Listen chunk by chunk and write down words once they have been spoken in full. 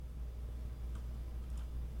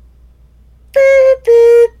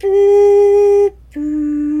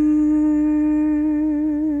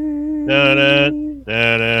Da-da,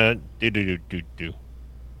 da-da, do-do-do-do-do.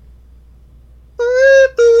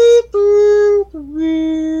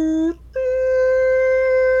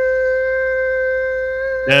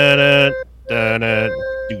 Da-da, da-da,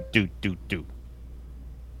 do-do-do-do.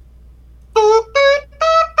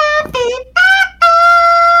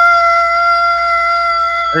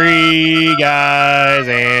 Three guys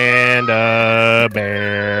and a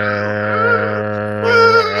bear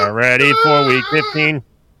are ready for week 15.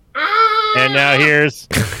 And now here's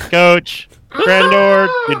Coach Trendor.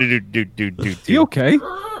 Is he okay?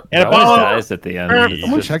 And He always dies at the end.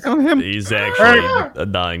 Someone check on him. He's actually a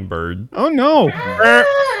dying bird. Oh no,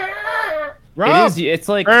 Rob. It's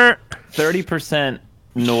like 30%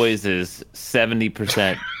 noises,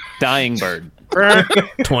 70% dying bird.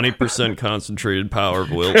 20% concentrated power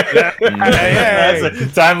of will. That's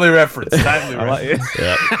a timely reference.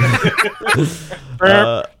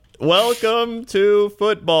 Yeah. Welcome to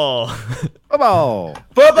football. Football.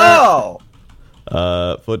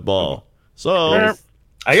 Football. So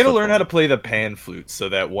I gotta learn how to play the pan flute so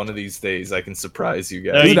that one of these days I can surprise you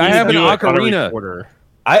guys. Dude, I have an do it on a ocarina. recorder.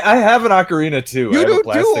 I have an ocarina too. I You have do a too.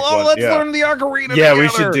 plastic Oh, one. let's Yeah. learn the ocarina. Yeah, we together.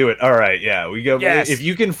 should do it. All right, yeah, we go. Yes. If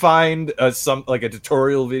you can find some like a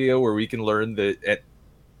tutorial video where we can learn that,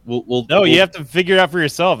 we'll. No, you have to figure it out for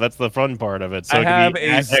yourself. That's the fun part of it. So I it can have be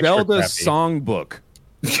a extra Zelda crappy. songbook.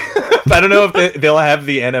 I don't know if they'll have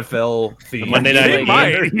the NFL theme. Monday night They game.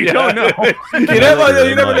 might. You don't know.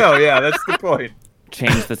 you never know. Yeah, that's the point.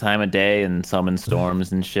 Change the time of day and summon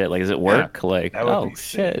storms and shit. Like, does it work? Like, that would oh be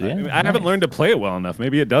sick. shit, yeah. I haven't learned to play it well enough.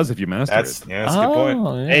 Maybe it does if you master That's it. a good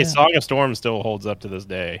point. Yeah. Hey, Song of Storm still holds up to this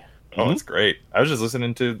day. Oh, that's great. I was just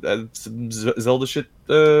listening to some Zelda shit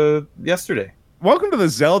yesterday. Welcome to the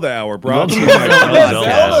Zelda Hour, bro. Welcome to Zelda Zelda!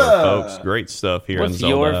 Hour, folks. Great stuff here in What's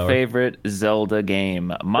Zelda your Hour. favorite Zelda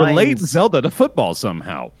game? Relate Zelda to football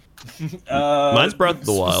somehow. Mine's Breath of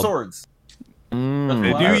the Wild. Swords.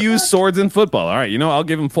 They do use swords in football. All right, I'll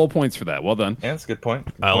give him full points for that. Well done. Yeah, that's a good point.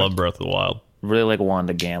 I love Breath of the Wild. Really like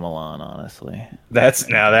Wanda Gamelon, honestly. That's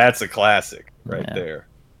a classic right Yeah. there.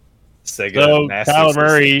 Sega. So Master Kyler System.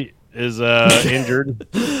 Murray is injured.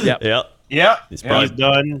 Yep. Yeah, He's He's probably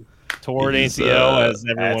done. Torn He's, ACL, as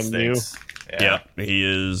that everyone knew. stinks. Yeah, he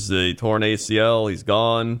is a torn ACL. He's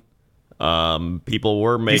gone. People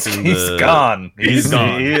were making He's the gone. He's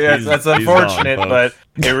gone. That's He's unfortunate, gone, but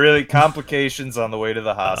folks. it really complications on the way to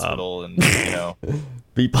the hospital, and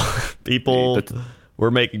people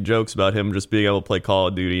were making jokes about him just being able to play Call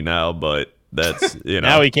of Duty now, but that's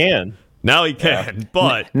Now he can. now he can.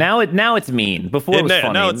 But Now it's mean. Before it was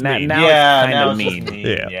funny. now it's mean. Now yeah, it's now kind of it's just mean.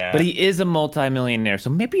 Yeah. But he is a multimillionaire, so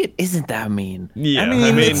maybe it isn't that mean. yeah, I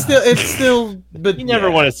mean, it's still, but You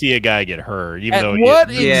never want to see a guy get hurt, even At though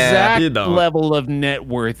what Yeah. exact You don't. level of net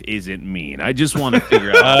worth isn't mean? I just want to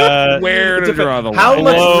figure out where to draw the line. How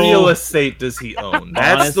much Hello? real estate does he own?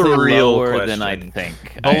 That's Honestly, the real lower question. than I'd think.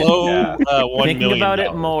 below Yeah. $1 Thinking million. about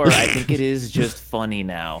it more, I think it is just funny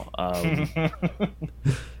now.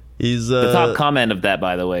 he's The top comment of that,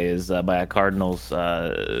 by the way, is by a Cardinals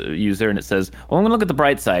user, and it says, "Well, I'm gonna look at the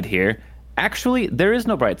bright side here. Actually, there is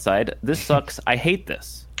no bright side. This sucks. I hate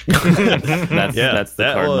this." That's the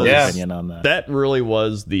that Cardinals' was- opinion on that. that really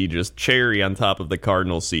was the just cherry on top of the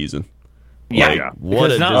Cardinals season. Yeah, Like, what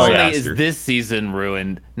because a not only disaster. is this season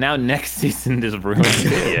ruined, now next season is ruined.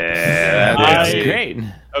 Yeah, That's I- great.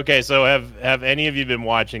 Okay, so have any of you been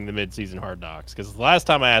watching the mid-season Hard Knocks? Because the last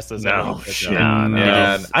time I asked this, everyone said no.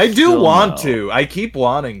 Yeah, It is I do still want no. to. I keep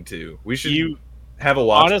wanting to. We should You have a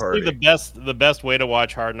watch honestly, party. the best way to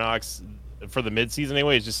watch Hard Knocks for the mid-season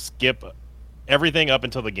anyway is just skip everything up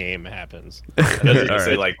until the game happens. Because All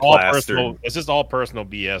right, like all plastered. personal. It's just all personal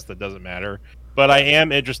BS that doesn't matter. But I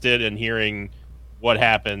am interested in hearing what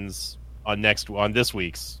happens on this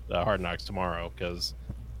week's Hard Knocks tomorrow, because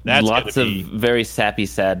that's Lots gonna of be, very sappy,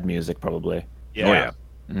 sad music, probably. yeah.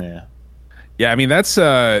 Yeah. Yeah, I mean, that's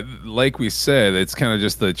like we said, it's kind of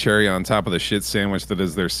just the cherry on top of the shit sandwich that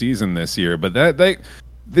is their season this year. But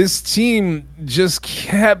this team just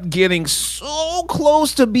kept getting so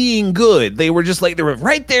close to being good. They were just like, they were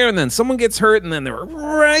right there, and then someone gets hurt, and then they were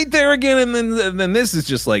right there again, and then this is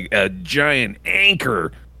just like a giant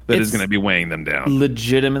anchor that is It's going to be weighing them down.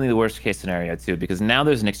 Legitimately the worst case scenario, too, because now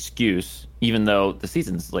there's an excuse, even though the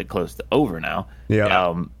season's like close to over now.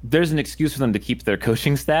 Yeah. There's an excuse for them to keep their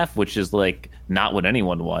coaching staff, which is like not what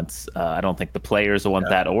anyone wants. I don't think the players want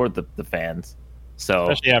that or the fans. So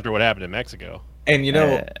Especially after what happened in Mexico. And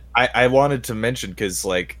I wanted to mention, because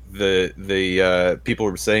like the people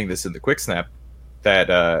were saying this in the quick snap,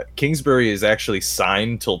 that Kingsbury is actually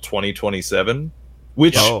signed till 2027,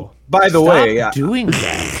 Which, Oh. by the Stop way, doing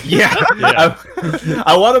that. yeah,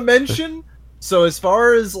 I want to mention. So as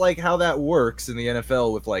far as like how that works in the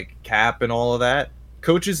NFL with like cap and all of that,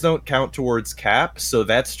 coaches don't count towards cap, so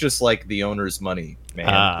that's just like the owner's money,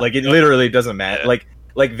 man. Like it literally doesn't matter. Like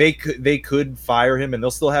they could fire him and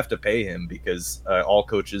they'll still have to pay him because all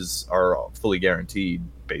coaches are fully guaranteed.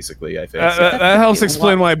 Basically, I think. That helps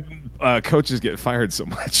explain why coaches get fired so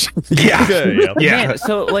much. Yeah. Man,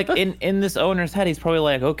 so like in this owner's head, he's probably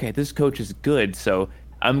like, okay, this coach is good, so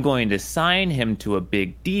I'm going to sign him to a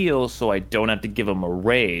big deal so I don't have to give him a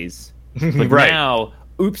raise. But Right. now,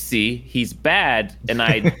 oopsie, he's bad, and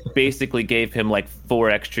I basically gave him like 4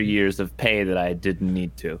 extra years of pay that I didn't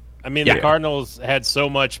need to. I mean, the Cardinals had so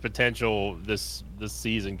much potential this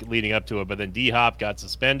season leading up to it, but then D-Hop got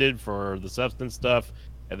suspended for the substance stuff,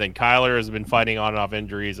 and then Kyler has been fighting on and off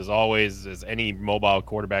injuries as always, as any mobile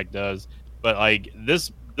quarterback does. But like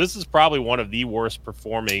this is probably one of the worst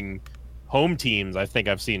performing home teams I think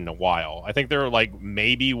I've seen in a while. I think they're like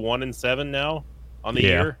maybe 1-7 now on the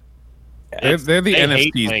year. They're the they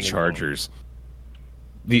hate NFC playing Chargers.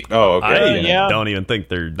 Okay. yeah. don't even think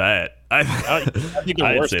they're that. I think they're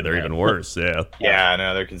I'd worse say than they're that. even worse. Yeah. Yeah,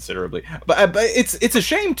 no, they're considerably. But it's a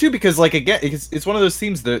shame too because like again, it's one of those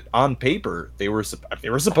teams that on paper they were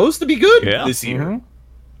supposed to be good this year.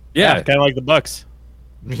 Yeah, kind of like the Bucks.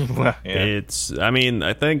 Yeah. It's. I mean,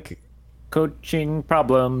 I think Coaching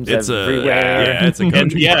problems it's everywhere. it's a And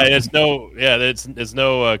coaching. it's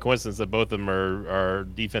no coincidence that both of them are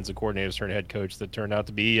defensive coordinators turned head coach that turned out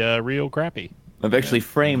to be real crappy. I've actually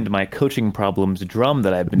framed my coaching problems drum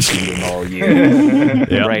that I've been beating all year.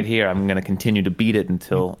 Yeah. Right here, I'm going to continue to beat it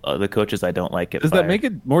until the coaches I don't like get Does fired. that make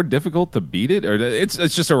it more difficult to beat it, or it's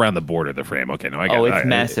just around the border of the frame? Okay, no, I got Oh, it. it's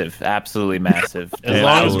massive, absolutely massive. As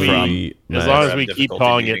long as Absolutely we as massive. long as we Have keep difficulty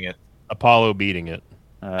calling beating it Apollo beating it.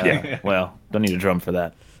 Well, don't need a drum for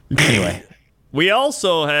that. Anyway, We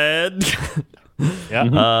also had Yeah.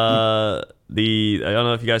 the. I don't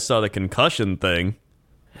know if you guys saw the concussion thing.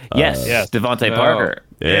 yes, yes. Devontae Parker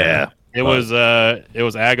Yeah. It was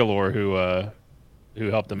Aguilar who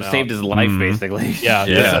helped him out. saved his life, basically. Yeah,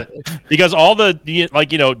 Yeah. because all the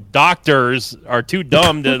doctors are too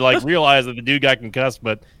dumb to like realize that the dude got concussed.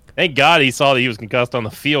 But thank God he saw that he was concussed on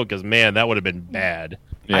the field because man, that would have been bad.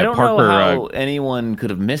 Yeah, I don't Parker, know how anyone could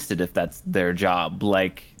have missed it if that's their job.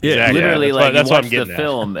 Like, Exactly. literally, Yeah, like that's you what I'm watch the getting at.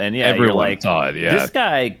 film, and yeah, Everyone you're like, saw it, yeah. this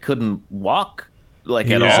guy couldn't walk like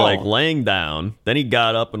He at was all. like laying down, then he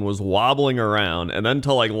got up and was wobbling around, and then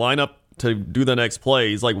to like line up to do the next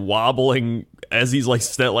play, he's like wobbling as he's like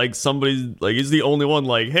like somebody's like he's the only one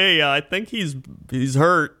like, hey, I think he's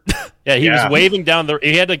hurt. Yeah, he Yeah. was waving down the.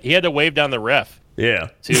 He had to wave down the ref Yeah.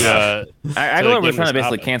 to. Aguilar give was him trying to the basically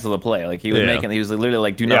stop it. cancel the play. Like he was Yeah. he was literally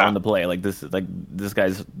like, do not Yeah. run the play. Like this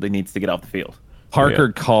guy's he needs to get off the field.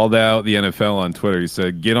 Parker called out the NFL on Twitter. He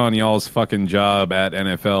said, "Get on y'all's fucking job at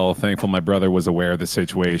NFL." Thankful my brother was aware of the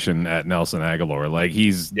situation at Nelson Aguilar. Like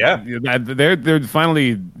they're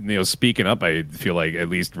finally speaking up. I feel like at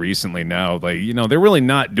least recently now, like they're really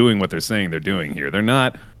not doing what they're saying they're doing here. They're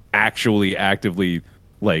not actually actively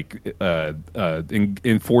like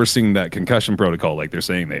enforcing that concussion protocol like they're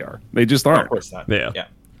saying they are. They just Of aren't. course not. Yeah. Yeah.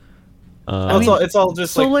 Um, It's all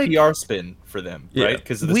just so, like like, PR spin for them, Yeah. right?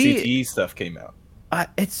 Because the We- CTE stuff came out.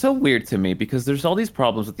 It's so weird to me because there's all these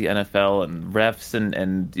problems with the NFL and refs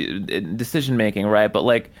and decision making, right? But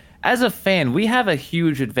like as a fan, we have a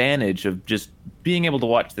huge advantage of just being able to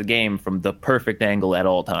watch the game from the perfect angle at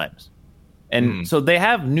all times. And so they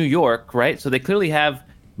have New York, right? So they clearly have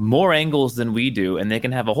more angles than we do, and they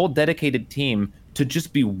can have a whole dedicated team to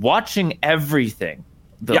just be watching everything.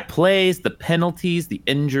 The plays, the penalties, the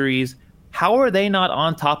injuries. How are they not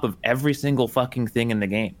on top of every single fucking thing in the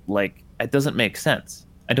game? Like, it doesn't make sense.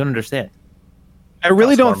 I don't understand. I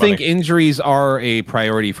really Costs more don't think money. injuries are a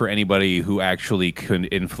priority for anybody who actually could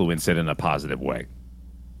influence it in a positive way.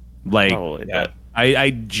 Like, Probably, Yeah. but- I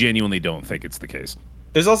genuinely don't think it's the case.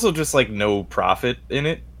 There's also just like no profit in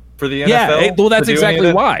it for the Yeah, NFL. well, that's to do exactly any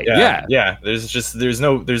of that. why. Yeah. yeah. There's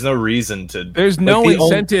no reason to. There's like, no the only-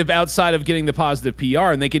 incentive outside of getting the positive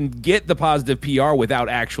PR, and they can get the positive PR without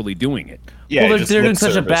actually doing it. Yeah, Well, just they're doing lip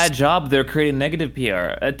such a service. bad job. They're creating negative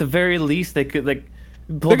PR. At the very least, they could like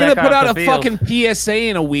pull They're going that to put guy out off a the field. fucking PSA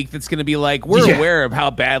in a week that's going to be like, we're Yeah. aware of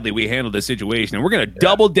how badly we handled this situation, and we're going to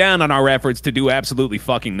double down on our efforts to do absolutely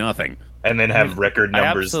fucking nothing. and then have record I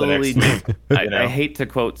numbers the absolutely. next week. I, you know? I hate to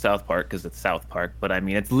quote South Park because it's South Park, but I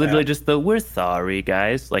mean it's literally just the "we're sorry,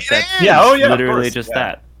 guys." Like that's Yeah, oh, yeah, of literally course, just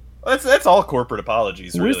yeah. that. That's all corporate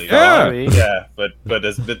apologies, We're really. sorry. Yeah, but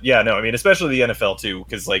yeah, no, I mean, especially the NFL too,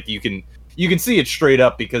 because like you can see it straight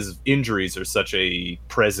up because injuries are such a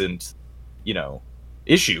present,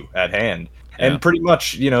 issue at hand. Yeah. And pretty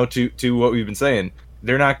much, to what we've been saying,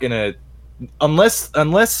 they're not gonna,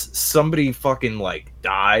 unless somebody fucking like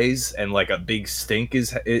dies and like a big stink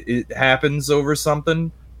it happens over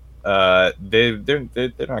something. They're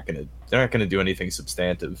not gonna do anything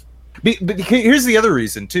substantive. But here's the other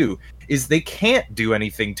reason too: is they can't do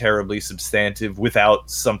anything terribly substantive without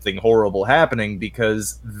something horrible happening,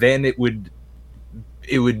 because then it would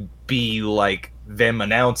be like them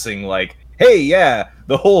announcing like, "Hey,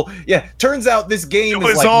 turns out this game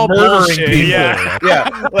is like all murdering bullshit, people."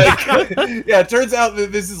 yeah. It turns out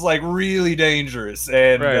that this is like really dangerous,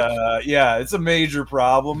 and Right. it's a major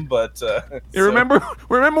problem. But You remember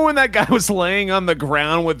when that guy was laying on the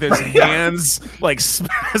ground with his hands like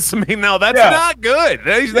spasming? No, that's not good.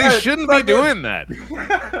 They shouldn't be doing that.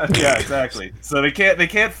 Yeah, exactly. So they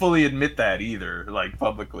can't fully admit that either, like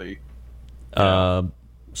publicly.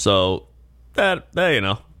 So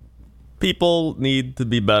that people need to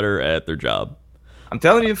be better at their job. I'm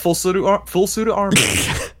telling you, full suit of armor.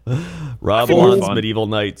 Rob Full wants fun. medieval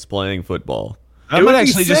knights playing football. That It would would be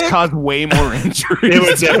actually just sick. cause way more injuries. It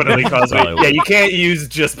would definitely cause. Probably would. Yeah, you can't use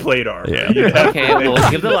just plate armor. Yeah. You have Okay, to- well, let's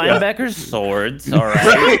give the linebackers swords. All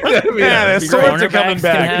right. Yeah, the swords are coming Cornerbacks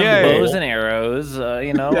back. can have Yeah. bows and arrows.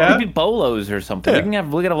 Yeah. Maybe bolos or something. Yeah.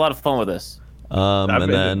 We can have a lot of fun with this. And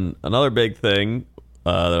been then another big thing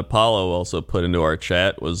that Apollo also put into our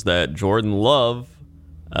chat was that Jordan Love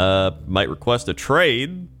might request a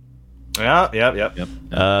trade. Yeah.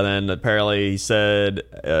 Then apparently he said,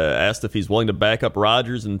 asked if he's willing to back up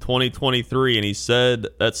Rodgers in 2023, and he said,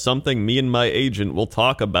 that's something me and my agent will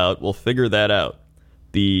talk about. We'll figure that out.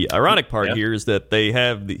 The ironic part here is that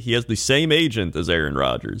he has the same agent as Aaron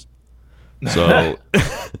Rodgers. So,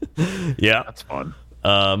 yeah. That's fun.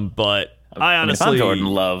 But I If honestly... I'm Jordan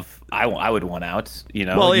Love, I would want out.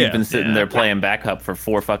 Well, You've yeah. been sitting there playing backup for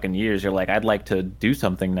 4 fucking years. You're like, I'd like to do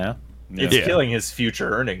something now. It's Yeah. killing his future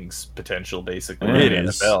earnings potential, basically. It in the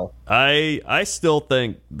is. NFL. I still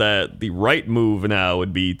think that the right move now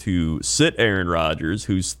would be to sit Aaron Rodgers,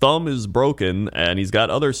 whose thumb is broken and he's got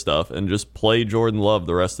other stuff, and just play Jordan Love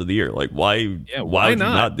the rest of the year. Like, why why would you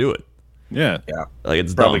not? not do it? Yeah. Like,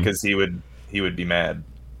 it's Probably dumb. because he would be mad.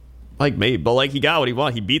 Like, maybe, but like, he got what he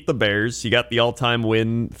wanted. He beat the Bears. He got the all-time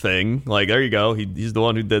win thing. Like, there you go. He's the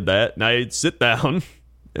one who did that. Now you sit down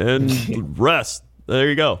and rest. There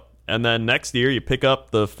you go. And then next year you pick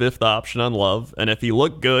up the 5th option on Love, and if he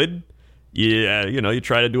looked good, you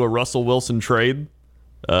try to do a Russell Wilson trade.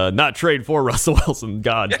 Not trade for Russell Wilson.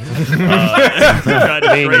 God, try to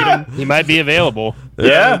trade him. He might be available.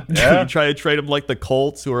 Yeah. You try to trade him like the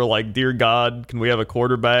Colts, who are like, dear God, can we have a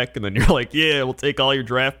quarterback? And then you're like, yeah, we'll take all your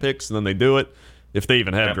draft picks, and then they do it. If they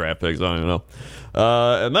even have draft picks, I don't know.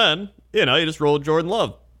 And then, you just roll Jordan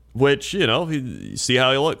Love, which, you see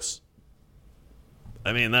how he looks.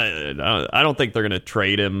 I mean, I don't think they're going to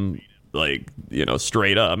trade him, like,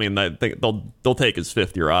 straight up. I mean, I think they'll take his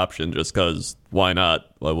 5th-year option just because why not?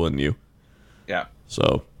 Why wouldn't you? Yeah.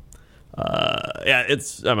 So,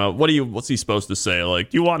 it's, I don't know, what's he supposed to say? Like,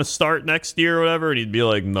 do you want to start next year or whatever? And he'd be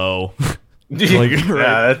like, no. Like,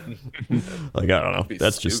 right? Like, I don't know.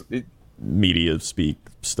 That's just media speak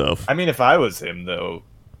stuff. I mean, if I was him, though,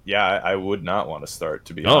 I would not want to start.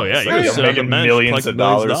 To be Oh, honest, yeah, like, you I'm sit on the making bench, millions like of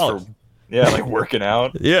millions of dollars dollars. for like working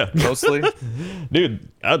out. Yeah. Mostly. Dude,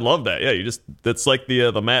 I'd love that. Yeah, that's like the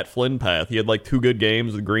Matt Flynn path. He had like 2 good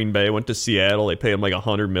games with Green Bay, went to Seattle, they paid him like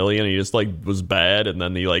 $100 million, and he just like was bad, and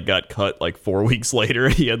then he like got cut like 4 weeks later.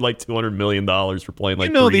 He had like $200 million for playing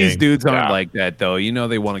like 3 these games. dudes aren't like that though.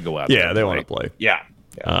 They want to go out. Yeah, they want to play. Yeah.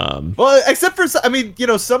 Well, except for, I mean,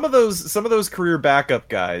 some of those career backup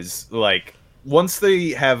guys, like, once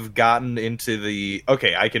they have gotten into the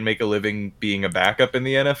I can make a living being a backup in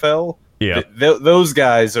the NFL. Yeah. Those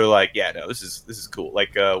guys are like, no, this is cool.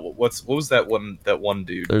 Like, what was that one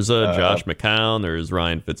dude? There's Josh McCown. There's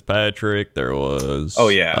Ryan Fitzpatrick. There was. Oh,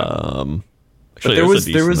 yeah. Actually, there was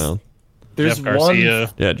a decent amount. There's Jeff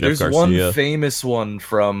Garcia. Yeah, Jeff there's Garcia. one famous one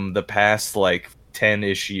from the past like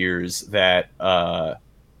 10-ish years that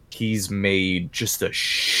he's made just a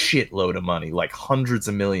shitload of money, like hundreds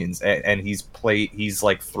of millions, and he's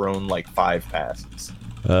like thrown like 5 passes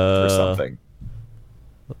or something.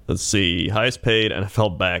 Let's see. Highest paid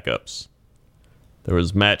NFL backups. There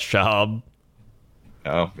was Matt Schaub.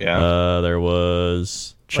 Oh yeah. There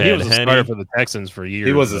was Well, he Chad was a Henne. starter for the Texans for years.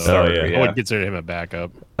 He was a though. starter, Oh, yeah. I would consider him a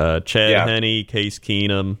backup. Chad Yeah. Henne, Case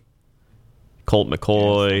Keenum, Colt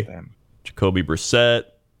McCoy, Jacoby Brissett.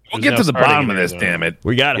 We'll get to the bottom of this, damn it.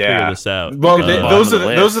 We got to Yeah. figure this out. Well, bottom those of are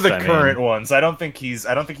the those are list, the I mean. current ones. I don't think he's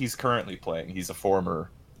currently playing. He's a former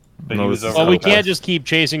But he was over Well, we the can't past- just keep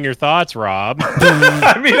chasing your thoughts, Rob.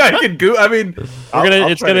 I mean, I could go. I mean,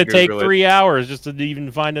 It's gonna take 3 hours just to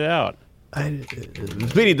even find it out.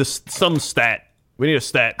 We need some stat. We need a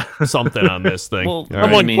stat something on this thing. Well, All in the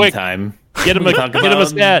Someone quick. meantime, Get him a talk get him a about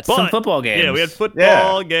stat. some football games. Yeah, we had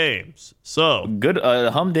football games. So good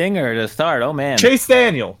humdinger to start. Oh man, Chase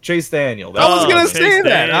Daniel. I was Oh, gonna Chase say that.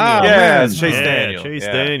 Daniel. Ah, Yeah, man. it's Chase Daniel. Chase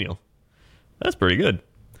Yeah. Daniel. That's pretty good.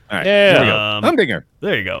 All right. Yeah. There we go. Humdinger.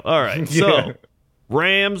 There you go. All right. So, Yeah.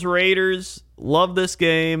 Rams, Raiders, love this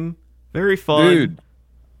game. Very fun. Dude,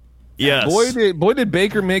 Yes. boy did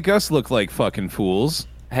Baker make us look like fucking fools.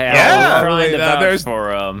 hey, Yeah, I was trying really, to vouch there's-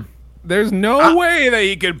 for There's no way that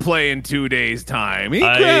he could play in 2 days' time. He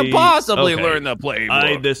couldn't possibly okay. learn the playbook.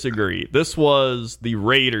 I disagree. This was the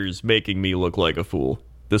Raiders making me look like a fool.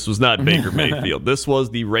 This was not Baker Mayfield. This was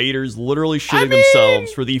the Raiders literally shitting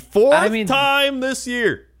themselves for the fourth time this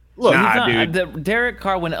year. Look, Nah, dude. Derek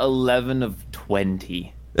Carr went 11 of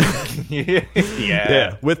 20.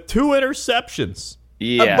 yeah. With 2 interceptions.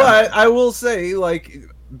 Yeah, But I will say, like,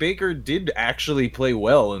 Baker did actually play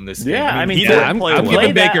well in this game. Yeah, I mean, he yeah, did I'm play giving well.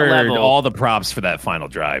 Play that Baker level. all the props for that final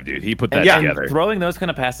drive, dude. He put that and together. throwing those kind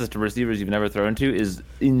of passes to receivers you've never thrown to is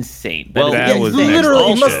insane. That Well, is that yeah, was he next literally he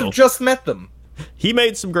level must shit. have just met them. He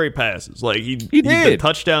made some great passes. Like he did. The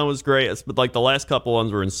touchdown was great, but like the last couple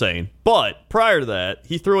ones were insane. But prior to that,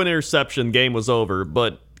 he threw an interception. Game was over.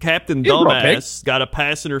 But Captain threw a pick. Dumbass got a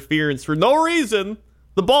pass interference for no reason.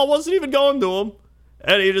 The ball wasn't even going to him,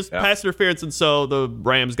 and he just pass interference, and so the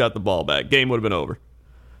Rams got the ball back. Game would have been over.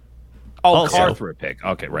 Oh, Also- Carr threw a pick.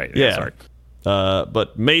 Okay, right. Yeah. Sorry.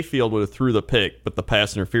 But Mayfield would have threw the pick, but the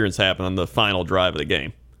pass interference happened on the final drive of the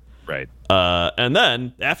game. Right. And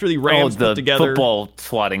then after the Rams the put together, football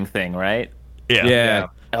swatting thing, right? Yeah.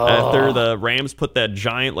 After the Rams put that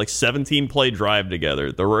giant 17 play drive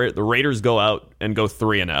together, the Raiders go out and go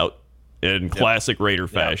 3 and out in classic Raider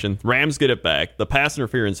fashion. Rams get it back. The pass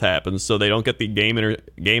interference happens, so they don't get the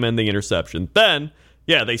game-ending interception. Then,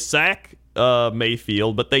 they sack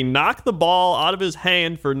Mayfield, but they knock the ball out of his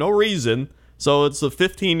hand for no reason. So it's a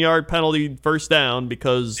 15-yard penalty first down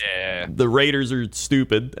because the Raiders are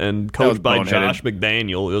stupid and coached by boneheaded. Josh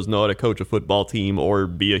McDaniel, who doesn't know how to coach a football team or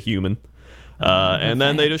be a human. And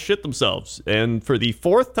then they just shit themselves. And for the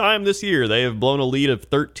 4th time this year, they have blown a lead of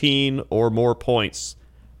 13 or more points.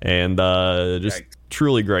 And just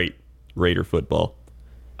truly great Raider football.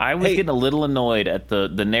 I was getting a little annoyed at the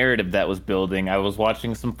narrative that was building. I was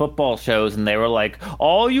watching some football shows, and they were like,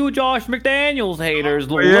 all you Josh McDaniels haters,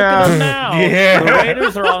 look at them now. Yeah. The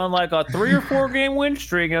Raiders are on like a 3 or 4 game win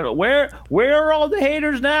streak. And where are all the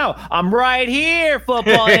haters now? I'm right here,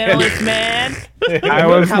 football analyst man. I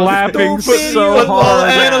was laughing so Football hard.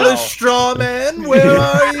 analyst straw man, where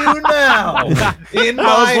are you now? In my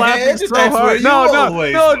I was laughing head, so that's where hard. you No,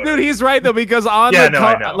 always were. dude, he's right though because on Yeah, the no,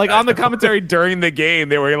 I know. on the commentary during the game,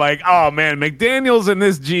 they were like, "Oh man, McDaniel's and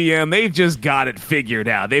this GM, they've just got it figured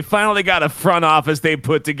out. They finally got a front office they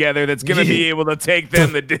put together that's going to be able to take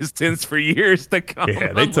them the distance for years to come."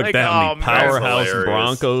 Yeah, they I'm took like, that on "Oh, the man." powerhouse hilarious.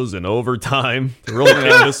 Broncos in overtime to really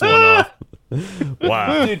get this one off.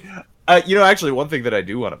 Wow. Dude, actually, one thing that I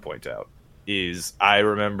do want to point out is I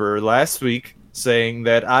remember last week saying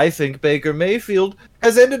that I think Baker Mayfield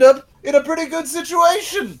has ended up in a pretty good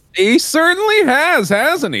situation. He certainly has,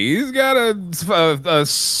 hasn't he? He's got a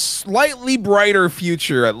slightly brighter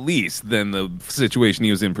future, at least, than the situation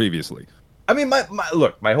he was in previously. I mean,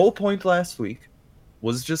 my whole point last week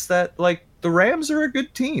was just that, like, the Rams are a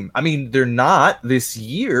good team. I mean, they're not this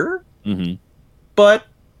year, but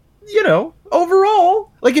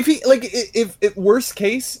overall, like, if worst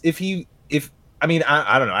case, I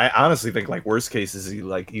don't know. I honestly think like worst case is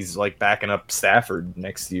he's backing up Stafford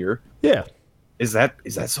next year. Yeah. Is that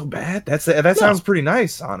so bad? That sounds pretty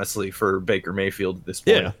nice, honestly, for Baker Mayfield at this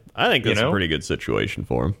point. Yeah. I think that's a pretty good situation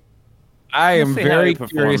for him. I am see how very he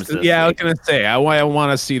performs curious. this Yeah, I was week. going to say, I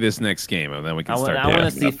want to see this next game, and then we can start. I want to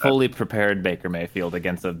talking see about that. fully prepared Baker Mayfield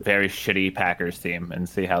against a very shitty Packers team and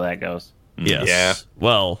see how that goes. Yes. Yeah.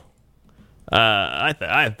 Well,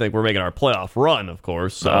 I think we're making our playoff run, of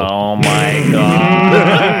course. So. Oh my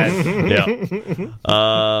god!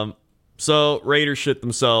 Yeah. So Raiders shit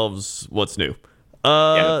themselves. What's new?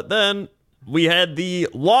 Then we had the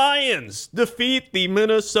Lions defeat the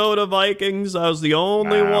Minnesota Vikings. I was the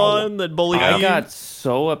only one that believed. I got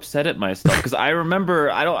so upset at myself because I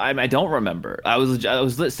remember. I don't remember. I was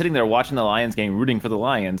sitting there watching the Lions game, rooting for the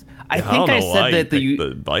Lions. I think I said that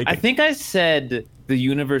the Vikings. I think I said the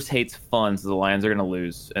universe hates fun, so the Lions are going to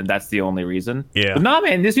lose, and that's the only reason. Yeah. But nah,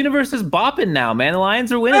 man, this universe is bopping now, man. The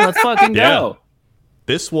Lions are winning. Let's fucking go.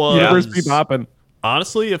 This was Universe be bopping.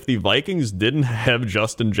 honestly, if the Vikings didn't have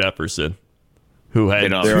Justin Jefferson, who had They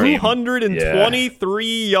don't-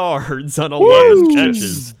 223 yards on 11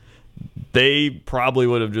 catches, they probably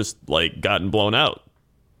would have just like gotten blown out.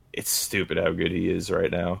 It's stupid how good he is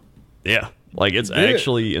right now. Yeah, like it's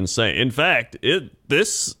actually insane. In fact,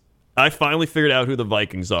 I finally figured out who the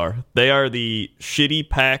Vikings are. They are the shitty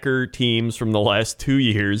Packer teams from the last 2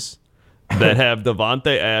 years that have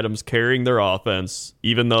Devontae Adams carrying their offense,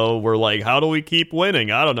 even though we're like, how do we keep winning?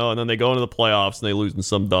 I don't know. And then they go into the playoffs and they lose in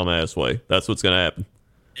some dumbass way. That's what's going to happen.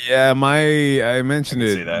 Yeah, I mentioned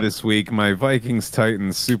see it that. this week. My Vikings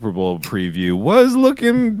Titans Super Bowl preview was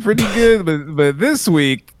looking pretty good, but this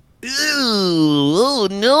week, oh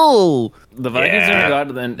no, The Vikings are going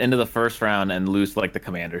to go into the first round and lose like the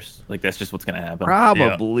Commanders. Like that's just what's going to happen.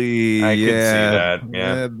 probably. I could see yeah,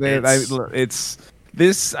 that, yeah. It's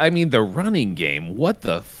this. I mean, the running game. What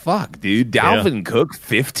the fuck, dude? Dalvin Cook,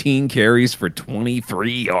 15 carries for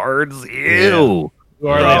 23 yards. Ew. Who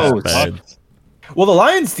are they? Gross. Bad. Well, the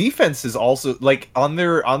Lions' defense is also like on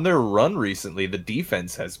their run recently. The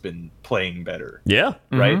defense has been playing better, Yeah.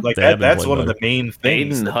 right? Like They have been that's playing one of the better. main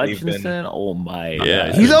things. Aiden that they've Hutchinson. been- Oh my Yeah,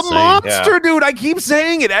 god. He's a insane. monster, Yeah. dude. I keep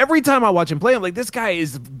saying it every time I watch him play. I'm like, this guy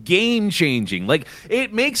is game changing. Like,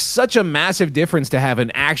 it makes such a massive difference to have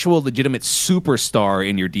an actual legitimate superstar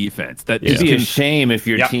in your defense. That It'd just be a can, shame if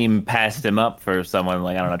your Yeah. team passed him up for someone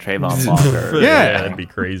like, I don't know, Trayvon Walker. Yeah. That'd be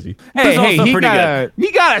crazy. hey, also he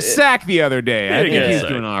pretty got a sack the other day. I Yeah, think yeah. he's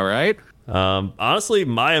doing all right. Honestly,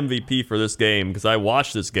 my MVP for this game, because I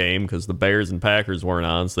watched this game because the Bears and Packers weren't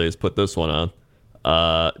on, so they just put this one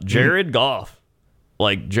on. Jared Goff.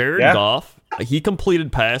 Like, Jared Yeah. Goff, he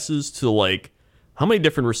completed passes to, like, how many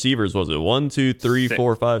different receivers was it? 1, 2, 3,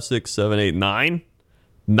 4, 5, 6, 7, 8, 9?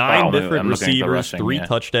 Nine Wow, different I'm looking at the receivers, rushing, 3 yeah.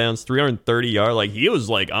 touchdowns, 330 yards. Like, he was,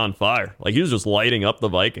 like, on fire. Like, he was just lighting up the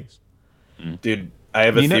Vikings. Dude, I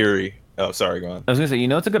have a You know- theory. Oh, sorry, go on. I was gonna say,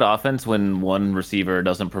 it's a good offense when one receiver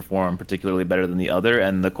doesn't perform particularly better than the other,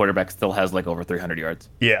 and the quarterback still has like over 300 yards.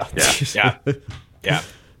 Yeah. Yeah, yeah. Yeah.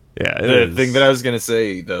 it The is. thing that I was gonna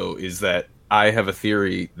say though is that I have a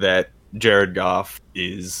theory that Jared Goff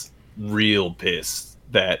is real pissed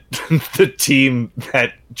that the team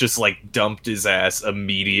that just like dumped his ass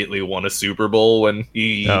immediately won a Super Bowl when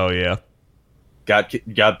he Oh, yeah.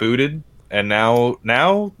 got booted, and now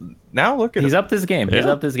look at He's him. upped his game. He's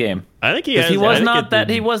Yeah. upped his game. I think he Because has. he I was think not it that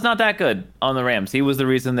did- he was not that good on the Rams. He was the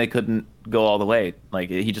reason they couldn't go all the way. Like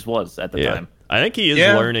he just was at the time. I think he is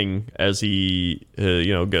Yeah. learning as he,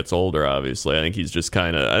 gets older. Obviously, I think he's just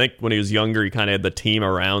kind of. I think when he was younger, he kind of had the team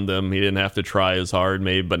around him. He didn't have to try as hard,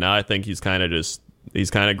 maybe. But now I think he's kind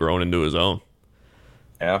of grown into his own.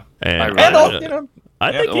 Yeah, And I and really- I'll,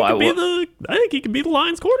 I think he Oh, I could be will- I think he could be the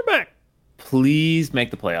Lions quarterback. Please make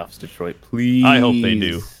the playoffs, Detroit. Please. I hope they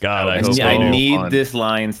do. God, I hope I they do. need Fun. this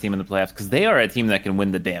Lions team in the playoffs because they are a team that can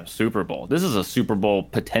win the damn Super Bowl. This is a Super Bowl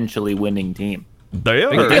potentially winning team. They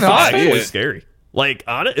are. get It's hot. actually Yeah. scary. Like,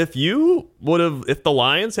 if the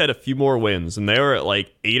Lions had a few more wins and they were at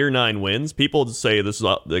like 8 or 9 wins, people would say this is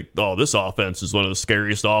like, oh, this offense is one of the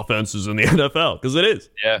scariest offenses in the NFL because it is.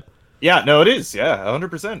 yeah, no, it is. Yeah,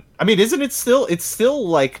 100%. I mean, isn't it still? It's still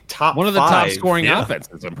like top One of the top five. scoring Yeah.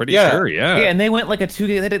 offenses. I'm pretty Yeah. sure. Yeah. Yeah, and they went like a 2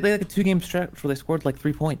 game. They had like a 2 game stretch where they scored like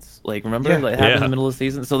 3 points. Like remember, Yeah. like happened in Yeah. the middle of the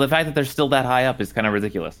season. So the fact that they're still that high up is kind of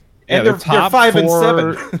ridiculous. And they're they're 5 and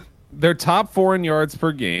 7. They're top 4 in yards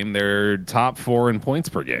per game. They're top 4 in points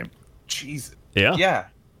per game. Jeez. Yeah. Yeah,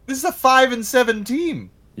 this is a 5 and 7 team.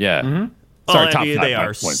 Yeah. Mm-hmm. Sorry, Oh, top they five are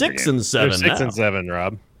points per 6 game. and 7 They're 6 now. and 7,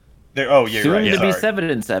 Rob. Oh, you're Soon right. to be Sorry. 7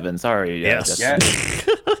 and 7. Sorry. Yes.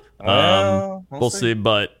 Justin. Yeah. We'll see,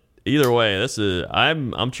 but either way,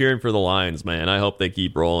 I'm cheering for the Lions, man. I hope they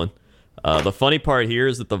keep rolling. The funny part here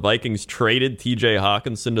is that the Vikings traded T.J.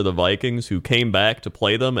 Hawkinson to the Vikings, who came back to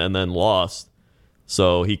play them and then lost.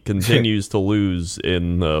 So he continues to lose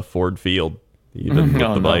in Ford Field, even with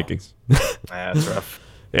Oh, the no. Vikings. That's rough.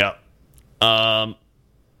 Yeah.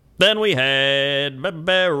 Then we had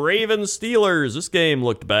Ravens Steelers. This game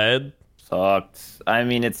looked bad. Sucked. I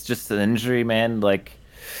mean, it's just an injury, man. Like,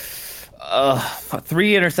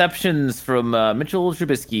 3 interceptions from Mitchell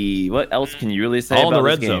Trubisky. What else can you really say All in about the this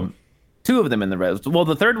red game? zone. 2 of them in the red zone. Well,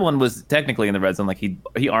 the third one was technically in the red zone. Like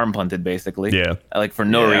he arm punted basically. Yeah. Like for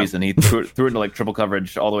no Yeah. reason, he threw it into like triple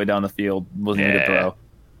coverage all the way down the field. Wasn't a good throw.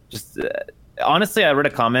 Just honestly, I read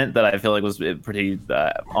a comment that I feel like was pretty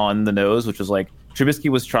on the nose, which was like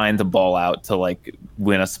Trubisky was trying to ball out to like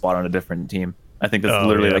win a spot on a different team. I think that's Oh,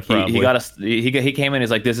 literally yeah, like probably. he came in.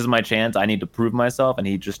 He's like, this is my chance. I need to prove myself, and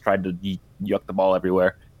he just tried to yuck the ball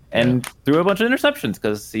everywhere and threw a bunch of interceptions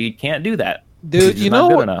because he can't do that. Dude, It's not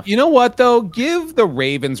good enough. you know what though? Give the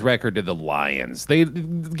Ravens record to the Lions. They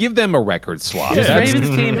give them a record swap. This That's-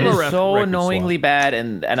 Ravens team Give a is record so swap. annoyingly bad,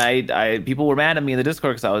 and I people were mad at me in the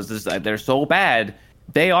Discord because I was just they're so bad.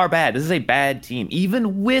 They are bad. This is a bad team,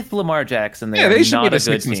 even with Lamar Jackson. yeah, Are they should not be a the good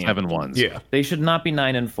 6 and team. 7 ones. Yeah. They should not be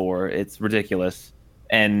 9-4. It's ridiculous.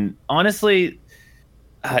 And honestly,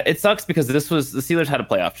 it sucks because the Steelers had a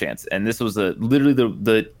playoff chance, and this was literally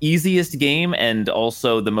the easiest game and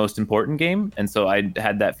also the most important game. And so I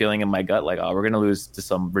had that feeling in my gut, like, oh, we're gonna lose to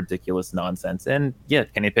some ridiculous nonsense. And yeah,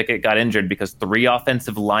 Kenny Pickett got injured because 3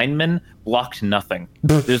 offensive linemen blocked nothing.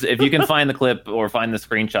 If you can find the clip or find the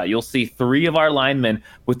screenshot, you'll see 3 of our linemen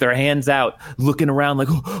with their hands out, looking around like,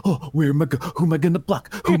 oh, who am I gonna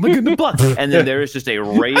block? Who am I gonna block? And then there is just a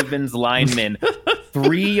Ravens lineman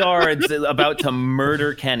 3 yards about to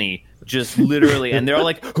murder Kenny, just literally, and they're all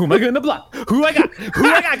like, who am I gonna block? Who I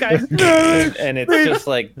got, guys? And it's just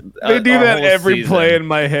like They do our that whole every season. play in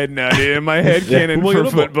my head now, dude. In my head canon Who am I for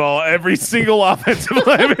gonna block? football, every single offensive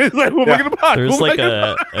lineman is like, who am I going to block? There's Who am I like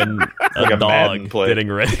gonna a a Madden dog play. getting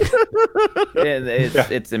ready. And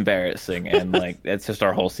it's embarrassing, and like it's just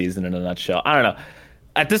our whole season in a nutshell. I don't know.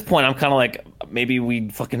 At this point, I'm kind of like, maybe we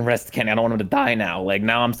fucking rest Kenny. I don't want him to die now. Like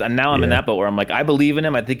now I'm in that boat where I'm like, I believe in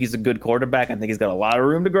him. I think he's a good quarterback. I think he's got a lot of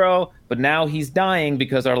room to grow. But now he's dying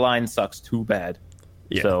because our line sucks too bad.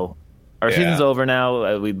 Yeah. So our Yeah. season's over now.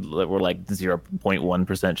 We're like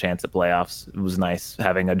 0.1% chance at playoffs. It was nice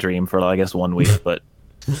having a dream for I guess 1 week, but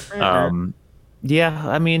yeah.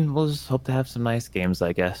 I mean, we'll just hope to have some nice games,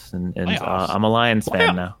 I guess. And Playoffs. I'm a Lions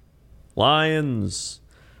fan now. Lions.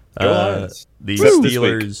 Go Lions. The Except this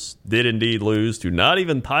Steelers did indeed lose to not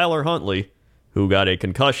even Tyler Huntley, who got a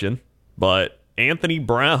concussion, but Anthony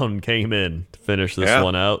Brown came in to finish this Yeah.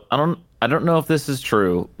 one out. I don't know if this is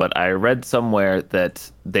true, but I read somewhere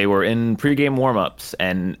that they were in pregame warmups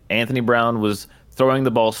and Anthony Brown was throwing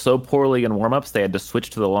the ball so poorly in warmups they had to switch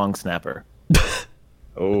to the long snapper.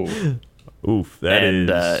 Oh, Oof, that And,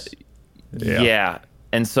 is. Yeah.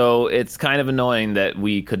 And so it's kind of annoying that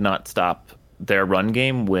we could not stop their run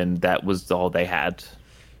game when that was all they had.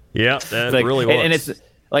 Yeah, that Like, really was. and it's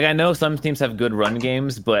like, I know some teams have good run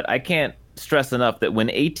games, but I can't stress enough that when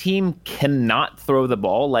a team cannot throw the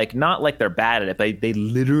ball, like not like they're bad at it, they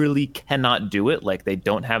literally cannot do it, like they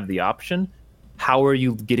don't have the option. How are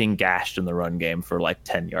you getting gashed in the run game for like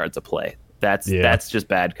 10 yards a play? That's just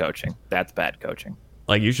bad coaching. That's bad coaching.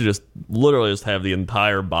 like you should just literally just have the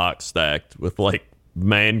entire box stacked with like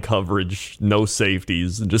man coverage, no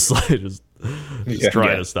safeties, and just like just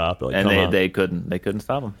try to stop it. Like, And come on. they couldn't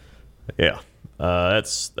stop them. Yeah,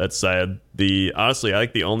 that's sad. Honestly, I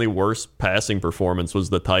think the only worst passing performance was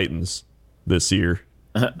the Titans this year.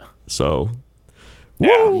 So,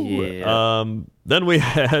 woo! Yeah. Then we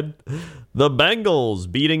had the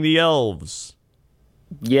Bengals beating the Elves.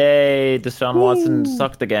 Yay, Deshaun Watson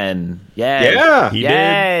sucked again. Yay. yeah. He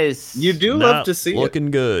Yes. You do Not love to see it.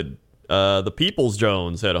 looking good. The Peoples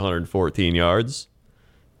Jones had 114 yards.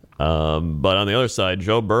 But on the other side,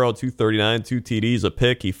 Joe Burrow, 239, 2 TDs, a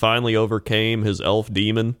pick. He finally overcame his elf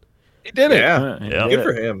demon. He did it. Yeah, Yeah. good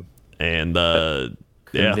for him. And yeah,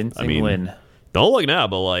 Convincing I mean, win. don't look now,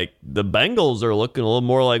 but like the Bengals are looking a little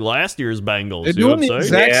more like last year's Bengals. They're You know doing what the I'm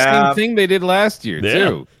saying? exact Yeah. same thing they did last year, Yeah.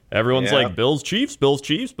 too. Everyone's Yeah. like Bills Chiefs,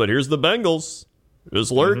 but here's the Bengals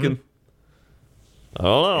just lurking. I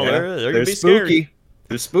don't know. Yeah. They're gonna be spooky. scary.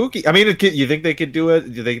 They're spooky. I mean, you think they could do it?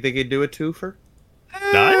 Do you think they could do a twofer?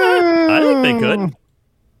 I think they could.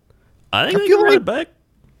 I think I they feel could run like- it back.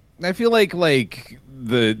 I feel like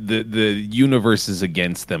the universe is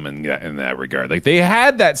against them in that regard. Like they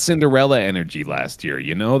had that Cinderella energy last year.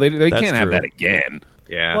 You know, they That's can't have true. that again.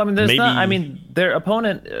 Yeah. Well, I mean, there's Maybe- not. I mean, their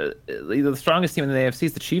opponent, the strongest team in the AFC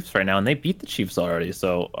is the Chiefs right now, and they beat the Chiefs already.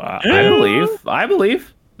 So I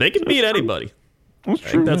believe. They can beat anybody. That's I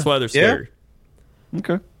think that's why they're scary.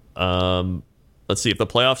 Okay. Let's see. If the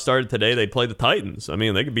playoffs started today, they'd play the Titans. I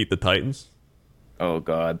mean, they could beat the Titans. Oh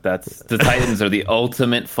God, the Titans are the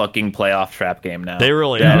ultimate fucking playoff trap game now. They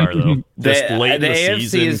really are, though. Just late in the AFC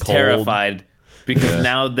season, is cold. terrified because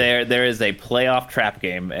now there is a playoff trap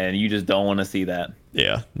game, and you just don't want to see that.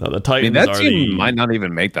 Yeah. No, the I Titans mean, that are team the might not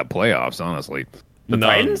even make the playoffs, honestly. The No,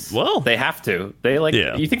 Titans? well- they have to. They like.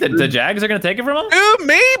 Yeah. You think that the Jags are going to take it from them?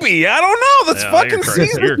 Maybe. I don't know. This Yeah, fucking you're crazy.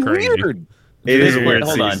 season You're is crazy. weird. It is a Wait, weird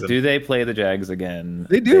hold on. season. Do they play the Jags again?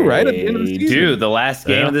 They do, right, at the end of the They season. do. The last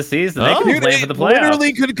game Yeah. of the season. They Oh. could be Dude, playing it for the playoffs.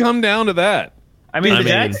 literally could come down to that. I mean, I the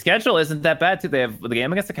mean- Jags' schedule isn't that bad, too. They have the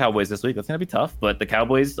game against the Cowboys this week. That's going to be tough, but the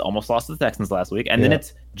Cowboys almost lost to the Texans last week. And then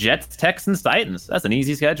it's Jets, Texans, Titans. That's an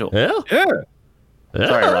easy schedule. Yeah. Yeah.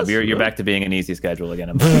 Sorry, Rob, you're back to being an easy schedule again.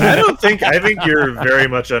 I think you're very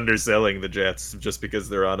much underselling the Jets just because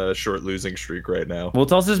they're on a short losing streak right now. Well,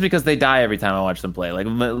 it's also just because they die every time I watch them play. Like,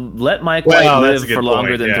 let Mike Well, White that's live a good for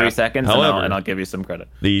longer point, than yeah. 3 seconds, However, and I'll give you some credit.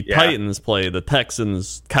 The Yeah. Titans play the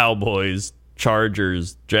Texans, Cowboys,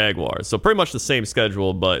 Chargers, Jaguars. So pretty much the same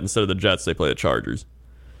schedule, but instead of the Jets, they play the Chargers.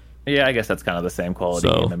 Yeah, I guess that's kind of the same quality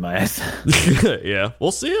So- game in my eyes. Yeah,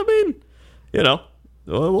 we'll see. I mean,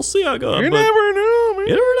 we'll see how it goes. You but never know, man.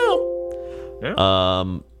 you never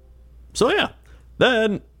know. So yeah,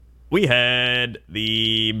 then we had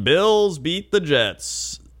the Bills beat the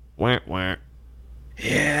Jets. Wah, wah.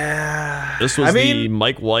 Yeah. This was I mean, the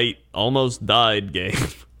Mike White almost died game.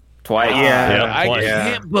 Twice. Yeah. I twice.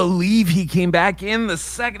 can't believe he came back in the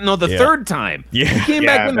Yeah. third time. Yeah. He came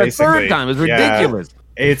Yeah, back in the basically. third time. It was Yeah. ridiculous.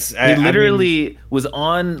 It's He literally was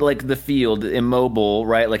on like the field immobile,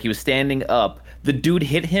 right? Like he was standing up. The dude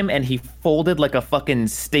hit him and he folded like a fucking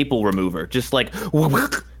staple remover. Just like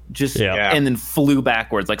just Yeah. and then flew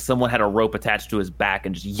backwards like someone had a rope attached to his back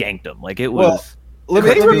and just yanked him. Like it was let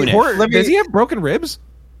Did he me, report? let me, Does he have broken ribs?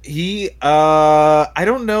 He I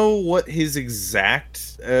don't know what his exact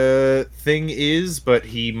thing is, but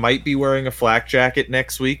he might be wearing a flak jacket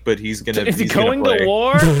next week, but he's gonna Is he he's gonna going play. to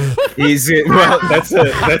war? Well, that's a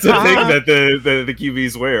thing that the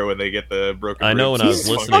QBs wear when they get the broken I know ribs. when I was It's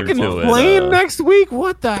listening fucking- Fucking to it, playing next week?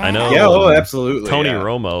 What the I know. hell? Yeah, oh, absolutely. Tony yeah.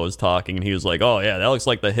 Romo was talking, and he was like, "Oh yeah, that looks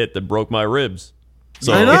like the hit that broke my ribs."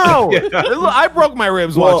 So I know. Yeah. I broke my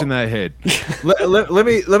ribs Well- watching that hit. let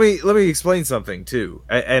me explain something too,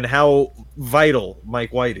 and how vital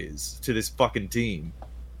Mike White is to this fucking team.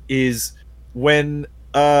 Is when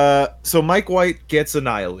so Mike White gets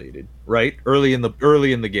annihilated, right? Early in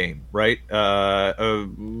the game, right? I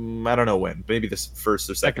don't know when, maybe the first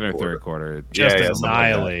or Second or quarter. third quarter. Just Yeah, something like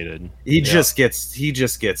that. annihilated. He just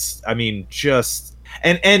gets. I mean, just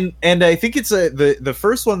and I think it's the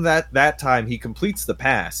first one that time he completes the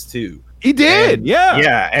pass too. He did. And- Yeah.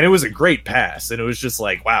 Yeah, and it was a great pass, and it was just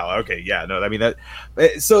like, wow, okay, yeah, no, I mean that.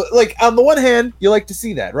 So, like, on the one hand, you like to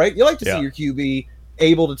see that, right? You like to Yeah. see your QB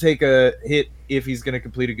able to take a hit if he's going to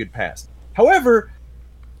complete a good pass. However,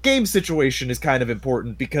 game situation is kind of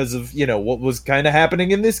important because of what was kind of happening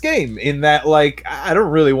in this game. In that, like, I don't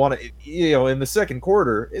really want to, in the second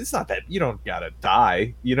quarter, it's not that you don't gotta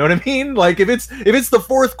die. You know what I mean? Like if it's the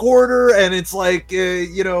fourth quarter and it's like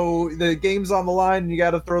the game's on the line and you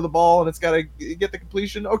got to throw the ball and it's got to get the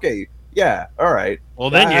completion. Okay, yeah, all right. Well,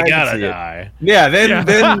 then I you can gotta see it. die. Yeah, then Yeah.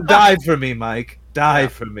 then die for me, Mike. Die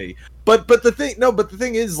for me. But the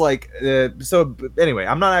thing is, like, anyway,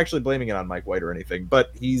 I'm not actually blaming it on Mike White or anything,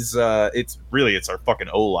 but he's it's our fucking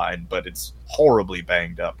O-line, but it's horribly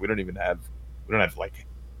banged up. We don't have like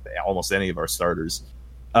almost any of our starters.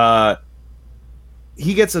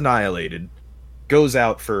 He gets annihilated, goes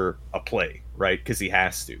out for a play, right? Because he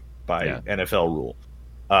has to by NFL rule.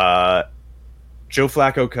 Joe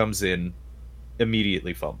Flacco comes in,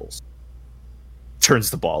 immediately fumbles, turns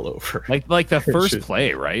the ball over. Like the first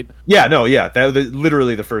play, right? Yeah, no, yeah,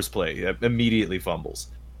 literally the first play, immediately fumbles.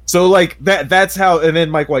 So like that's how, and then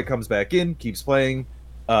Mike White comes back in, keeps playing,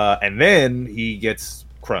 and then he gets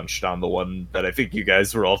crunched on the one that I think you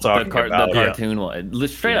guys were all talking about. The cartoon one.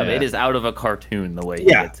 Straight up, Yeah. it is out of a cartoon the way he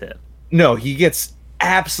Yeah. gets hit. No, he gets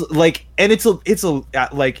absolutely like, and it's a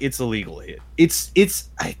legal hit.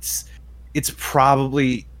 It's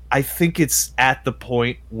probably, I think it's at the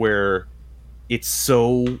point where it's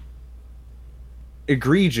so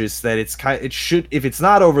egregious that it should, if it's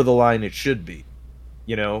not over the line, it should be.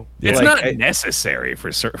 It's Like, not necessary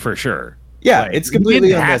for sure. Yeah, Like, it's completely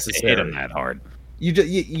you didn't have to unnecessary. hit him that hard.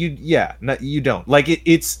 You don't like it.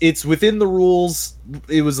 It's within the rules.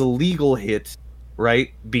 It was a legal hit,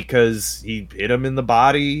 right? Because he hit him in the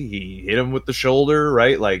body. He hit him with the shoulder,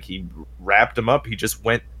 right? Like he wrapped him up. He just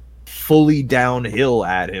went fully downhill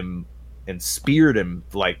at him and speared him,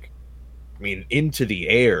 into the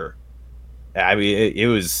air. I mean, it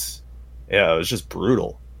was just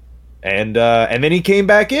brutal. And then he came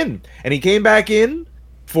back in,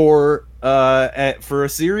 for a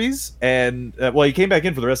series, and he came back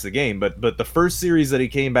in for the rest of the game. But the first series that he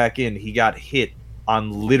came back in, he got hit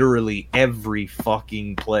on literally every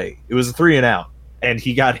fucking play. It was a 3 and out, and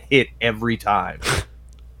he got hit every time.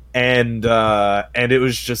 And it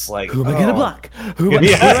was just like, Who am I gonna block? Who am I?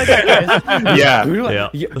 Yeah. Yeah. Who do I-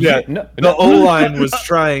 Yeah. Yeah. No, The O line was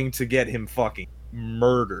trying to get him fucking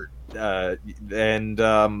murdered. But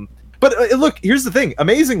look, here's the thing.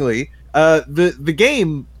 Amazingly, the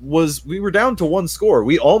game was, we were down to one score.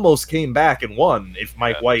 We almost came back and won if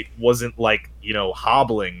Mike White wasn't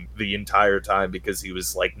hobbling the entire time because he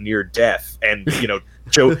was like near death and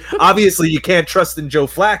Joe. Obviously, you can't trust in Joe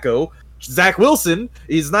Flacco. Zach Wilson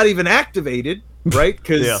is not even activated, right?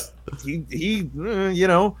 Because he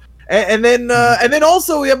and then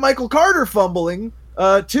also we have Michael Carter fumbling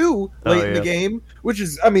too late in the game, which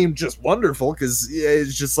is just wonderful because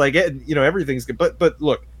it's just like everything's good. But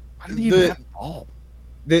look, why did he even have the ball?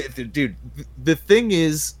 Dude, the thing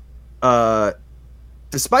is,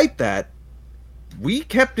 despite that, we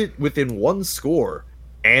kept it within one score,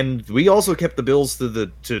 and we also kept the Bills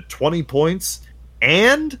to 20 points.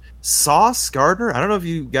 And Sauce Gardner, I don't know if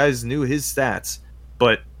you guys knew his stats,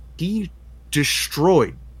 but he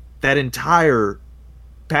destroyed that entire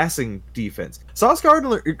passing defense. Sauce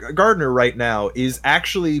Gardner right now is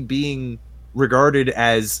actually being regarded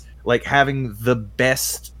as like having the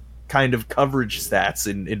best kind of coverage stats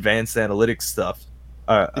in advanced analytics stuff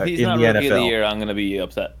if he's in not the rookie NFL. of the year, I'm going to be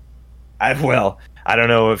upset. I don't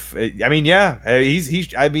know if who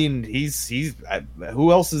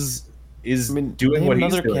else is doing what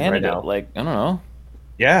he's doing right now? Like, I don't know.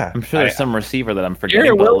 Yeah, I'm sure there's some receiver that I'm forgetting.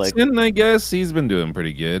 Garrett But Wilson, I guess he's been doing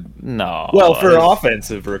pretty good. no. Well, for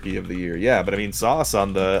offensive rookie of the year, yeah, but Sauce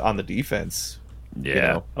on the defense.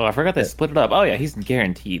 Yeah. Oh, I forgot they split it up. Oh yeah, he's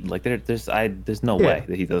guaranteed. Like there's no way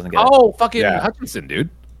that he doesn't get it. Oh, fucking Yeah. Hutchinson, dude.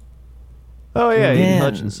 Oh yeah, Aiden Man.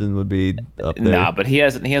 Hutchinson would be up there. Nah, but he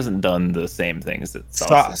hasn't done the same things that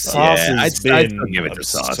Sauce has Sauce done. Yeah, has I'd been still give it to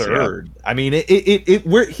Sauce, absurd. I mean,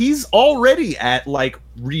 he's already at like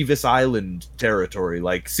Revis Island territory.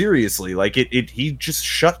 Like seriously, like he just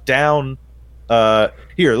shut down.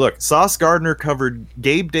 Here, look, Sauce Gardner covered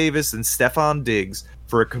Gabe Davis and Stephon Diggs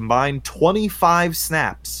for a combined 25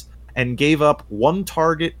 snaps and gave up one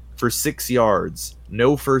target for 6 yards,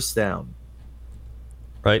 no first down.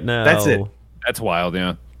 Right now, That's it. That's wild,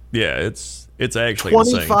 yeah. Yeah, it's actually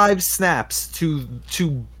insane. 25 snaps to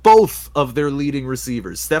both of their leading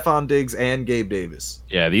receivers, Stephon Diggs and Gabe Davis.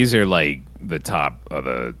 Yeah, these are like the top of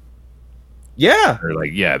the. Yeah, Or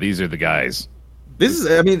like, yeah, these are the guys. this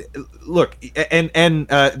is. Look,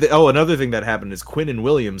 another thing that happened is Quinnen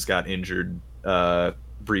Williams got injured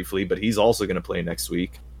briefly, but he's also going to play next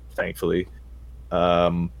week, thankfully.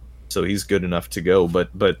 So he's good enough to go. But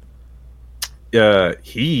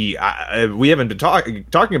we haven't been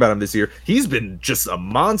talking about him this year. He's been just a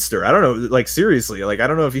monster. I don't know, like seriously, like I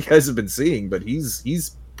don't know if you guys have been seeing, but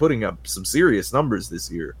he's putting up some serious numbers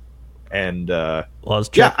this year. And Well, I was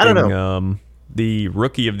Yeah, checking I don't know. the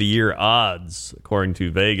rookie of the year odds according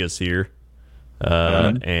to Vegas here.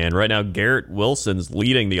 And right now Garrett Wilson's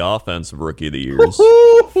leading the offensive rookie of the years,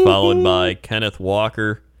 followed by Kenneth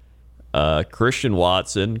Walker, Christian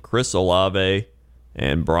Watson, Chris Olave,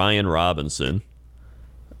 and Brian Robinson.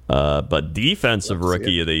 But defensive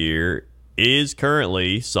rookie of the year is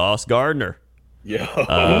currently Sauce Gardner,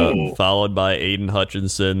 followed by Aiden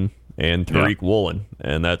Hutchinson and Tariq Woolen,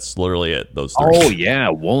 and that's literally it. Those three. Oh yeah,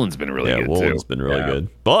 Woolen's been really good Woolen's too. been really good.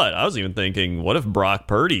 But I was even thinking, what if Brock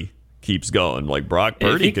Purdy keeps going? Like Brock If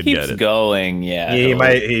Purdy he could keeps get it. going,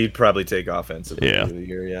 he'd probably take offensive Yeah. rookie of the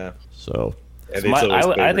year. Yeah, So and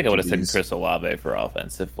I think I would have said Chris Olave for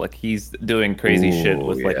offensive. Like he's doing crazy shit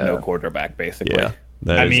with like no quarterback, basically. yeah,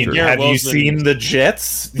 that is true. Garrett have Wilson- you seen the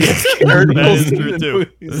Jets? That is true too.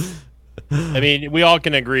 I mean, we all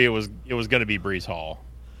can agree it was going to be Brees Hall.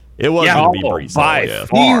 It was Yeah, going to be oh, Brees by Hall, yeah.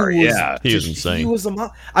 far, He was yeah. He was insane. He was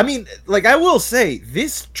like I will say,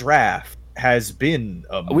 this draft has been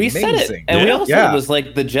amazing. We said it, and we Yeah. also said it was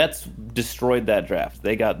like the Jets destroyed that draft.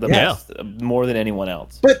 They got the best more than anyone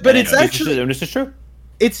else. But And it's actually this is true.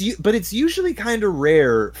 it's usually kind of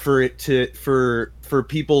rare for it to for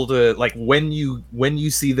people to like when you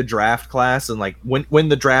see the draft class and like when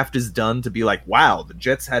the draft is done to be like, wow, the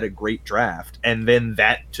Jets had a great draft, and then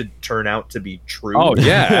that to turn out to be true. Oh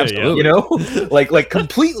yeah, Yeah. absolutely. You know, like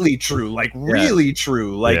completely true, like really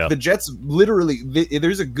true. Like Yeah. the Jets literally,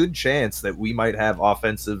 there's a good chance that we might have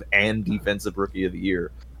offensive and defensive rookie of the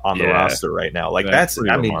year on the Yeah. roster right now. Like that's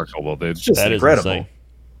pretty I mean, remarkable, dude. it's just That is incredible.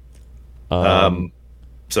 insane.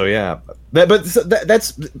 So yeah,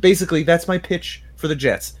 that's basically that's my pitch for the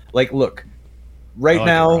Jets. Like, look, right I like it,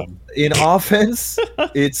 now Rob. in offense,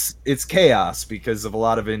 it's chaos because of a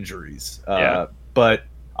lot of injuries. Yeah. But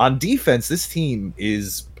on defense, this team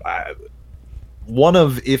is one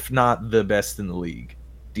of, if not the best in the league,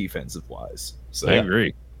 defensive wise. So I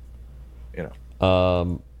agree.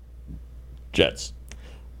 Jets.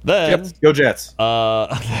 Then Jets, go Jets.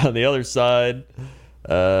 on the other side,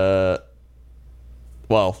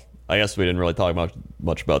 well, I guess we didn't really talk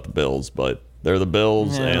much about the Bills, but they're the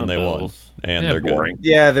Bills Yeah, and they won, Bills. and Yeah, they're boring.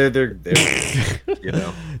 Yeah, they're you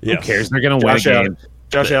know. good. Who cares? They're gonna win a game.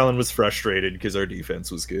 Josh Allen was frustrated because our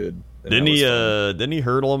defense was good. And Didn't that he? was fun. Didn't he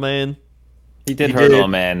hurdle a man? He did He hurdle did. a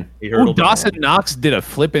man. He Ooh, hurdled the Dawson man. Knox did a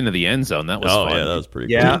flip into the end zone. That was Oh fun. yeah, that was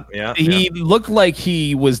pretty Yeah, cool. yeah. He looked like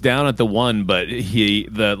he was down at the one, but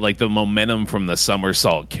the momentum from the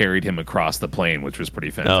somersault carried him across the plane, which was pretty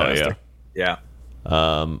Oh fantastic. yeah.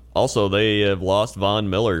 Yeah. Also, they have lost Von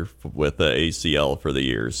Miller with the ACL for the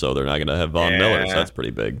year, so they're not going to have Von Miller. So Yeah. that's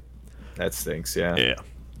pretty big. That stinks. Yeah.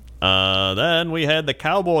 Yeah. Then we had the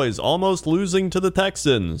Cowboys almost losing to the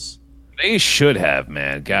Texans. They should have,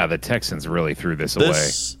 man. God, the Texans really threw this away.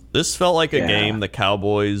 This felt like a Yeah. game the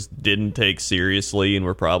Cowboys didn't take seriously and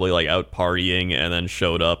were probably like out partying, and then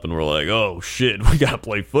showed up and were like, "Oh shit, we gotta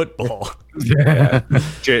play football."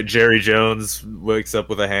 Jerry Jones wakes up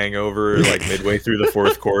with a hangover like midway through the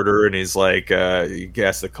fourth quarter, and he's like, he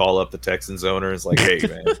has to call up the Texans owner. It's like, hey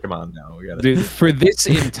man, come on now, we gotta. Dude, for this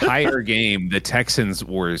entire game, the Texans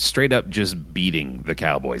were straight up just beating the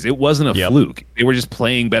Cowboys. It wasn't a Yep. fluke. They were just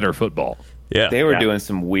playing better football. Yeah, They were Yeah. doing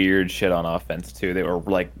some weird shit on offense too. They were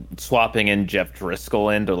like swapping in Jeff Driscoll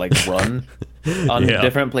in to like run on Yeah.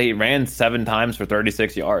 different play. He ran 7 times for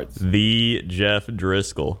 36 yards, the Jeff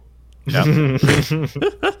Driscoll. and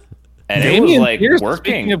it Damian was like Pierce, working.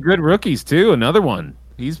 Speaking of good rookies, too, another one.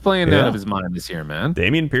 He's playing out Yeah. of his mind this year, man.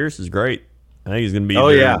 Damian Pierce is great. I think he's going to be Oh,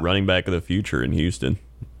 the yeah. running back of the future in Houston.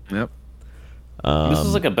 Yep. This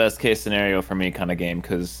is like a best case scenario for me kind of game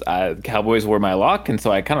because Cowboys were my lock, and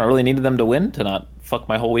so I kind of really needed them to win to not fuck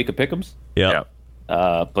my whole week of pick'ems. Yeah.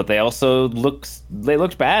 But they also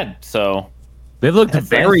looked bad, so They looked That's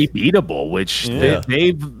very nice. beatable, which Yeah.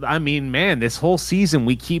 I mean, man, this whole season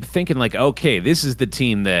we keep thinking like, okay, this is the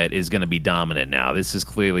team that is going to be dominant now. This is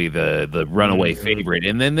clearly the runaway favorite.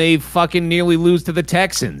 And then they fucking nearly lose to the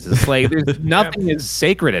Texans. It's like there's nothing is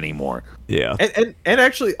sacred anymore. Yeah. And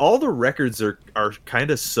actually, all the records are kind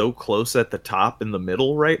of so close at the top and the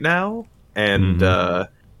middle right now, and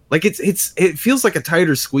like it feels like a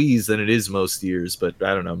tighter squeeze than it is most years. But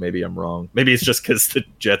I don't know, maybe I'm wrong. Maybe it's just because the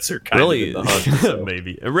Jets are kind Really, of in the hunt. So.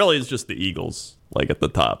 maybe. It really is just the Eagles, like at the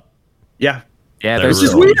top. Yeah, Yeah, They're they're really-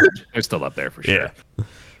 still, weird. They're still up there for sure.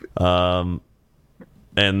 Yeah.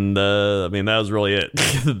 And I mean, that was really it.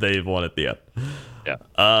 They've won at the end.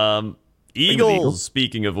 Yeah. Eagles,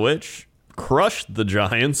 speaking of which, crushed the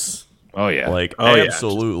Giants. Oh yeah. Like, Oh, yeah.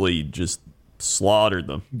 absolutely just slaughtered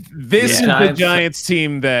them. This is Yeah. the Giants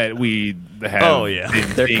team that we have. Oh, yeah. been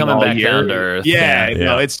They're seeing coming all back year. down to earth. Yeah, Yeah.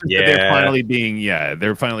 no, it's just that they're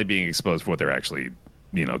Yeah. finally being exposed for what they're actually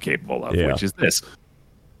capable of, Yeah. which is this.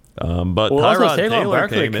 But Tyrod Taylor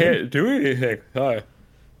came in. do anything. Hi. Yeah.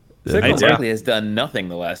 Saquon Yeah. Barkley has done nothing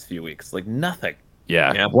the last few weeks. Like nothing.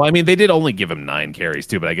 Yeah. Yeah. Well, I mean, they did only give him 9 carries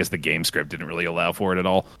too, but I guess the game script didn't really allow for it at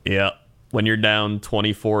all. Yeah. When you're down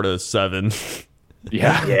 24-7.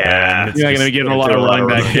 Yeah. yeah. You're not going to be getting a lot of running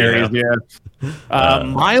back carries. Yeah.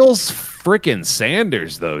 Miles frickin'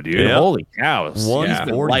 Sanders, though, dude. Yeah. Holy cow. He's been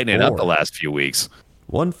 144. lighting it up the last few weeks.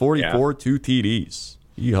 144, 2 TDs.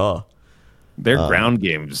 Yeehaw. Their ground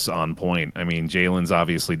game's on point. I mean, Jalen's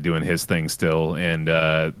obviously doing his thing still, and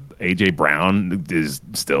A.J. Brown is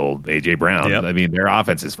still A.J. Brown. Yep. I mean, their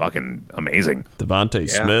offense is fucking amazing. Devontae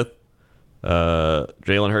Yeah. Smith.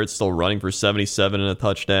 Jalen Hurts still running for 77 and a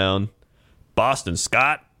touchdown. Boston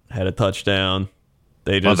Scott had a touchdown.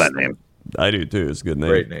 They Love just that name. I do too. It's a good name.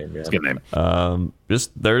 Great name. Yeah. It's a good name.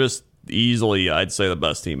 They're just easily, I'd say, the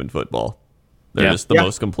best team in football. They're Yeah. just the Yeah.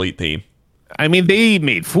 most complete team. I mean, they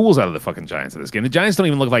made fools out of the fucking Giants in this game. The Giants don't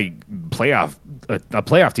even look like a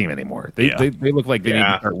playoff team anymore. They look like they need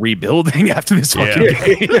Yeah. to start rebuilding after this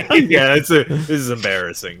fucking game. Yeah, this is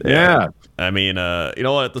embarrassing. Yeah. I mean, you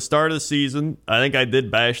know what? At the start of the season, I think I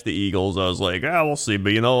did bash the Eagles. I was like, we'll see.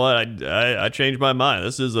 But you know what? I changed my mind.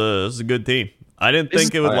 This is a good team. I didn't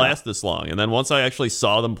think it would last this long. And then once I actually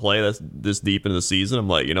saw them play this deep into the season, I'm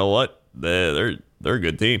like, you know what? They're a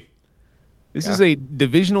good team. This is a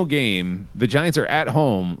divisional game. The Giants are at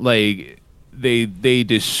home. Like they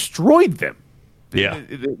destroyed them. Yeah.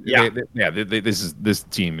 This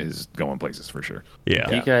team is going places for sure. Yeah.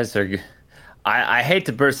 You guys are. I hate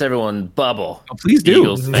to burst everyone's bubble. Oh, please do.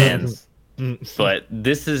 Eagles fans. But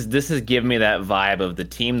this is giving me that vibe of the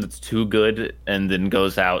team that's too good and then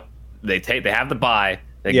goes out. They have the bye.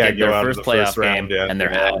 They Yeah, get go their out in first the playoff first round, game yeah. and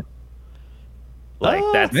they're Yeah. out. Like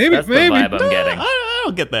that's maybe- the maybe. vibe I'm getting. I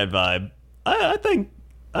don't get that vibe. I think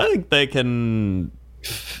they can.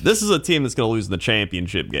 This is a team that's going to lose in the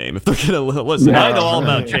championship game if they're going to listen. I know all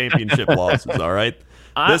about championship losses. All right,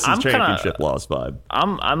 This is I'm championship loss vibe.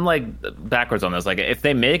 I'm like backwards on this. Like if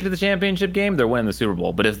they make it to the championship game, they're winning the Super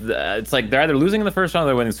Bowl. But if it's like they're either losing in the first round or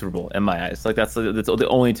they're winning the Super Bowl. In my eyes, like that's the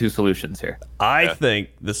only two solutions here. I think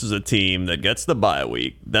this is a team that gets the bye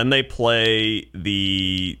week. Then they play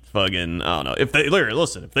the fucking, I don't know. If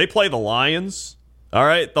they play the Lions, all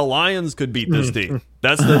right, the Lions could beat this team.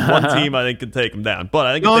 That's the one team I think could take them down. But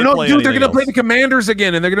I think Dude, they're going to play the Commanders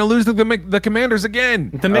again, and they're going to lose to the Commanders again.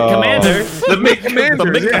 The Commanders. The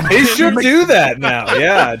Commanders. Yeah. They should do that now.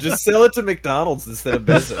 Yeah, just sell it to McDonald's instead of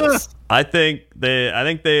Bezos. I think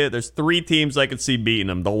there's three teams I could see beating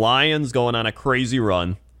them. The Lions going on a crazy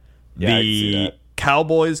run. Yeah, I can see The that.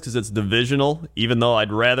 Cowboys because it's divisional, even though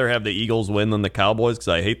I'd rather have the Eagles win than the Cowboys because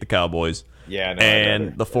I hate the Cowboys. Yeah, no,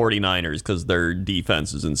 And the 49ers because their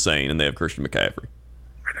defense is insane and they have Christian McCaffrey.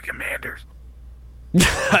 The Commanders.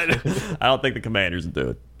 I don't think the Commanders would do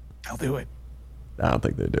it. They'll do it. I don't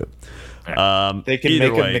think they do it. they can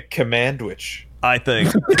either make way, a McCommandwich. I think.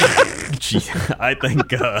 I think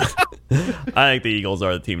the Eagles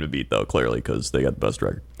are the team to beat, though. Clearly, because they got the best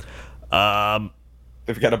record.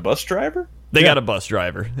 They've got a bus driver. They got a bus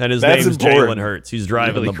driver, and his That's name's important. Jalen Hurts. He's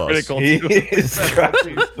driving the bus. critical. He is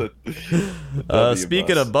driving the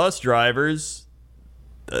Speaking of bus drivers,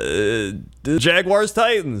 the Jaguars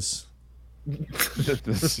Titans.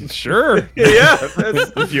 Sure. yeah,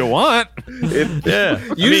 If you want. Yeah,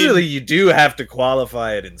 usually you do have to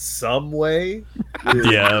qualify it in some way.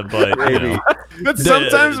 yeah, but Maybe. But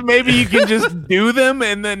sometimes maybe you can just do them,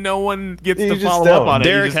 and then no one gets You to just follow don't. up on it.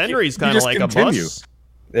 You Derrick just- Henry's you kind of just like continue. a bus.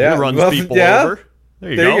 Yeah, He runs well, people yeah. over. There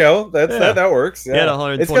you There go. you go. That works. He had Yeah.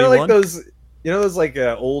 121. It's kind of like those, those like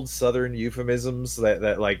old Southern euphemisms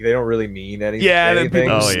that like they don't really mean anything. Yeah, then anything.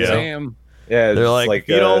 people Oh, say, yeah. Sam. Yeah, They're it's like,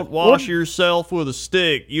 you don't wash yourself with a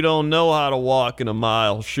stick. You don't know how to walk in a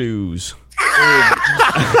mile shoes.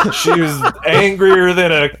 She was angrier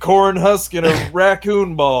than a corn husk in a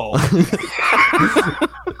raccoon ball.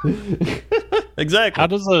 Exactly.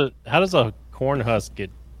 How does a corn husk get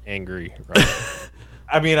angry? Right?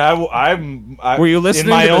 I mean, I Were you listening in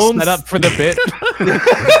my to the own setup for the bit?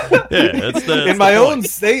 Yeah, that's the. in my own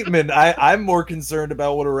statement, I'm more concerned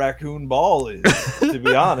about what a raccoon ball is, to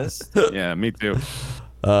be honest. Yeah, me too.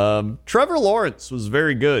 Trevor Lawrence was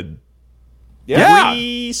very good. Yeah.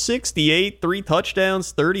 368, 3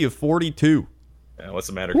 touchdowns, 30 of 42. What's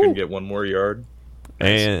the matter? Couldn't get one more yard.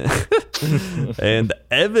 And and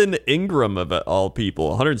Evan Ingram of all people,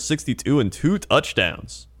 162 and 2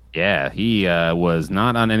 touchdowns. Yeah, he was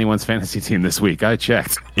not on anyone's fantasy team this week. I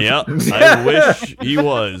checked. Yeah, I wish he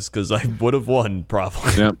was because I would have won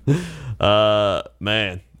probably. Yep.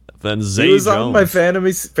 Man. Then Zay He was Jones. on my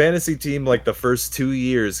fantasy team like the first 2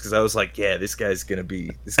 years because I was like, yeah, this guy's gonna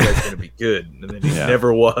be good, and then he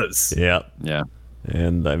never was. Yeah. Yeah.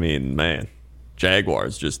 And I mean, man,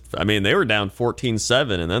 Jaguars they were down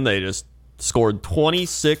 14-7 and then they just scored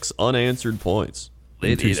 26 unanswered points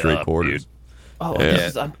in 2 straight quarters. Oh, Yeah.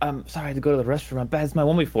 this is, I'm sorry, I had to go to the restroom. I'm bad. It's my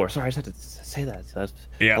one before. Sorry, I just had to say that. So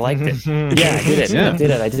Yeah. I liked it. Yeah, I did it.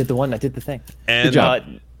 Yeah. I did the one. I did the thing. And Good job.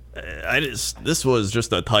 this was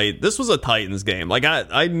a Titans game. Like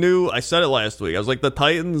I knew, I said it last week. I was like, the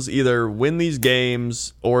Titans either win these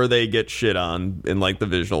games or they get shit on in like the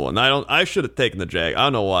divisional one. I should have taken the Jag. I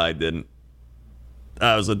don't know why I didn't.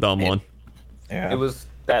 That was a dumb one. Yeah. It was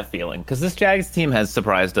that feeling because this Jags team has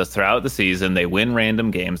surprised us throughout the season. They win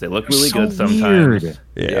random games. They look really good sometimes. Weird.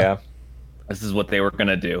 Yeah. This is what they were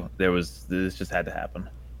gonna do. This just had to happen.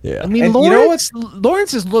 Yeah. I mean, And you know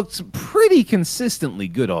Lawrence has looked pretty consistently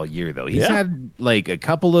good all year, though. He's Yeah. had like a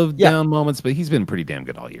couple of Yeah. down moments, but he's been pretty damn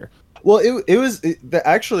good all year. Well, it was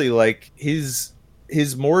actually like his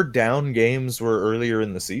more down games were earlier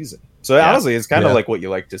in the season. So honestly, it's kind of Yeah. like what you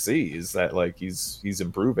like to see is that like he's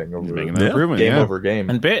improving over Making Yeah. an improvement, game yeah. over game.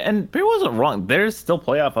 And Bear wasn't wrong. There's still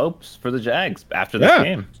playoff hopes for the Jags after this Yeah.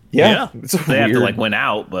 game. Yeah, it's They have weird. to like win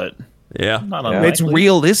out, but Yeah. not Yeah. unlikely. It's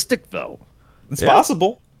realistic, though. It's Yeah.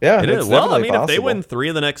 possible. Yeah, It it's is. Well, I definitely mean, if they possible. win 3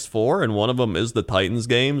 of the next 4 and one of them is the Titans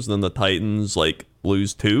games, then the Titans like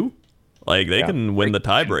lose 2. Like they can win the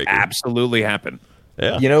tiebreaker. Absolutely happen.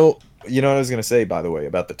 Yeah. You know what I was gonna say, by the way,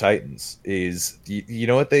 about the Titans is you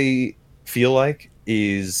know what they feel like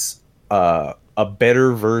is a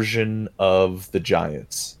better version of the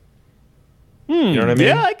Giants. You know what I mean?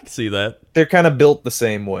 Yeah, I can see that. They're kind of built the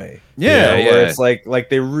same way. Yeah, yeah. where it's like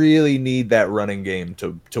they really need that running game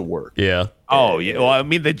to work. Yeah. Oh yeah, well, I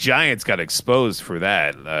mean the Giants got exposed for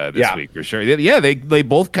that this Yeah. week for sure. Yeah, they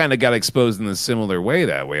both kind of got exposed in a similar way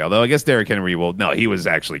that way. Although I guess Derrick Henry, he was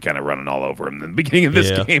actually kind of running all over him in the beginning of this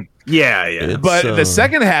Yeah. game. Yeah, It's, But the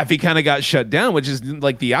second half, he kind of got shut down, which is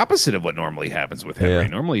like the opposite of what normally happens with Henry. Yeah.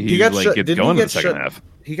 Normally, He he got like shut- gets didn't he going in the get second shut- half.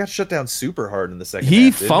 He got shut down super hard in the second He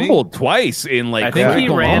half. didn't fumbled twice in like I think he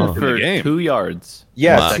critical ran moments in the for game. 2 yards.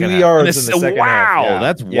 Yeah, Wow. 2 In yards the in the second half. wow, Yeah.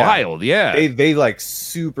 that's Yeah. wild. Yeah, They like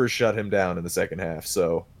super shut him down in the second half.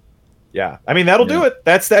 So, yeah, I mean that'll do it.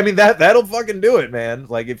 That'll fucking do it, man.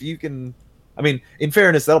 Like if you can, I mean, in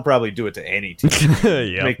fairness, that'll probably do it to any team.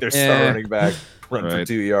 yeah. Make their star Yeah. running back run for Right.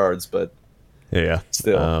 2 yards, but Yeah.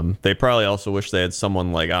 still. They probably also wish they had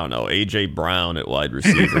someone like, I don't know, AJ Brown at wide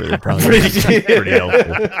receiver. They'd probably be pretty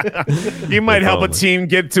helpful. you might help a Probably. team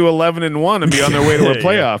get to 11-1 and be on their way to a Yeah.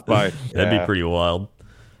 playoff bye. That'd Yeah. be pretty wild.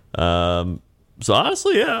 So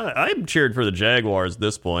honestly, yeah, I'm cheered for the Jaguars at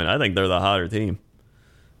this point. I think they're the hotter team.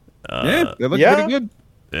 Yeah, they look yeah. pretty good.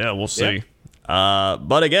 Yeah, we'll see.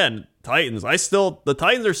 But again, Titans. The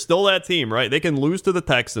Titans are still that team, right? They can lose to the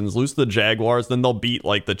Texans, lose to the Jaguars, then they'll beat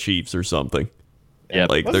like the Chiefs or something. Yeah,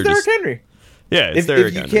 like What's they're Derrick just Henry? yeah. It's If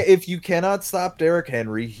Derrick you Henry. if you cannot stop Derrick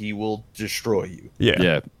Henry, he will destroy you.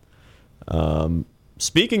 Yeah.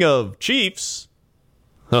 Speaking of Chiefs,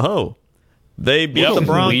 they beat the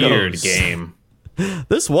Broncos. Weird game.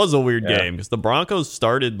 This was a weird Yeah. game because the Broncos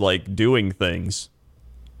started like doing things.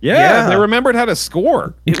 Yeah, Yeah. they remembered how to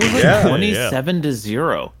score. It was like Yeah.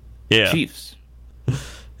 27-0. Yeah, Chiefs.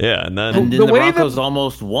 yeah, and then And then The the way that- Broncos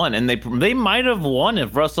almost won, and they might have won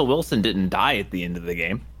if Russell Wilson didn't die at the end of the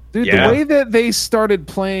game. Dude, Yeah. the way that they started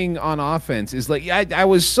playing on offense is like I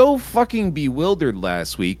was so fucking bewildered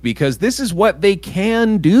last week because this is what they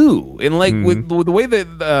can do, and like with the way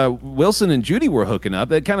that Wilson and Judy were hooking up,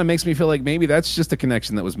 that kind of makes me feel like maybe that's just a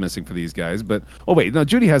connection that was missing for these guys. But oh wait, no,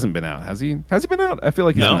 Judy hasn't been out, has he? Has he been out? I feel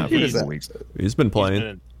like he's No. been out for He a was couple out. weeks. he's been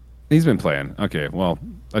playing. He's been playing. Okay, well,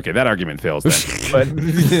 that argument fails then.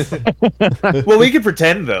 But Well, we can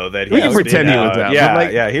pretend though that he We can was pretend being he was out, Yeah, but,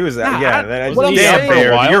 like, yeah, he was out. Yeah, that, what I'm yeah, saying- fair.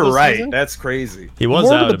 For a while You're this right. season? That's crazy. He was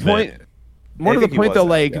more out to a the point. bit. More I to the think he point, was though, out,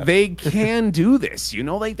 like yeah. they can do this. You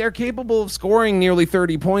know, like they're capable of scoring nearly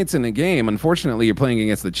 30 points in a game. Unfortunately, you're playing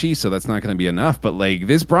against the Chiefs, so that's not going to be enough. But like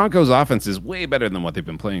this Broncos offense is way better than what they've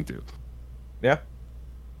been playing to. Yeah.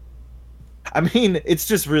 I mean, it's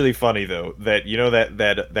just really funny though that you know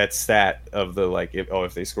that stat of the like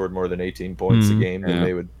if they scored more than 18 points a game, then Yeah.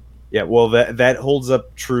 they would. Yeah, well, that holds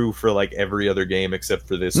up true for like every other game except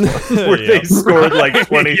for this one, where Yeah. they scored like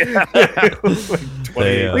 20. like 20.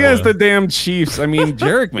 They, Against the damn Chiefs. I mean,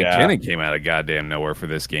 Jerick Yeah. McKinnon came out of goddamn nowhere for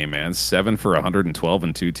this game, man. 7 for 112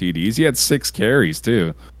 and 2 TDs. He had 6 carries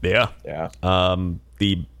too. Yeah. Yeah, And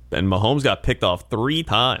Mahomes got picked off 3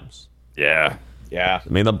 times. Yeah. yeah, I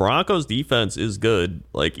mean, the Broncos defense is good.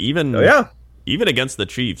 Like even oh, yeah. even against the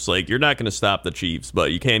Chiefs, like you're not going to stop the Chiefs,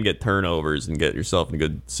 but you can get turnovers and get yourself in a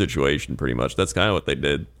good situation. Pretty much, that's kind of what they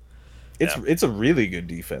did. It's a really good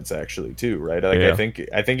defense actually too, right? Like Yeah.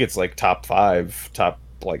 I think it's like top 5, top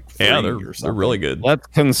like 3 Yeah, or they're something. really good. Let's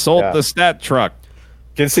consult Yeah. the stat truck.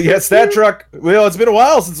 Can see yeah, stat truck. Well, it's been a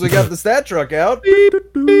while since we got the stat truck out.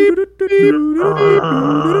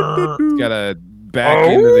 Got to back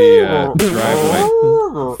into the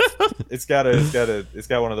driveway. It's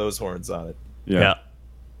got one of those horns on it. Yeah.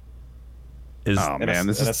 Is Oh And a- man,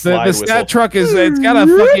 this and a is slide the stat whistle. truck is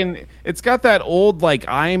it's got that old like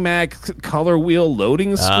iMac color wheel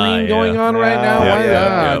loading screen yeah. going on right now. Yeah, Why,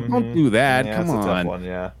 yeah. don't do that. Yeah, Come it's a tough on. one,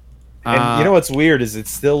 yeah. And you know what's weird is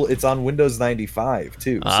it's on Windows 95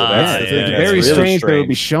 too. So Ah, that's yeah, the thing. yeah, It's yeah. That's very really strange that it would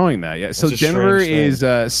be showing that. Yeah. So That's a Denver strange is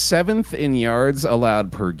 7th in yards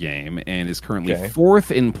allowed per game and is currently Okay. 4th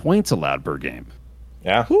in points allowed per game.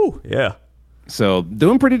 Yeah, yeah. So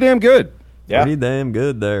doing pretty damn good. yeah. Pretty damn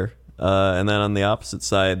good there. And then on the opposite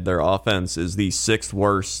side, their offense is the 6th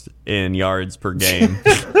worst in yards per game,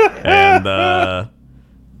 and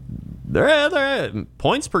they're at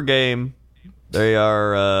points per game. They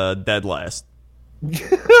are dead last.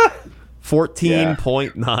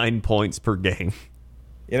 14.9 points per game.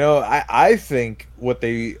 You know, I think what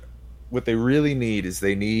they really need is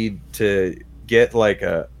they need to get like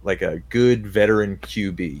a good veteran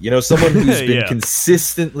QB. You know, someone who's been Yeah.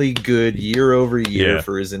 consistently good year over year Yeah.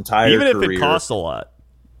 for his entire Even career. if it costs a lot.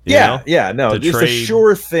 you yeah, know? yeah, no, To it's a trade,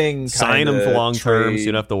 sure thing. Sign them kinda for long term, so trade. you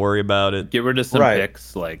don't have to worry about it. Get rid of some Right.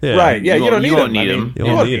 picks. Like Yeah. Right? Yeah, you don't need won't them. need I mean, them. You You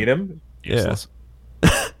won't won't need need them. Useless.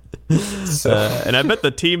 So, And I bet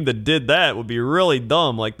the team that did that would be really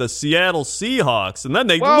dumb, like the Seattle Seahawks, and then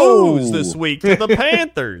they Whoa. lose this week to the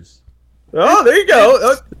Panthers. oh, there you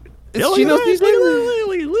go. It's Geno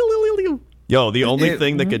season. Yo, the only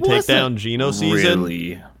thing that could take wasn't down Geno season,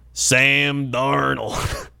 Really? Sam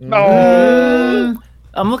Darnold.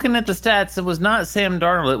 I'm looking at the stats. It was not Sam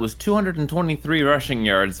Darnold. It was 223 rushing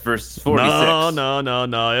yards versus 46.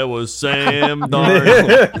 No. It was Sam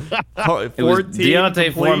Darnold. It was 14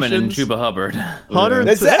 Deontay Foreman and completions, Chuba Hubbard. 100.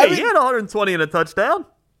 That's- I Hey, mean- he had 120 and a touchdown.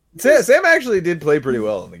 Sam actually did play pretty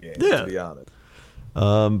well in the game, Yeah. to be honest. But I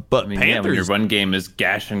mean, yeah, when your Panthers. run game is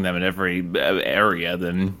gashing them in every area,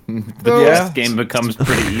 then the Yeah. pass game becomes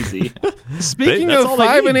pretty easy. Speaking That's of all they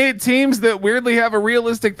 5 need. and 8 teams that weirdly have a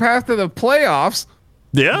realistic path to the playoffs,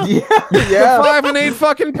 Yeah. Yeah. 5 and 8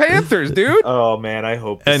 fucking Panthers, dude. Oh man, I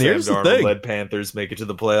hope the And Sam here's the Darnold thing. led Panthers make it to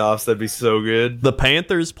the playoffs. That'd be so good. The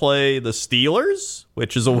Panthers play the Steelers,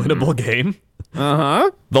 which is a winnable game. Uh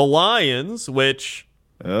huh. The Lions, which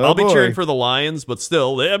I'll be cheering for the Lions, but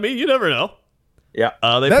still, I mean, you never know. Yeah.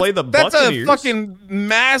 They play the That's Buccaneers. a fucking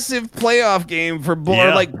massive playoff game for both,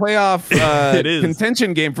 Yeah. like playoff It is.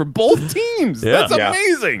 contention game for both teams. Yeah. That's Yeah.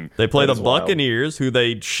 amazing. They play That the is wild. Buccaneers, who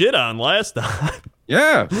they shit on last time,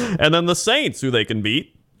 Yeah, and then the Saints, who they can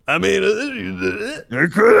beat. I mean,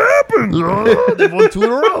 it could happen. they've won 2 in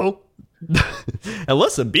a row. And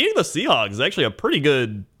listen, beating the Seahawks is actually a pretty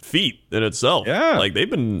good feat in itself. Yeah. like they've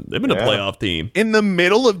been a Yeah. playoff team In the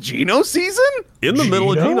middle of Geno season? in the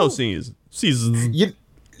middle of Geno? Geno seasons.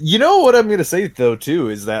 You know what I'm gonna say though too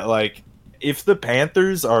is that like if the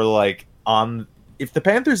Panthers are like if the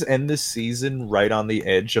Panthers end this season right on the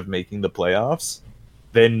edge of making the playoffs,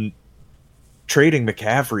 then trading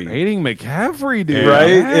McCaffrey Hating McCaffrey, dude. right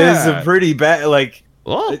Yeah. is a pretty bad like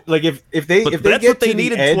Well, if they but if they that's get what they to the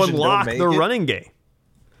needed edge to and don't unlock make the it- running game.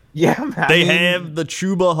 Yeah, I They mean, have the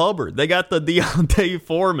Chuba Hubbard. They got the Deontay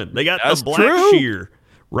Foreman. They got That's the true. Blackshear.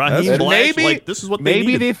 Raheem That's- Black. maybe- Like, this is what they Maybe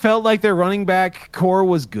needed. they felt like their running back core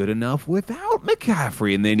was good enough without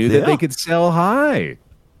McCaffrey, and they knew that Yeah. they could sell high.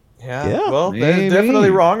 Yeah, well, Maybe. they're definitely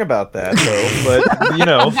wrong about that though. But you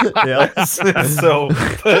know, Yeah. so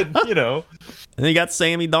but you know, And they got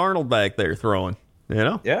Sammy Darnold back there throwing. You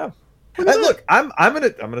know? yeah. Hey, look, I'm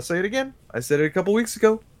gonna say it again. I said it a couple weeks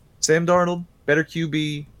ago. Sam Darnold, better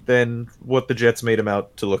QB than what the Jets made him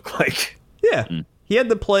out to look like. Yeah. He had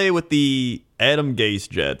to play with the Adam Gase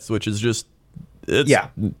Jets, which is just it's Yeah.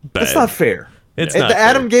 bad. That's not fair. It's And not the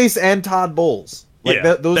Adam fair. Gase and Todd Bowles. Like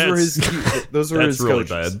Yeah, those were that's- his those were That's his really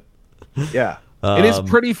coaches. bad. Yeah. It is Um,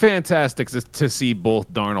 pretty fantastic to see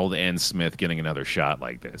both Darnold and Smith getting another shot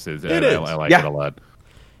like this. It is. I like Yeah. it a lot.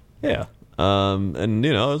 Yeah. And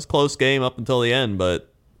you know, it was a close game up until the end,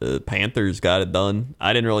 but the Panthers got it done.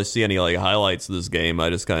 I didn't really see any like highlights of this game. I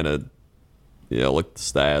just kind of looked at the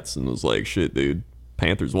stats and was like, shit, dude,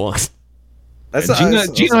 Panthers won. That's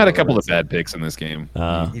Gino had a couple of bad picks in this game.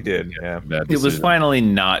 He did. Yeah. Bad It was decisions. finally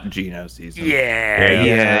not Geno season.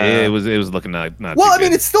 Yeah, it was looking not. Well, too I mean,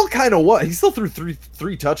 good. it's still kind of what he still threw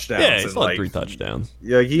three touchdowns. Yeah, he and, still had like, 3 touchdowns.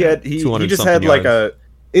 Yeah, he just 200-something had like yards.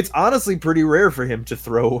 It's honestly pretty rare for him to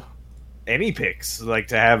throw any picks. Like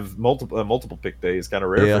to have multiple pick days, kind of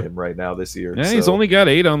rare Yeah. for him right now this year. Yeah, he's so, only got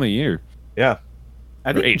 8 on the year. yeah.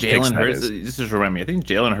 I think 8 picks, Jalen that Hurts. is. This just remind me. I think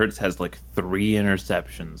Jalen Hurts has like 3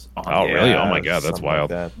 interceptions. On Oh, the really? year. Oh my God, that's something like wild.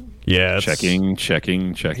 that. Yeah, it's- Checking.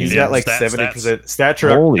 He's Yeah, got like stats. 70% stature.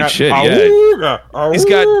 Holy shit, yeah. Awooga, He's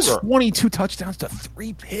got awooga. 22 touchdowns to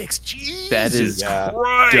 3 picks. Jesus That is Yeah.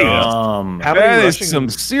 Christ. dumb. How many That is rushing? some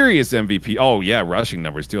serious MVP. Oh yeah, rushing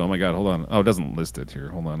numbers too. Oh my God, hold on. Oh, it doesn't list it here.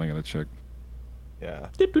 Hold on, I gotta check. Yeah.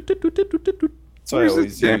 That's So I Where's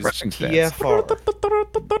always the damn use rushing stats? TFR.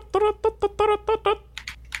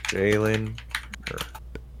 Jalen.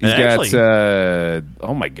 He's And got. actually-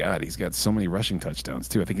 Oh my God, he's got so many rushing touchdowns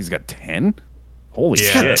too. I think he's got 10. Holy Yeah.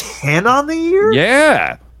 shit! 10 on the year?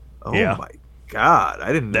 Yeah. Oh Yeah. my god,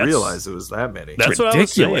 I didn't That's- realize it was that many. That's what I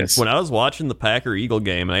was saying. ridiculous. When I was watching the Packer Eagle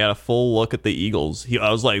game and I got a full look at the Eagles,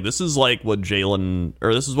 I was like, this is like what Justin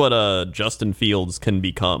Fields can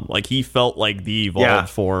become. Like he felt like the evolved Yeah.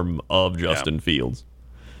 form of Justin Fields.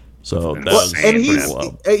 So that Well, was and pretty he's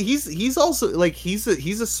wild. he's also like he's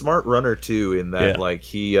a smart runner too in that Yeah. like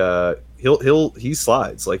he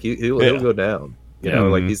slides like he'll Yeah. go down. You Yeah. know,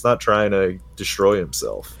 like Mhm. he's not trying to destroy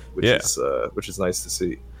himself, which Yeah. is nice to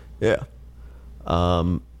see. Yeah.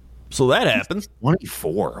 So that happened.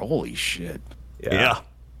 24. Holy shit. Yeah.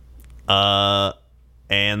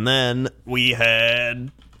 And then we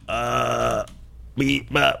had by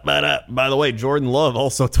the way, Jordan Love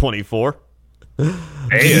also 24. Hey,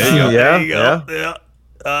 there you go. Yeah, There you go.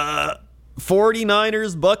 Yeah.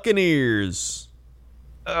 49ers Buccaneers.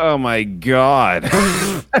 Oh my God.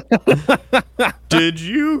 Did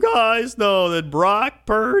you guys know that Brock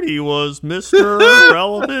Purdy was Mr.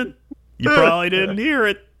 Irrelevant? You probably didn't hear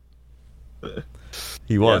it.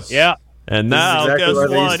 He was. Yeah. And This is now, exactly guess why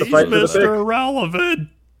they what? used to He's fight for the pick. Mr. Irrelevant.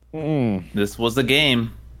 This was a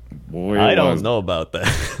game. Boy, I it don't was. know about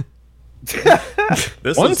that.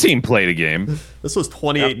 One team played a game. This was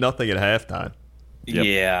 28-0 at halftime. Yep.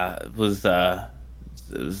 Yeah, it was a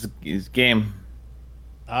game.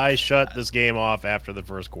 I shut this game off after the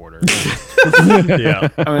first quarter. Yeah.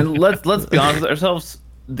 I mean, let's be honest with ourselves.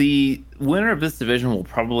 The winner of this division will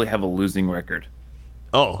probably have a losing record.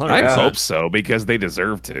 Oh, I 100%. hope so because they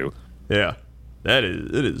deserve to. Yeah.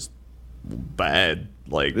 It is bad.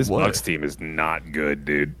 Like, This what? Bucks team is not good,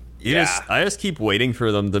 dude. I just keep waiting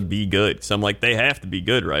for them to be good. Because I'm like, they have to be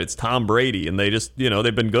good, right? It's Tom Brady, and they just,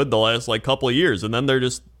 they've been good the last, couple of years, and then they're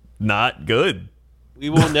just not good. We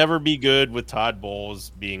will never be good with Todd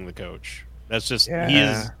Bowles being the coach. That's just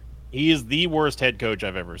he is the worst head coach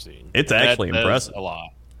I've ever seen. It's actually impressive. A lot.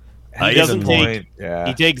 I He doesn't even- take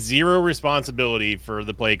he takes zero responsibility for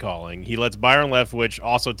the play calling. He lets Byron Leftwich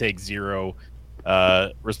also take zero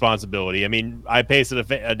responsibility. I mean, I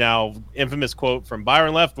pasted a now infamous quote from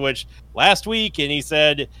Byron Leftwich last week, and he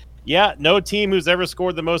said, "Yeah, no team who's ever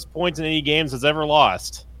scored the most points in any games has ever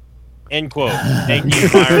lost." End quote. Thank you,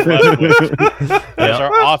 Byron Leftwich. That's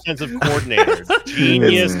our offensive coordinator.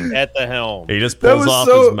 Genius at the helm. He just pulls was off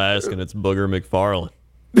so- his mask, and it's Booger McFarlane.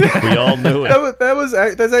 We all knew it.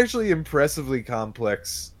 That's actually impressively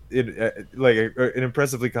complex. An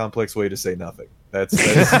impressively complex way to say nothing. That's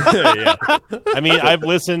Yeah. I mean, I've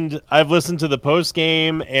listened to the post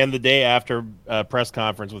game and the day after press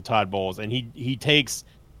conference with Todd Bowles, and he takes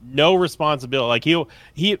no responsibility. Like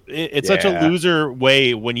it's such a loser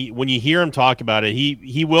way when you hear him talk about it.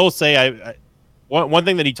 He will say one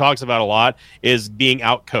thing that he talks about a lot is being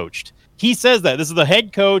out coached. He says that this is the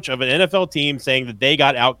head coach of an NFL team saying that they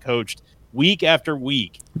got out coached week after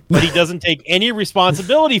week, but he doesn't take any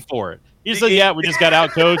responsibility for it. He just says, "Yeah, we just got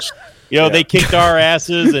out coached. They kicked our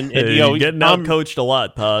asses, and You're getting out coached a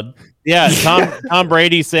lot, Todd. Yeah, Tom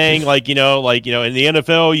Brady saying in the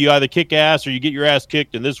NFL you either kick ass or you get your ass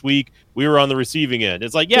kicked, and this week we were on the receiving end.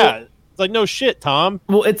 It's like, it's like, no shit, Tom.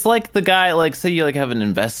 Well, it's like the guy, say you have an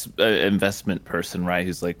investment person, right?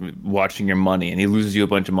 Who's watching your money, and he loses you a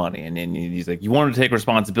bunch of money, and then he's like, "You wanted to take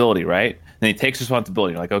responsibility, right?" And he takes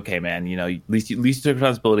responsibility. You're like, "Okay, man, at least you took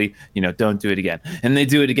responsibility. Don't do it again." And they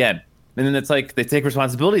do it again. And then it's like they take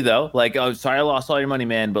responsibility though. Like, "Oh, sorry, I lost all your money,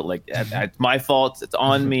 man, but it's my fault. It's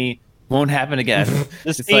on me. Won't happen again."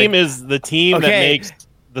 This team is the team that makes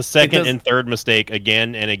the second does- and third mistake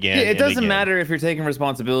again and again. Yeah, it and doesn't again. matter if you're taking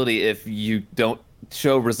responsibility if you don't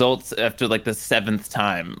show results after the seventh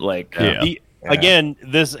time. Again,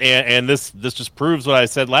 this just proves what I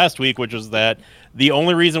said last week, which was that the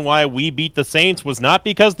only reason why we beat the Saints was not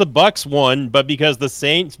because the Bucks won, but because the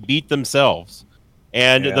Saints beat themselves.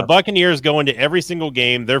 And the Buccaneers go into every single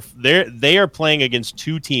game. They are playing against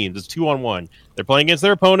two teams. It's 2-on-1. They're playing against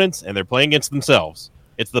their opponents and they're playing against themselves.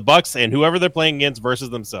 It's the Bucks and whoever they're playing against versus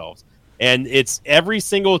themselves. And it's every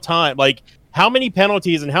single time. Like, how many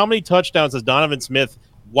penalties and how many touchdowns has Donovan Smith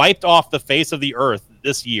wiped off the face of the earth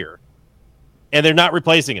this year? And they're not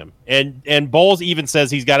replacing him. And Bowles even says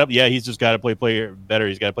he's just got to play better.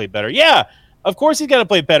 He's got to play better. Yeah, of course he's got to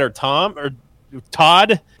play better, Tom or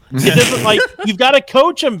Todd. It doesn't you've got to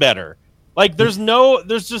coach him better. There's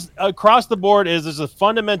just across the board there's a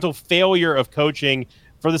fundamental failure of coaching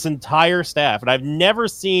for this entire staff. And I've never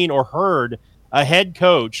seen or heard a head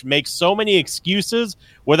coach make so many excuses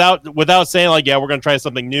without saying we're going to try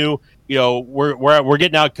something new. We're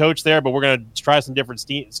getting out coached there, but we're going to try some different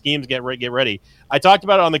schemes. Get ready. I talked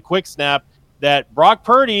about it on the quick snap that Brock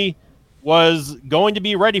Purdy was going to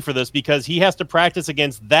be ready for this because he has to practice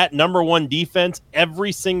against that number one defense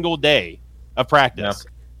every single day of practice.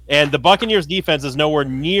 Yep. And the Buccaneers defense is nowhere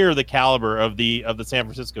near the caliber of the San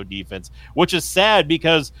Francisco defense, which is sad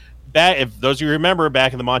because if those of you remember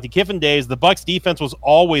back in the Monty Kiffin days, the Bucs defense was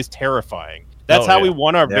always terrifying. That's how we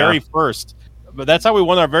won our very first. But that's how we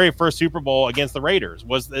won our very first Super Bowl against the Raiders.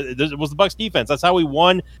 Was the Bucs defense. That's how we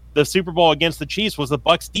won the Super Bowl against the Chiefs. Was the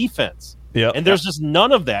Bucs defense. Yeah. And there's just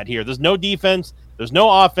none of that here. There's no defense. There's no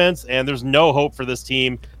offense, and there's no hope for this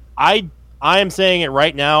team. I am saying it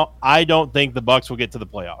right now. I don't think the Bucs will get to the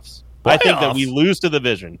playoffs. I think that we lose to the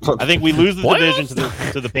division. I think we lose the division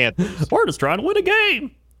to the Panthers. We're just trying to win a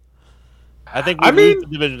game. I think we lose the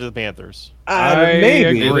division to the Panthers.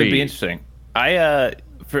 Maybe it would be interesting. I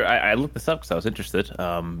looked this up because I was interested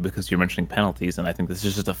because you're mentioning penalties, and I think this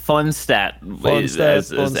is just a fun stat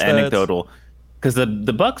as anecdotal. Because the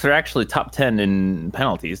Bucs are actually top 10 in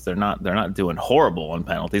penalties. They're not doing horrible on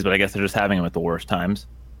penalties, but I guess they're just having them at the worst times.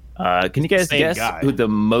 Can you guys guess who the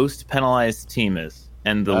most penalized team is?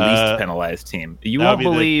 and the least penalized team. You that would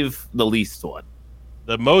won't be the- believe the least one.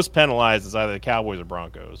 The most penalized is either the Cowboys or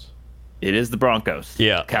Broncos. It is the Broncos.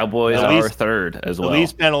 Yeah. Cowboys At are least- third as The well.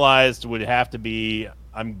 least penalized would have to be,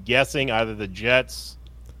 I'm guessing, either the Jets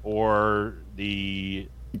or the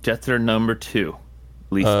Jets are number 2.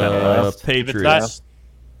 Least penalized. Patriots.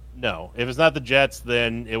 no. If it's not the Jets,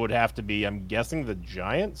 then it would have to be, I'm guessing, the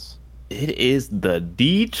Giants. It is the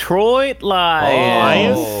Detroit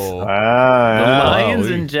Lions. Oh, The yeah. Lions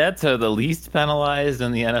we- and Jets are the least penalized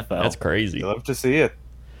in the NFL. that's crazy. You love to see it.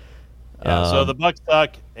 Yeah, so Um, the Bucks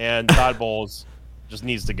suck, and Todd Bowles just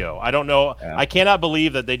needs to go. I don't know. Yeah. I cannot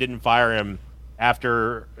believe that they didn't fire him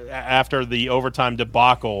after the overtime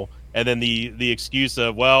debacle, and then the excuse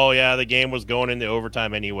of, well, yeah, the game was going into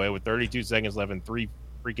overtime anyway with 32 seconds left and 3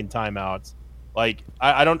 freaking timeouts. Like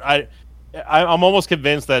I'm almost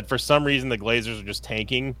convinced that for some reason the Glazers are just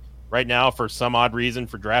tanking right now for some odd reason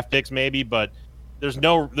for draft picks maybe, but there's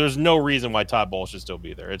no reason why Todd Bowles should still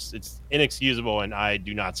be there. It's inexcusable, and I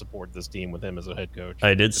do not support this team with him as a head coach.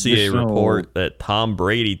 I did see a Additional- report that Tom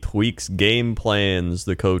Brady tweaks game plans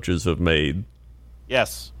the coaches have made.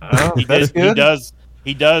 Yes, Oh, he that's did. good.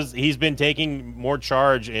 He does. He's been taking more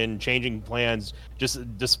charge in changing plans, just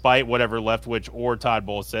despite whatever Leftwich or Todd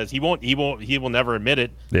Bowles says. He will never admit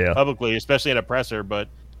it Yeah. publicly, especially at a presser. But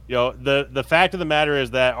the fact of the matter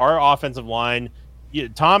is that our offensive line.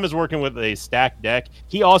 Tom is working with a stacked deck.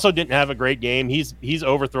 He also didn't have a great game. He's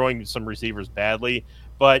overthrowing some receivers badly,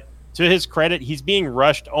 but to his credit, he's being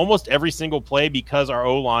rushed almost every single play because our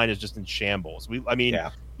O-line is just in shambles.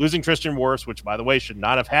 Losing Tristan Wirfs, which by the way should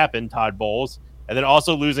not have happened, Todd Bowles, and then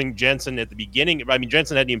also losing Jensen at the beginning. I mean,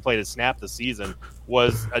 Jensen hadn't even played a snap this season,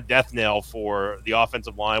 was a death knell for the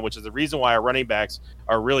offensive line, which is the reason why our running backs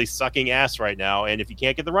are really sucking ass right now. And if you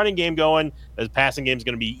can't get the running game going, the passing game is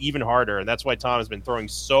going to be even harder. And that's why Tom has been throwing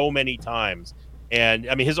so many times. And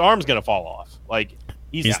I mean, his arm's going to fall off. Like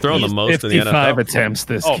He's thrown the most in the 55 NFL. attempts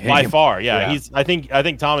this Oh, game. by far, yeah. Yeah. I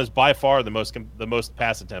think Tom is by far the most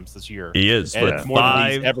pass attempts this year. He is And with it's more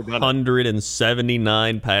than he's ever done it.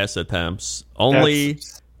 579 pass attempts. Only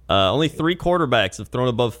 3 quarterbacks have thrown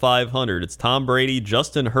above 500. It's Tom Brady,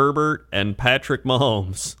 Justin Herbert, and Patrick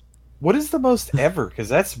Mahomes. What is the most ever? Because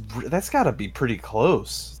that's got to be pretty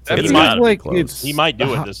close. That It's feels gotta be like close. it's He might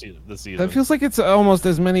do it this season. That feels like it's almost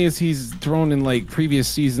as many as he's thrown in like previous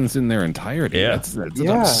seasons in their entirety. Yeah. That's an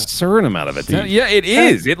Yeah. absurd amount of it. See. Yeah, it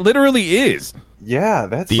is. It literally is. Yeah,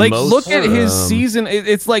 that's The Like, most, look at his um, season.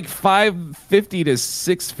 It's like 550 to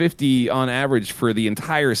 650 on average for the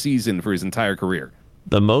entire season for his entire career.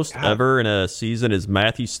 The most ever in a season is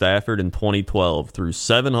Matthew Stafford in 2012 through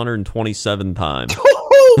 727 times.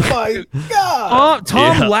 Oh my god!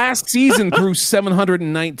 Tom Yeah. last season threw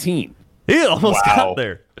 719. He almost Wow. got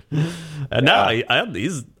there. And now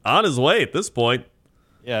he's on his way at this point.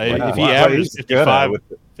 Yeah, Wow. if he Wow, averages he's good at it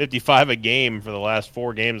 55 a game for the last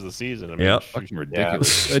 4 games of the season, I mean, Yep. Fucking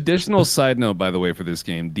ridiculous. Additional side note, by the way, for this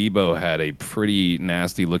game, Debo had a pretty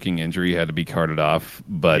nasty looking injury, had to be carted off,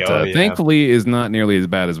 but Oh, yeah. thankfully is not nearly as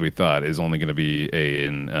bad as we thought. Is only going to be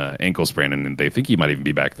an ankle sprain, and they think he might even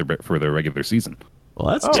be back for the regular season.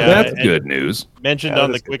 Well, that's Oh, So Yeah, that's and- good news. mentioned Yeah, on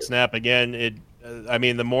the that's quick good. snap again. I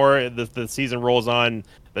mean, the more the season rolls on,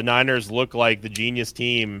 the Niners look like the genius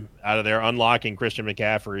team out of there, unlocking Christian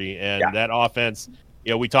McCaffrey and Yeah. that offense.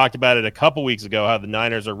 We talked about it a couple weeks ago, how the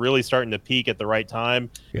Niners are really starting to peak at the right time.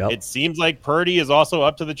 Yep. It seems like Purdy is also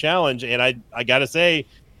up to the challenge, and I got to say,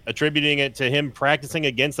 attributing it to him practicing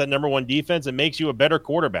against that number 1 defense, it makes you a better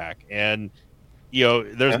quarterback. And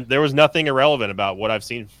there was nothing irrelevant about what I've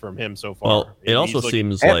seen from him so far. Well, it He's also looking-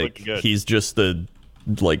 seems he's like looking good. he's just the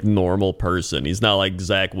normal person. He's not like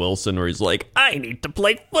Zach Wilson where he's like, I need to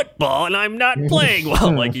play football and I'm not playing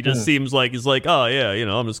well. Like he just seems like he's like, oh yeah,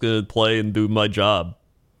 I'm just gonna play and do my job.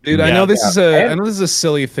 Dude, I Yeah. know this is a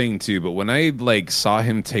silly thing too, but when I saw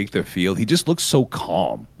him take the field, he just looks so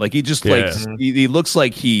calm. Like he just Yeah. he looks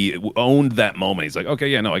like he owned that moment. He's like, okay,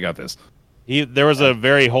 yeah, no, I got this. There was a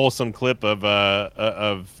very wholesome clip of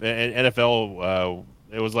an NFL.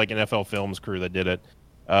 It was like an NFL Films crew that did it.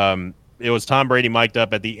 It was Tom Brady mic'd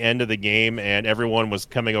up at the end of the game, and everyone was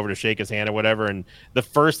coming over to shake his hand or whatever. And the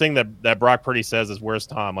first thing that Brock Purdy says is, "Where's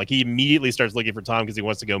Tom?" Like he immediately starts looking for Tom because he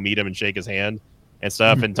wants to go meet him and shake his hand and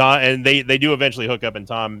stuff. And Tom and they do eventually hook up, and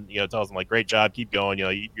Tom tells him like, "Great job, keep going.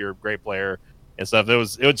 You're a great player." And stuff. It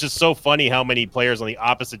was just so funny how many players on the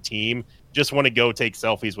opposite team just want to go take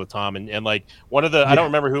selfies with Tom. And like one of the, I don't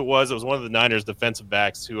remember who it was was one of the Niners defensive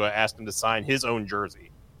backs who asked him to sign his own jersey.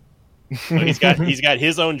 So he's got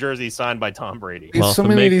his own jersey signed by Tom Brady. There's Well, so if it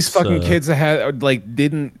many of these makes, fucking kids that had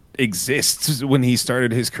didn't exist when he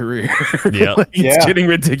started his career. Yeah. Like, it's Yeah. getting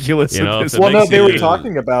ridiculous. You at know, this if it Well, no, makes they you- were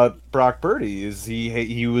talking about Brock Purdy. Is he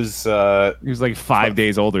was He was like 5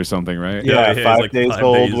 days old or something, right? Yeah, he's 5 like days 5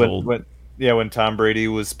 old days when, old. when Tom Brady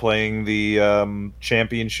was playing the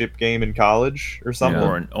championship game in college or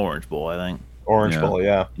something. Orange Bowl, I think. Orange Yeah. Bowl,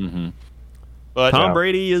 yeah. Mm-hmm. But Tom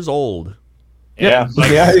Brady is old. Yeah,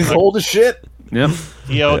 yeah, he's old as shit. Yep.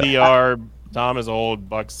 TLDR, Tom is old,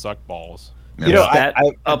 Bucks suck balls. You know, That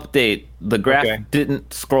I update, the graph Okay.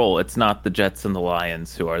 didn't scroll. It's not the Jets and the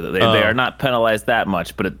Lions who are they Oh. are not penalized that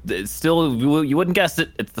much, but it's still you wouldn't guess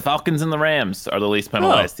it. It's the Falcons and the Rams are the least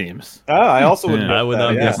penalized teams. I also would. Yeah. I would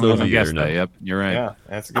not yeah. guess those Guess either. that. No. Yep, you're right. Yeah,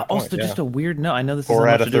 that's a good point. Also, yeah. just a weird note. I know this 4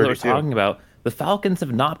 is out much of to do what we're 32. talking about. The Falcons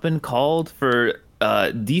have not been called for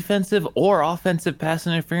defensive or offensive pass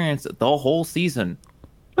interference the whole season.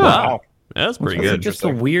 Wow, That's pretty That's good. It's just a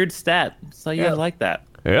weird stat. So you Yeah. guys like that?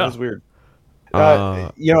 that Yeah. was weird.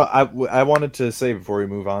 Uh, You know, I wanted to say before we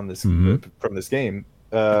move on from this game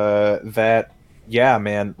that yeah,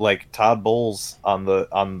 man, like Todd Bowles on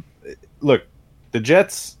look, the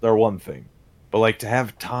Jets are one thing, but like to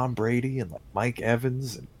have Tom Brady and like Mike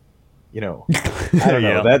Evans and I don't know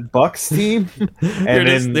Yeah. that Bucks team, and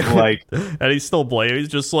then like and he's still playing. He's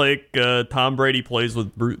just like Tom Brady plays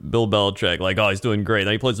with Bill Belichick. Like, oh, he's doing great.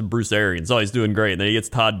 Then he plays with Bruce Arians. Oh, he's doing great. And then he gets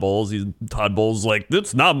Todd Bowles. Todd Bowles is like,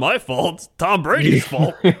 it's not my fault. It's Tom Brady's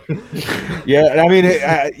fault. yeah, I mean,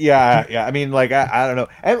 yeah. I mean, like, I don't know,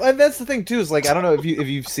 and that's the thing too. Is like, I don't know if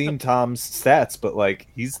you've seen Tom's stats, but like,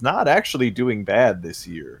 he's not actually doing bad this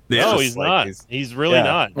year. Yeah. No, It's he's just, like, not. He's really yeah.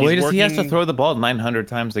 not. Well, He's he has to working- throw the ball 900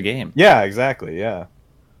 times a game. Yeah, exactly. Yeah.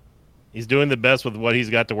 He's doing the best with what he's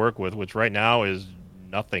got to work with, which right now is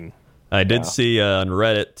nothing. I did Yeah. see on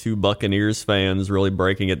Reddit 2 Buccaneers fans really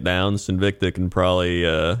breaking it down. Sinvicta can probably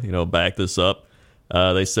back this up.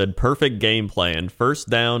 They said perfect game plan. First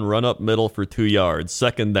down, run up middle for 2 yards.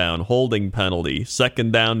 Second down, holding penalty.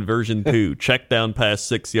 Second down, version 2, check down past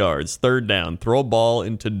 6 yards. Third down, throw ball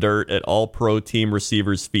into dirt at all pro team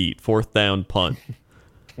receivers' feet. Fourth down, punt.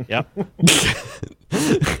 Yep.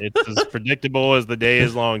 It's as predictable as the day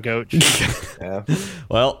is long, coach. Yeah.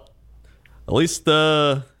 Well, at least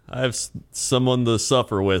I have someone to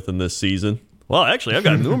suffer with in this season. Well, actually, I've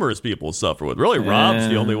got numerous people to suffer with. Really, Rob's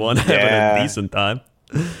the only one having Yeah. a decent time.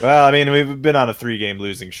 Well, I mean, we've been on a 3-game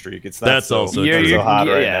losing streak. It's not That's so, also it's true. not so hot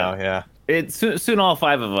right Yeah. now. Yeah. Soon all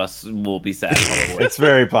 5 of us will be sad. Probably. It's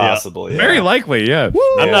very possible. Yeah. Very likely, yeah.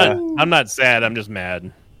 Yeah. I'm not sad. I'm just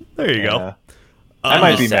mad. There you Yeah. go. I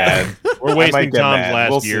might be sad. mad. We're I wasting might get Tom's mad. last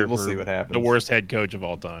We'll year. See, we'll for see what happens. The worst head coach of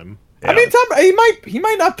all time. I mean, Tom, he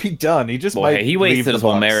might not be done. He just Boy, might. he leave wasted the his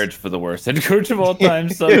whole Bucs. marriage for the worst head coach of all time.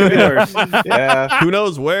 So of course. Yeah, Who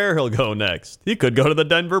knows where he'll go next? He could go to the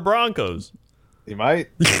Denver Broncos. he might.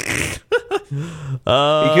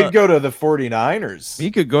 Uh, He could go to the 49ers.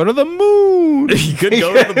 He could go to the moon. he could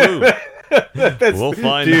go to the moon. That's- We'll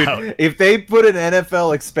find dude, out. if they put an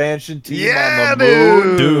NFL expansion team Yeah, on the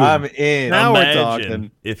moon, dude. I'm in. Now we're Imagine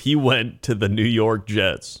talking. if he went to the New York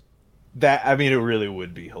Jets. I mean, it really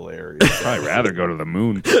would be hilarious. Probably rather go to the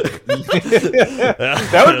moon.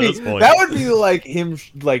 That would be like him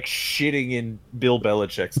like shitting in Bill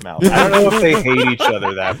Belichick's mouth. I don't know if they hate each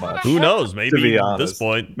other that much. Who knows? To Maybe be at honest, this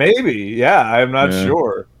point. maybe. Yeah, I'm not Yeah.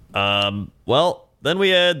 sure. Well, then we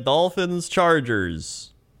had Dolphins Chargers.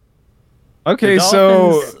 Okay, The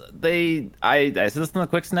so Dolphins, I said this in the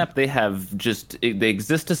quick snap. They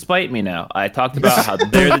exist to spite me now. I talked about how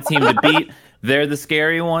they're the team to beat. They're the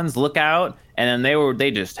scary ones. Look out! And then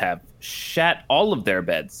they just have shat all of their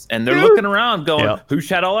beds, and they're looking around, going, Yeah. "Who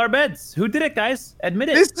shat all our beds? Who did it, guys? Admit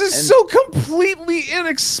it." this is And so completely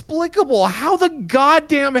inexplicable. How the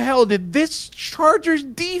goddamn hell did this Chargers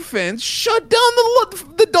defense shut down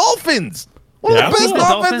the Dolphins? One Yeah. of the I best think the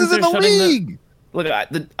Dolphins offenses in are the shutting the- league. Look,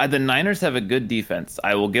 the Niners have a good defense.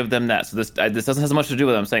 I will give them that. So this doesn't have much to do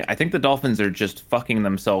with it. I'm saying I think the Dolphins are just fucking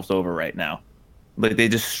themselves over right now. Like they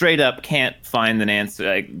just straight up can't find an answer.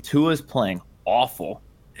 Like Tua's playing awful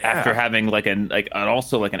after having like an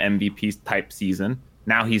MVP type season.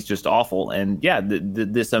 Now he's just awful. And yeah,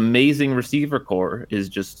 this amazing receiver core is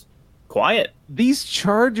just quiet. These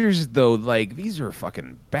Chargers, though, like these are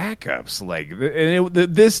fucking backups. Like,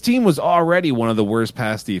 this team was already one of the worst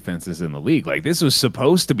pass defenses in the league. Like, this was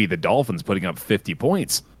supposed to be the Dolphins putting up 50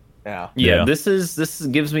 points. Yeah. Yeah, Yeah. this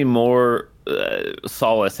gives me more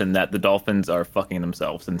solace in that the Dolphins are fucking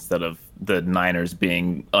themselves instead of the Niners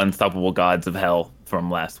being unstoppable gods of hell from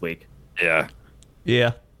last week. Yeah.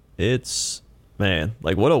 Yeah, it's man,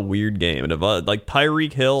 like what a weird game. And if like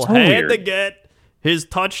Tyreek Hill So had weird. to get his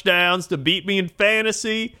touchdowns to beat me in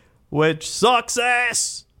fantasy, which sucks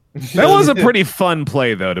ass. That was a pretty fun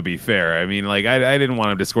play, though. To be fair, I mean, like I didn't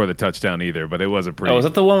want him to score the touchdown either, but it was a pretty. Oh, was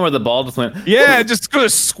that the one where the ball just went? Yeah, it just could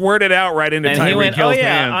have squirted out right into And he Tyreek went, Hill's "Oh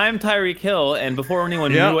yeah, hand. I'm Tyreek Hill." And before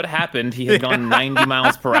anyone Yep. knew what happened, he had gone 90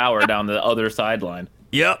 miles per hour down the other sideline.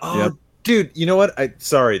 Yep. Oh, dude, you know what?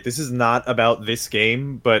 Sorry, this is not about this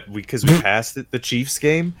game, but because we passed the Chiefs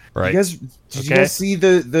game. Right. Did you guys see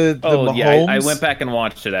the Oh Mahomes? yeah, I went back and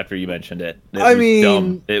watched it after you mentioned it. It I was mean,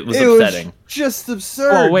 dumb. It was upsetting. just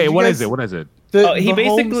absurd. Oh wait, Did you what guys- is it? What is it? He Mahomes-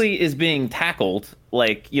 basically is being tackled,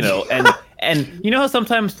 like, you know, and you know how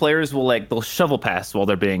sometimes players will they'll shovel pass while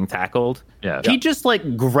they're being tackled. Yeah. He just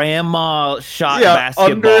grandma shot yeah,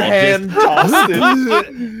 basketball, underhand tossed it.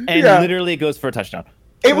 and Yeah. literally goes for a touchdown.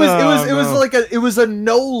 It was No. it was a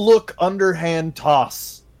no look underhand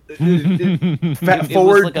toss. It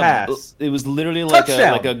Forward was pass. It was literally like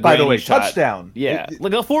Touchdown, a by the way, shot. touchdown. Yeah,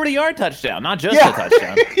 like a 40-yard touchdown, not just Yeah. a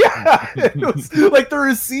touchdown. Yeah, it was like the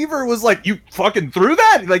receiver was like, "You fucking threw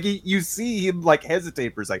that!" Like you see him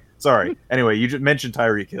hesitate for a second. Sorry. Anyway, you just mentioned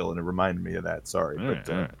Tyreek Hill, and it reminded me of that. Sorry,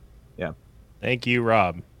 but Thank you,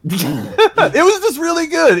 Rob. it was just really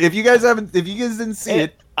good. If you guys didn't see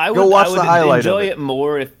it, I go would, watch I would the highlight of enjoy it. it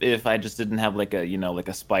more if I just didn't have like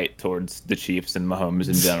a spite towards the Chiefs and Mahomes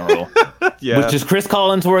in general, yeah. which is Chris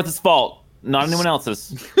Collinsworth's fault, not anyone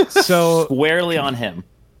else's. So Squarely on him.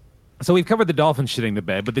 So we've covered the Dolphins shitting the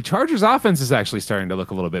bed, but the Chargers' offense is actually starting to look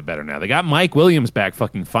a little bit better now. They got Mike Williams back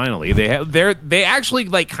fucking finally. They actually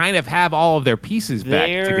kind of have all of their pieces back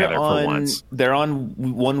together for once. They're on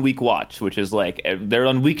 1 week watch, which is they're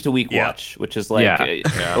on week to week watch, which is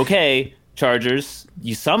okay, Chargers,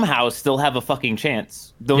 you somehow still have a fucking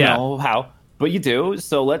chance. Don't know how, but you do.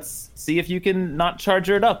 So let's see if you can not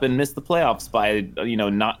charger it up and miss the playoffs by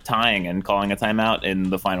not tying and calling a timeout in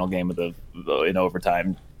the final game of in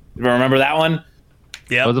overtime. Remember that one?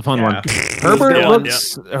 Yeah. That was a fun one.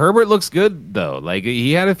 Yeah. Herbert looks good though. Like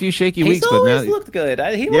he had a few shaky weeks, He's but always now looked good.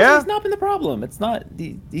 He's not been the problem. It's not.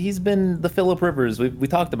 He's been the Phillip Rivers. We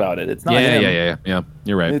talked about it. It's not him. yeah.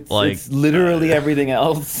 You're right. It's literally everything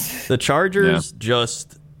else. The Chargers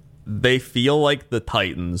they feel like the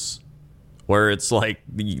Titans, where it's like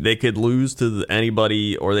they could lose to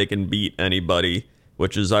anybody or they can beat anybody,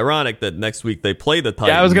 which is ironic that next week they play the Titans.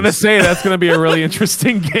 Yeah, I was gonna say that's gonna be a really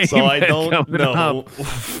interesting game. So I don't coming know. up.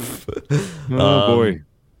 Oh boy.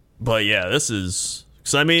 But yeah, this is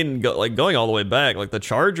because I mean, going all the way back, like the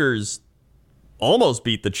Chargers almost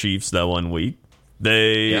beat the Chiefs that 1 week.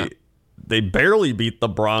 They barely beat the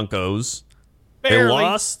Broncos. They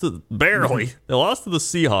lost barely. They lost to the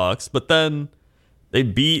Seahawks, but then they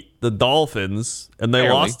beat the Dolphins and they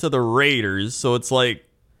lost to the Raiders. So it's like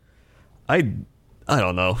I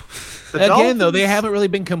don't know. Again, though, they haven't really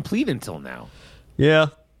been complete until now. Yeah.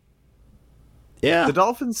 The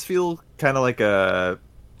Dolphins feel kind of like a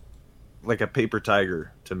paper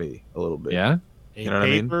tiger to me a little bit. Yeah. A You know what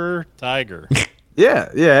I mean? paper tiger. Yeah.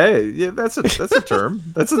 That's a term.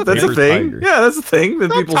 That's a paper thing. tiger. Yeah, that's a thing that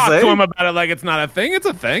Don't people talk say. to him about it like it's not a thing. It's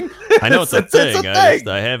a thing. I know it's a It's a thing. thing.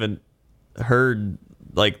 I haven't heard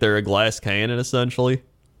like they're a glass cannon essentially.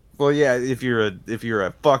 Well, yeah, if you're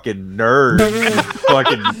a fucking nerd,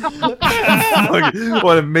 fucking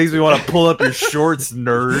what it makes me want to pull up your shorts,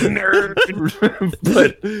 nerd.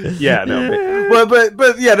 But yeah, no,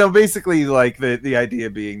 but yeah, no. Basically, like the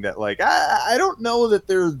idea being that I don't know that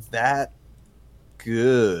they're that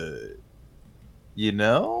good, you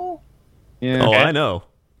know. Yeah. Oh, I know.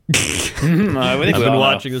 I've been watching.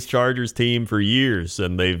 watching this Chargers team for years,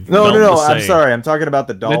 and they've No. felt the I'm same. sorry. I'm talking about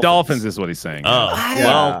the Dolphins. The Dolphins is what he's saying. Oh, Yeah.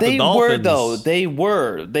 well, They the were Dolphins,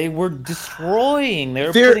 though. They were destroying. They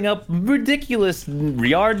were They're- putting up ridiculous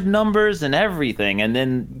yard numbers and everything, and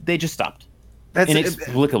then they just stopped That's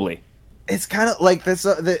inexplicably. it's kind of like that's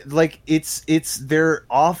it's their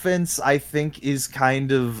offense. I think is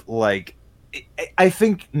kind of like I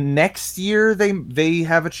think next year they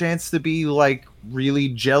have a chance to be really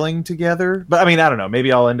gelling together. But I mean, I don't know.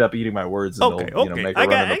 Maybe I'll end up eating my words and Okay, they'll okay. make a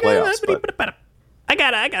run in the playoffs. But... I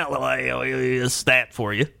got a little stat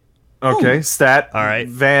for you. Okay, stat. All right.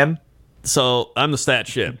 Van. So I'm the stat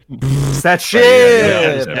ship. Stat shit.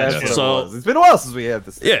 yeah, That's what it So- was. It's been a while since we had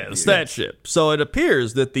this. Yeah, the stat ship. So it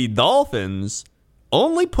appears that the Dolphins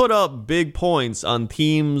only put up big points on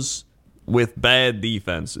teams with bad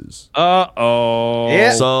defenses. Uh-oh.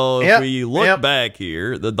 Yeah. So if Yep, we look yep. back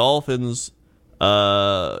here, the Dolphins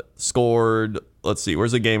scored. Let's see,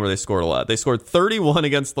 where's the game where they scored a lot? They scored 31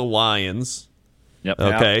 against the Lions. Yep.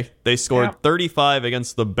 Okay, they scored Yep. 35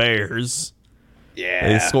 against the Bears. Yeah.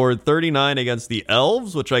 They scored 39 against the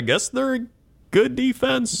Elves, which I guess they're good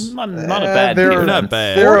defense. Not a bad they're defense. not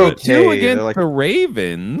bad. They're 42 okay. against They're like, the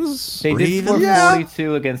Ravens. They did score Yeah.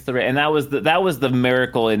 42 against the Ravens, and that was the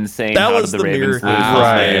miracle insane. That how was did the Ravens miracle. lose this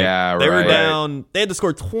Right. game? Yeah, They were right. down. They had to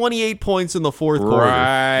score 28 points in the fourth quarter.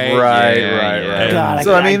 Right, right. God,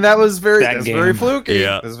 So I mean, that was very that very game. fluky.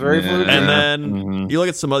 Yeah. It was very Yeah. fluky. And then Mhm. you look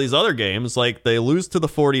at some of these other games, like they lose to the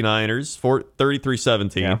 49ers,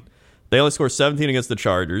 33-17. Yeah. They only score 17 against the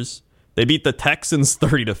Chargers. They beat the Texans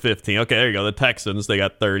 30-15. Okay, there you go. The Texans, they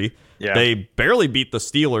got 30. Yeah. They barely beat the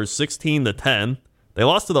Steelers 16-10. They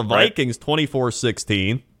lost to the Vikings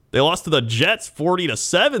 24-16. They lost to the Jets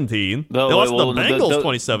 40-17. They lost to the Bengals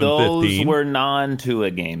 27-15. Those were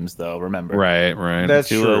non-Tua games, though. Remember, Right. That's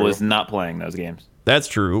Tua true. was not playing those games. That's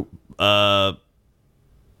true.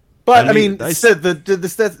 But I mean,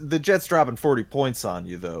 the Jets dropping 40 points on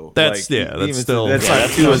you though. That's- like, yeah, that's even still- that's Yeah, not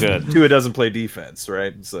that's still good. Tua doesn't play defense,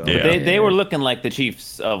 right? So Yeah. They were looking like the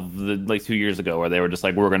Chiefs of like 2 years ago, where they were just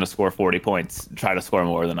like, we're going to score 40 points, try to score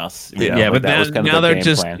more than us. You know, Yeah, like, but that was kind of now their they're game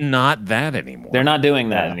just plan. not that anymore. They're not doing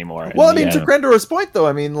that anymore. Well, I mean, Yeah. to Grendora's point, though,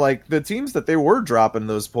 I mean, like the teams that they were dropping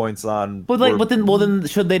those points on. But like, were- well, then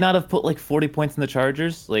should they not have put like 40 points in the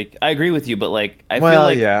Chargers? Like, I agree with you, but like, I well, feel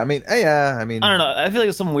like yeah, I mean, I mean, I don't know. I feel like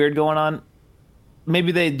there's something weird going on.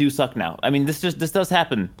 Maybe they do suck now. I mean, this does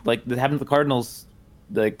happen. Like it happened to the Cardinals,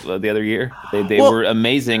 like the other year. They Well- were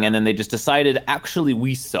amazing, and then they just decided, actually,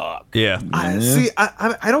 we suck. Yeah. I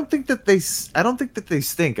don't think that I don't think that they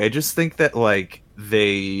stink. I just think that like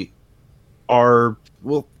they are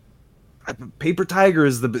well. Paper Tiger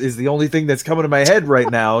is the only thing that's coming to my head right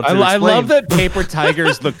now. To I explain. love that Paper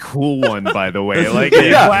Tiger's the cool one, by the way. Like,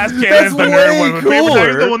 Yeah, Glass that's Cannon's the nerd way one, but Paper Tiger's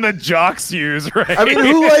cooler. the one that jocks use, right? I mean,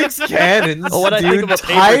 who likes cannons? Well, when I dude? think of a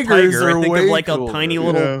paper Tigers tiger, are I think way of like cooler. a tiny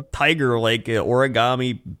little Yeah. tiger, like an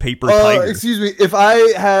origami paper tiger. Excuse me. If I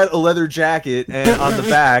had a leather jacket and on the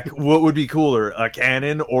back, what would be cooler, a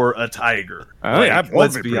cannon or a tiger? I think Like, that'd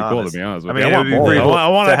let's be be pretty cool, honest. to be honest I with mean, you. it would be pretty I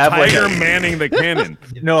cool want to a have, like, tiger a- manning the cannon.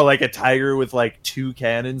 No, like a tiger with like two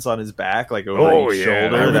cannons on his back, like over Oh, each yeah,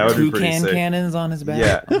 shoulder. That would be pretty Toucan sick. cannons on his back.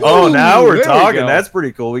 Yeah. Oh, now we're there we talking. go. That's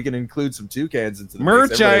pretty cool. We can include some toucans into the Merch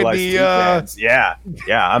mix. Everybody likes idea. toucans. Yeah.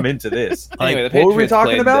 Yeah, I'm into this. Anyway, the what were we Patriots talking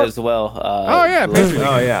played about? as well. Oh, yeah, Patriots.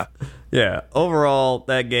 Oh yeah. Yeah. Overall,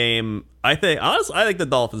 that game, I think the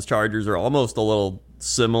Dolphins Chargers are almost a little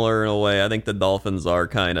similar in a way. I think the Dolphins are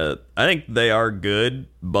I think they are good,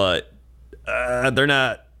 but they're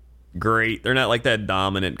not great. They're not like that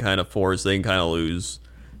dominant kind of force. They can kind of lose.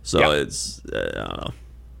 So it's, I don't know.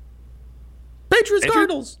 Patriots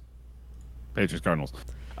Cardinals. Patriots Cardinals.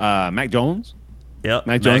 Mac Jones. Yep.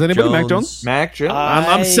 Mac Jones. Anybody? Mac Jones? Mac Jones.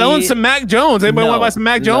 I'm selling some Mac Jones. Anybody want to buy some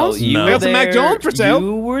Mac Jones? you No. We were got some Mac there- Jones for sale.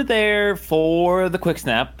 You were there for the quick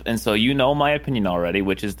snap, and so you know my opinion already,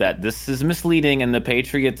 which is that this is misleading, and the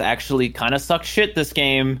Patriots actually kind of suck shit this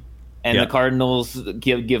game, and Yeah. the Cardinals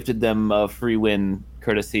gifted them a free win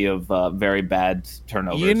courtesy of very bad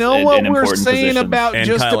turnovers. You know in what we're important saying positions. about And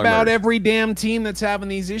just Kyler about Murray. every damn team that's having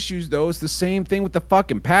these issues, though. It's the same thing with the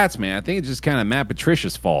fucking Pats, man. I think it's just kind of Matt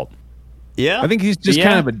Patricia's fault. Yeah. I think he's just Yeah.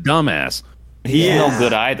 kind of a dumbass. He's He no is.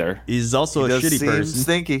 good either. He's also He a does shitty seem person.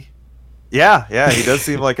 stinky. Yeah, he does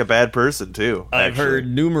seem like a bad person too. I've actually.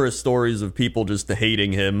 heard numerous stories of people just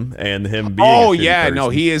hating him and him being. Oh a shitty yeah, person. no,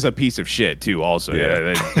 he is a piece of shit too. Also, Yeah. yeah,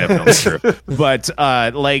 that's definitely true. But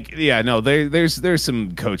there's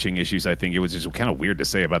some coaching issues. I think it was just kind of weird to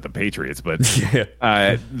say about the Patriots, but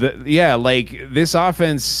Yeah. like this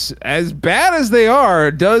offense, as bad as they are,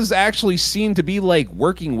 does actually seem to be like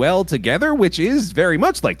working well together, which is very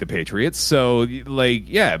much like the Patriots. So like,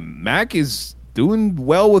 yeah, Mac is doing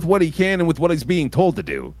well with what he can and with what he's being told to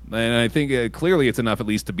do, and I think clearly it's enough at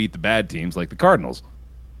least to beat the bad teams like the Cardinals.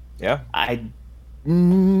 Yeah. I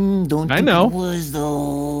don't I think know. it was,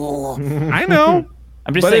 though. I know.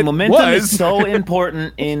 I'm just But saying it momentum was. is so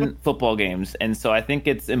important in football games, and so I think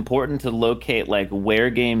it's important to locate like where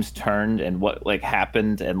games turned and what like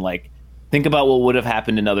happened, and like think about what would have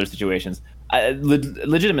happened in other situations.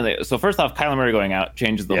 Legitimately, so first off, Kyler Murray going out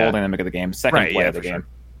changes the Yeah. whole dynamic of the game. Second Right, play yeah, of the for game. sure.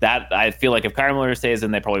 That I feel like if Kyler Murray stays in,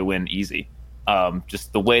 they probably win easy.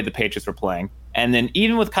 Just the way the Patriots were playing, and then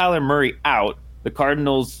even with Kyler Murray out, the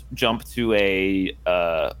Cardinals jumped to a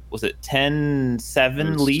was it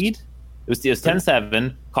 10-7 lead? It was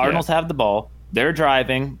 10-7. Cardinals have the ball. They're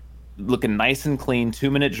driving, looking nice and clean.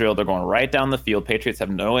 2-minute drill. They're going right down the field. Patriots have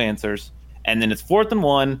no answers. And then it's 4th and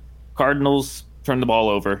 1. Cardinals turn the ball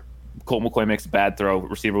over. Colt McCoy makes a bad throw.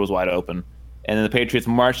 Receiver was wide open. And then the Patriots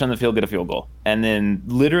march down the field, get a field goal. And then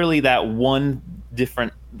literally that one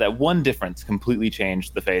difference completely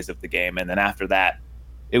changed the phase of the game. And then after that,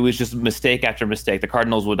 It was just mistake after mistake. The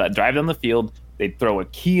Cardinals would drive down the field, they'd throw a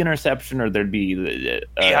key interception, or there'd be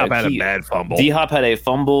D-Hop had a bad fumble. D-Hop had a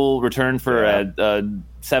fumble return for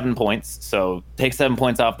 7 points, so take 7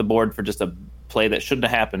 points off the board for just a play that shouldn't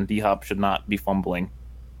have happened. D-Hop should not be fumbling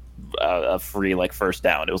a free first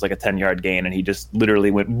down. It was like a 10-yard gain, and he just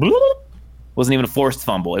literally went. Bloop. Wasn't even a forced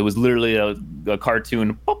fumble. It was literally a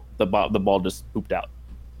cartoon. Boop, the ball just pooped out.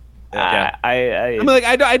 Yeah. I mean,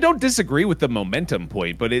 I don't disagree with the momentum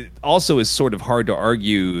point, but it also is sort of hard to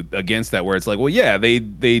argue against that, where it's like, well, yeah,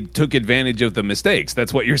 they took advantage of the mistakes.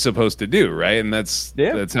 That's what you're supposed to do, right? And that's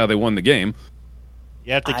how they won the game.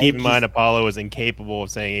 You have to keep in mind Apollo is incapable of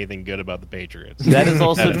saying anything good about the Patriots. That is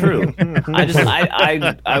also true.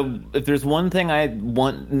 If there's one thing I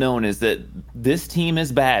want known is that this team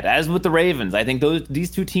is bad. As with the Ravens, I think these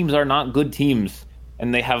two teams are not good teams,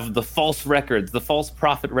 and they have the false records, the false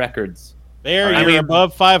profit records. You're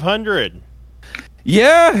above 500.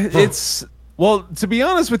 Yeah, it's... Well, to be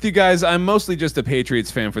honest with you guys, I'm mostly just a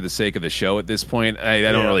Patriots fan for the sake of the show at this point. I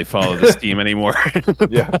don't really follow this team anymore.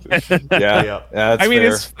 Yeah. I mean,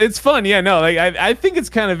 fair. it's fun. Yeah, no, I think it's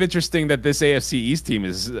kind of interesting that this AFC East team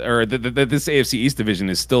is, or that this AFC East division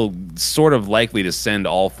is still sort of likely to send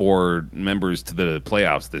all 4 members to the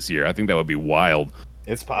playoffs this year. I think that would be wild.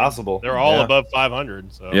 It's possible. They're all above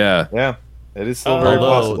 500. So yeah, it is still very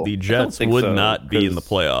Although possible. the Jets would not be in the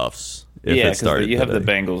playoffs if it started. You have the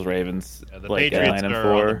today. Bengals, Ravens, the Patriots 9 and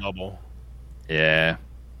are on 4. the bubble. Yeah.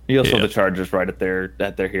 You also have the Chargers right at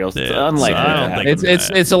their heels. It's Yeah, unlikely. so I don't to think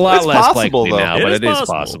happen. It's a lot It's less possible, likely though. now, It but is it is possible.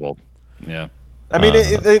 possible. Yeah. I mean,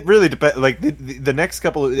 it really depends. Like the next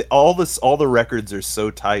couple of all the records are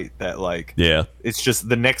so tight that it's just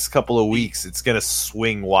the next couple of weeks it's gonna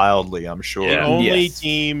swing wildly. I'm sure. The only Yes.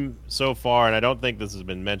 team so far, and I don't think this has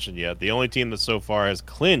been mentioned yet, the only team that so far has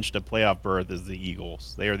clinched a playoff berth is the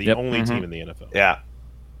Eagles. They are the only team in the NFL. Yeah.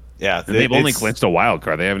 And they've only clinched a wild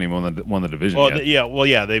card. They haven't even won the division Well,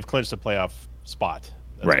 yet. they've clinched a playoff spot.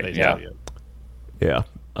 That's Right, basically yeah. it.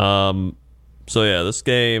 Yeah. So yeah, this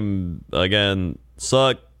game again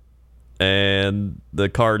sucked, and the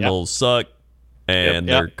Cardinals suck, and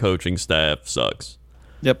their coaching staff sucks.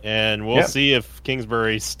 And we'll see if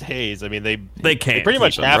Kingsbury stays. I mean, they can't pretty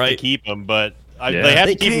much keep him, have to right? keep him, but Yeah. they have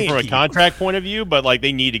They to keep him can't from a keep contract point of view. But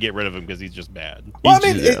they need to get rid of him because he's just bad. Well,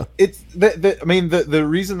 I mean, Yeah. it's the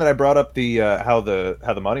reason that I brought up the how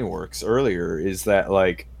the money works earlier is that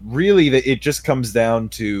really it just comes down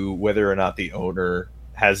to whether or not the owner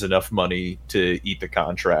has enough money to eat the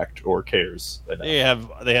contract or cares enough.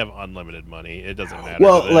 They have unlimited money. It doesn't matter.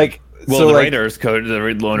 Well, to them. the Raiders coach, the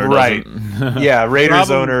owner Right. doesn't. Yeah, Raiders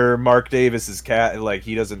Problem- owner Mark Davis is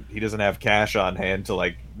he doesn't have cash on hand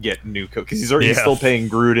to get new coach because he's still paying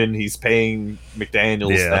Gruden, he's paying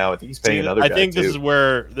McDaniels now. I think he's paying another guy I think too.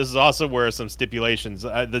 this is also where some stipulations.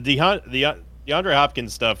 The DeAndre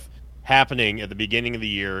Hopkins stuff happening at the beginning of the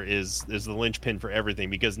year is the linchpin for everything,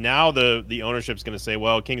 because now the ownership's going to say,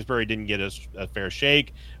 well, Kingsbury didn't get a fair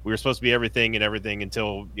shake. We were supposed to be everything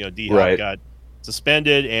until D-Hop got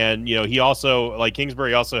suspended, and he also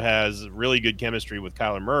Kingsbury also has really good chemistry with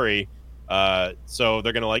Kyler Murray. So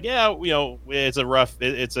they're gonna it's a rough,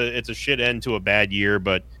 it's a shit end to a bad year,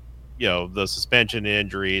 but the suspension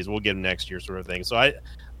injuries, we'll get him next year, sort of thing. So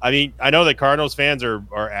I mean, I know that Cardinals fans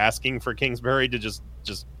are asking for Kingsbury to just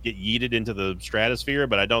get yeeted into the stratosphere,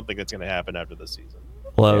 but I don't think that's going to happen after this season.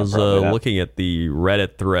 Well, I was probably not. looking at the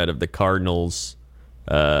Reddit thread of the Cardinals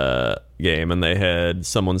game, and they had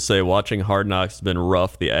someone say, "Watching Hard Knocks has been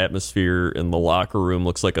rough. The atmosphere in the locker room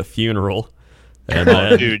looks like a funeral." And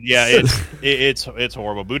then, Dude, yeah, it's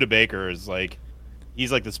horrible. Buda Baker is he's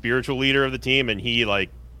the spiritual leader of the team, and he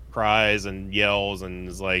cries and yells and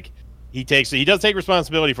is he does take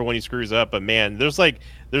responsibility for when he screws up, but man,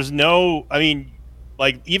 there's no, I mean,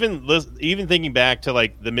 even thinking back to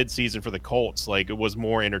the midseason for the Colts, it was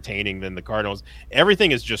more entertaining than the Cardinals.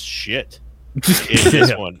 Everything is just shit in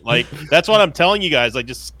this one. That's what I'm telling you guys.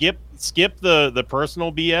 Just skip the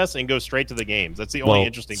personal BS and go straight to the games. That's the only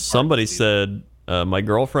interesting part. Somebody said, my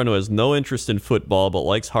girlfriend who has no interest in football but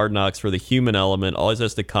likes Hard Knocks for the human element always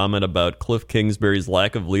has to comment about Cliff Kingsbury's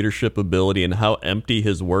lack of leadership ability and how empty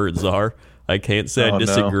his words are. I can't say I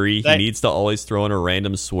disagree. He needs to always throw in a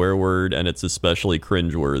random swear word, and it's especially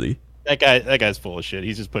cringeworthy. That guy's full of shit.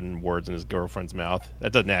 He's just putting words in his girlfriend's mouth.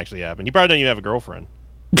 That doesn't actually happen. He probably doesn't even have a girlfriend.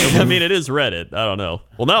 I mean, it is Reddit. I don't know.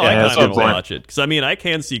 Well, now Yeah, I that's kind of what I'm saying. watch it because I mean, I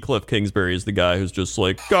can see Cliff Kingsbury as the guy who's just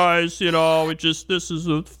like, guys, this is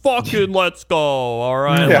a fucking let's go. All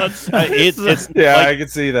right, Yeah. let's. It's Yeah, like, I can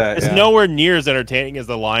see that. it's yeah. nowhere near as entertaining as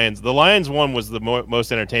the Lions. The Lions one was the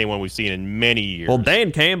most entertaining one we've seen in many years. Well,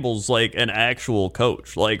 Dan Campbell's like an actual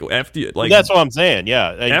coach. Like after you, like that's what I'm saying.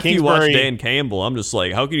 Yeah, and after you watch Kingsbury- Dan Campbell, I'm just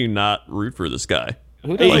like, how can you not root for this guy?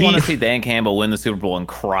 Who doesn't He- want to see Dan Campbell win the Super Bowl and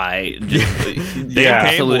cry? Just, Dan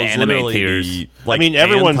absolute Campbell's anime literally tears. the, like, I mean,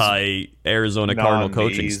 everyone's- anti-Arizona Cardinal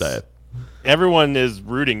coaching Non-knees. staff. everyone is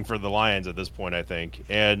rooting for the Lions at this point, I think.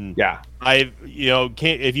 And Yeah.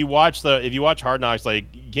 if you watch Hard Knocks, like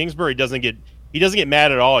Kingsbury doesn't get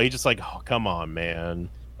mad at all. He's just like, oh, come on, man.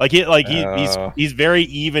 He's very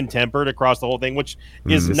even tempered across the whole thing, which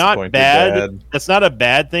is not Disappointed bad. dad. That's not a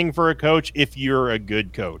bad thing for a coach if you're a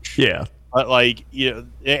good coach. Yeah. But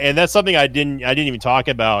and that's something I didn't even talk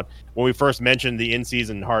about when we first mentioned the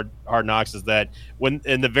in-season hard knocks. Is that when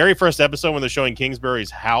in the very first episode when they're showing Kingsbury's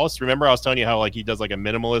house? Remember, I was telling you how he does like a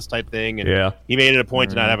minimalist type thing, and Yeah. he made it a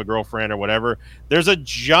point to not have a girlfriend or whatever. There's a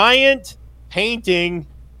giant painting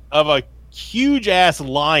of a huge ass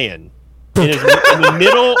lion in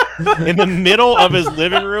the middle of his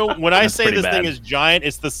living room. When I That's say pretty this thing bad. is giant,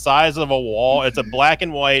 it's the size of a wall. It's a black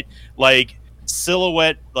and white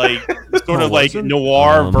silhouette, sort of like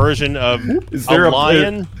noir version of Is a there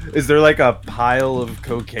lion. Is there like a pile of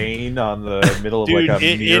cocaine on the middle of Dude, like a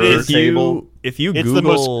it mirror is- table? If you It's the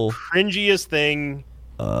most Google cringiest thing.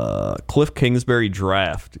 Cliff Kingsbury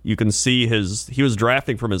draft, you can see he was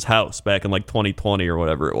drafting from his house back in like 2020 or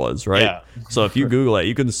whatever it was, right? Yeah. So if you Google it,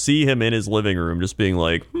 you can see him in his living room just being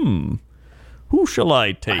like, who shall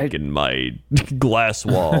I take in my glass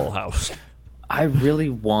wall house? I really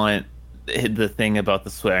want the thing about the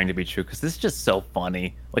swearing to be true because this is just so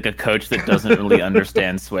funny. Like a coach that doesn't really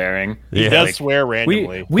understand swearing. He Yeah. does swear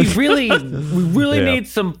randomly. We really Yeah. need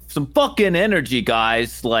some fucking energy,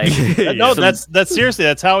 guys. Like No, some- that's seriously,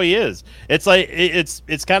 that's how he is. It's like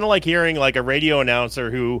it's kind of like hearing like a radio announcer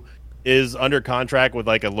who is under contract with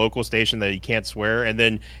like a local station that he can't swear, and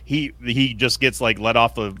then he just gets like let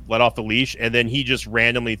off the leash, and then he just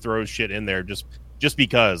randomly throws shit in there just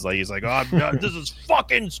because, like, he's like, oh, this is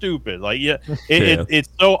fucking stupid. Like, yeah, it's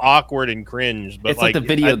so awkward and cringe. But it's like the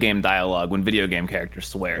video game dialogue when video game characters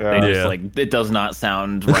swear. They just Yeah. like it does not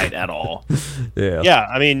sound right at all. Yeah. Yeah,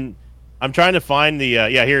 I mean, I'm trying to find the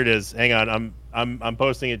here it is. Hang on, I'm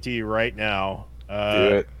posting it to you right now. Do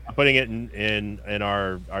it. I'm putting it in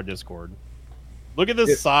our Discord. Look at the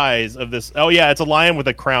size of this. Oh yeah, it's a lion with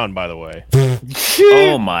a crown, by the way.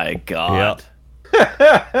 Oh my god,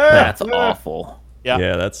 that's awful. Yeah,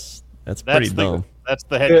 Yeah, that's pretty dumb. That's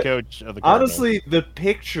the head coach of the Cardinals. Honestly, the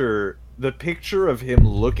picture of him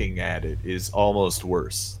looking at it is almost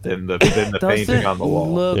worse than the painting on the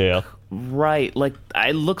wall. Look Yeah. right. Like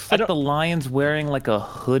it looks like the lion's wearing like a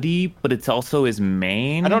hoodie, but it's also his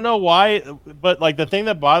mane. I don't know why, but like the thing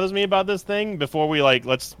that bothers me about this thing, before we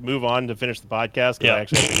let's move on to finish the podcast, because Yeah. I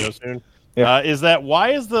actually have to go soon, Yeah. is that why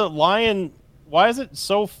is the lion? Why is it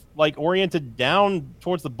so oriented down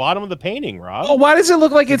towards the bottom of the painting, Rob? Oh, why does it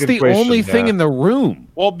look like it's good the question, only thing yeah. in the room?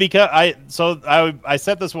 Well, because I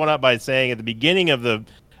set this one up by saying at the beginning of the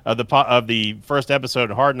first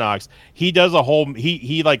episode of Hard Knocks, he does a whole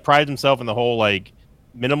he like prides himself in the whole like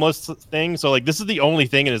minimalist thing. So like this is the only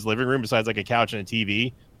thing in his living room besides like a couch and a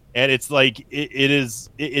TV, and it's like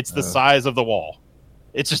it's the size of the wall.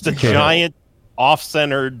 It's just a giant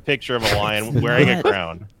off-centered picture of a lion wearing a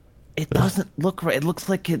crown. It doesn't look right. It looks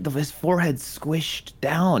like his forehead's squished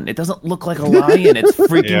down. It doesn't look like a lion. It's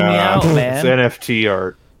freaking me out, It's man. NFT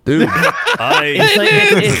art. Dude, It's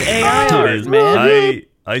like it's AI art, Dude, man.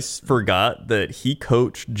 I forgot that he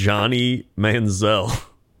coached Johnny Manziel.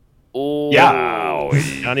 Oh, Yeah.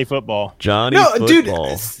 Johnny Football. Johnny No, Football.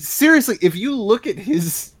 dude. Seriously, if you look at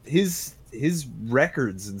his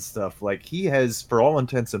records and stuff, like he has, for all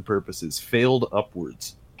intents and purposes, failed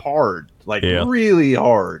upwards hard, like Yeah. really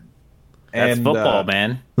hard. That's And, football,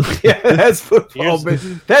 man. Yeah, that's football. Here's-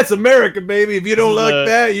 Baby. That's America, baby. If you don't This is like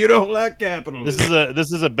that, you don't like capitalism.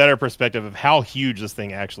 This is a better perspective of how huge this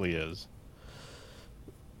thing actually is.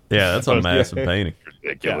 Yeah, that's a massive painting.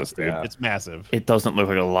 Ridiculous, dude. Yeah. It's massive. It doesn't look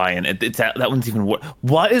like a lion. It's that one's even worse.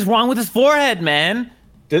 What is wrong with his forehead, man?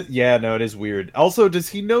 Yeah, no, it is weird. Also, does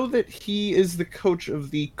he know that he is the coach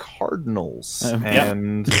of the Cardinals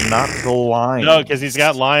and not the Lions? No, because he's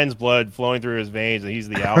got Lions blood flowing through his veins, and he's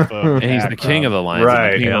the alpha. And he's the king of the Lions.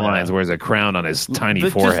 Right. And the king of the Yeah. Lions wears a crown on his tiny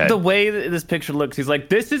Just forehead. the way that this picture looks, he's like,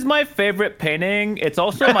 "This is my favorite painting. It's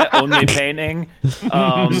also my only painting." This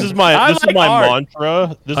is my I like art.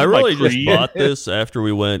 mantra. This I is really my just creed. bought this after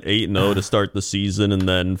we went 8-0 to start the season and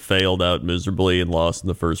then failed out miserably and lost in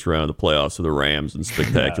the first round of the playoffs to the Rams in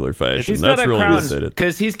spectacular fashion. He's That's got a really crown what did it.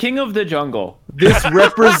 because he's king of the jungle. This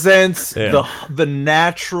represents Yeah. the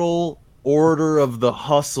natural order of the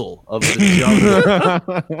hustle of the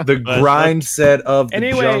jungle, the grind set of the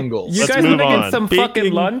Anyway, jungle. you Let's guys move want to on. get some Speaking-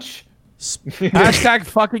 fucking lunch? Hashtag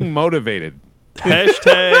fucking motivated.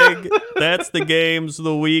 Hashtag that's the games of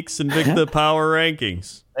the week's Invicta Power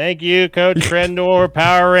Rankings. Thank you, Coach Trendor.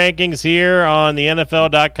 Power rankings here on the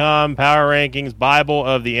NFL.com Power Rankings Bible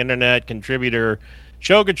of the Internet.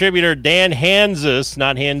 Show contributor Dan Hanzus,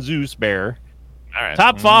 not Hanzus Bear. All right.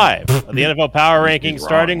 Top 5 of the NFL Power Rankings, He's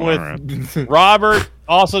starting wrong. with Robert,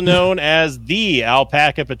 also known as the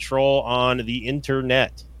Alpaca Patrol on the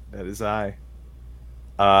Internet. That is I.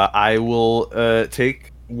 I will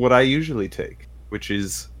take what I usually take, which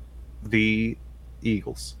is the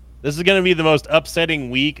Eagles. This is going to be the most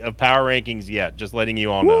upsetting week of Power Rankings yet, just letting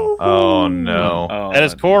you all know. Oh no! Oh, That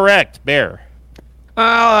is correct, Bear.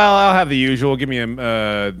 I'll have the usual. Give me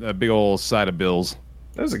a big old side of Bills.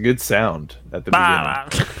 That was a good sound at the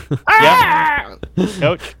beginning. Yep.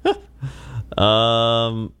 Coach,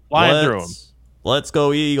 Flying through 'em. Let's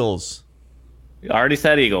go Eagles. I already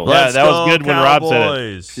said Eagles. Yeah, Let's that was go good when Rob said it.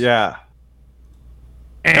 Cowboys. Yeah.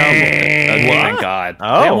 Thank God.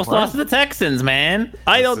 Oh, They almost wow. lost to the Texans, man.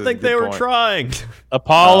 I That's don't a think they good were point. trying.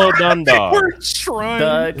 Apollo Dundalk.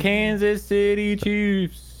 The Kansas City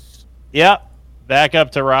Chiefs. Yep. Back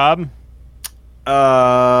up to Rob.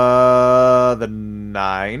 The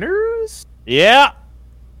Niners. Yeah.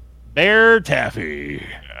 Bear Taffy.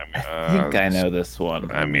 I think I know this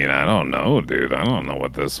one. I mean, I don't know, dude. I don't know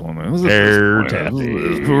what this one is. Bear This Taffy.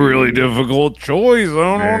 is a really difficult choice.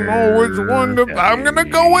 I don't know which one to. I'm gonna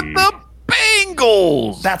go with the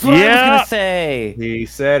Bengals. That's what I was Yeah. gonna say. He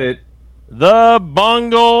said it. The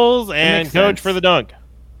Bungles and makes Coach sense. for the dunk.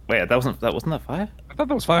 Wait, wasn't that 5? I thought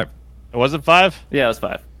that was 5. Was it 5? Yeah, it was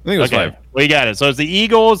 5. I think it was 5. We got it. So it's the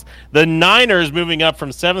Eagles, the Niners moving up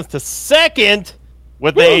from 7th to 2nd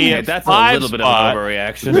with a That's a 5 little bit spot. of an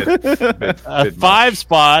overreaction. A 5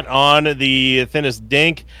 spot on the thinnest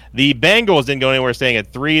dink. The Bengals didn't go anywhere, staying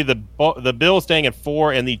at 3. The Bills staying at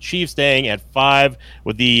 4, and the Chiefs staying at 5.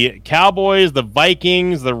 With the Cowboys, the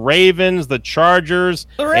Vikings, the Ravens, the Chargers,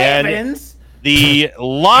 The and Ravens. the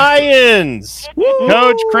Lions.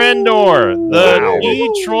 Coach Crendor, the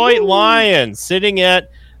Detroit Lions, sitting at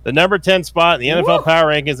the number 10 spot in the NFL Power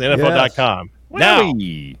Rankings, NFL.com. Now,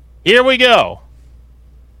 Wowie. here we go.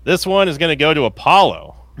 This one is going to go to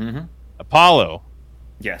Apollo. Mhm. Apollo,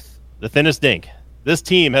 Yes. the thinnest dink. This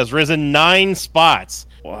team has risen 9 spots.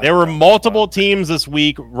 What There were the multiple teams this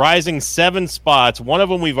week rising 7 spots. One of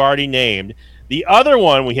them we've already named. The other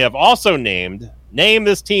one we have also named. Name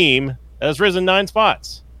this team that has risen 9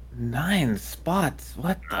 spots. 9 spots.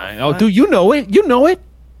 What the Oh, fuck? dude, you know it. You know it.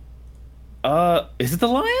 Is it the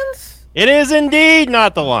Lions? It is indeed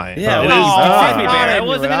not the Lions. Yeah, it well, is. you Ah. tricked me, Bear. I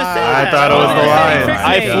wasn't going to say I that. thought it was the wasn't gonna say Lions. trick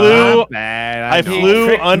I me. flew- Bad. I know. flew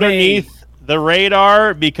tricked me. underneath the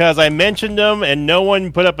radar because I mentioned them and no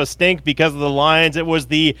one put up a stink because of the Lions. It was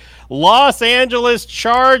the Los Angeles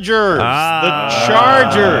Chargers. The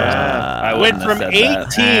Chargers I went wouldn't from have said that.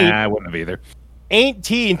 18th, I wouldn't have either.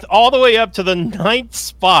 18th all the way up to the 9th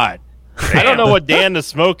spot. I don't know what Dan is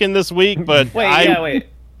smoking this week, but Wait.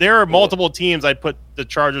 there are multiple teams I'd put the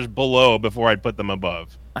Chargers below before I'd put them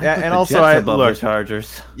above. Yeah, Put and the also Jets I above look. the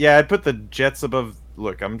Chargers. Yeah, I'd put the Jets above.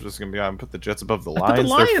 Look, I'm just gonna be honest. Put the Jets above the Put Lions. the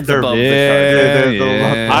Lions They're- above they're- the Chargers. the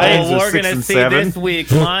Yeah. Lions are We're 6 gonna and see 7. this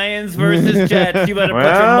week: Lions versus Jets. You better put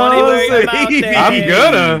your Well, money where your see, mouth is. I'm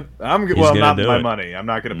gonna. He's Well, gonna not do my it. money. I'm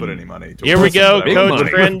not gonna put any money. Here we towards go, it, but I Coach will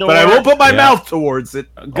put- Crendor. But I will put my Yeah. mouth towards it.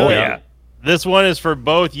 Go yeah. This one is for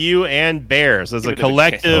both you and Bears as a Give it a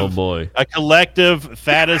collective. Oh boy. A collective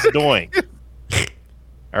fattest doink.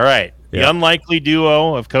 All right. The Yeah. unlikely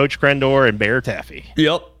duo of Coach Crendor and Bear Taffy.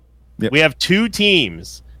 Yep. Yep. We have 2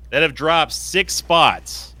 teams that have dropped 6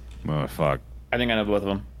 spots. Oh fuck. I think I know both of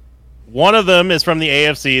them. One of them is from the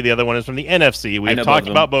AFC. The other one is from the NFC. I We've know talked both of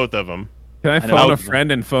them. about both of them. Can I know phone a both of them.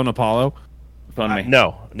 friend and phone Apollo? Phone me.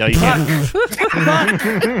 No, you can't.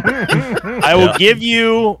 I will give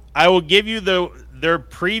you. I will give you their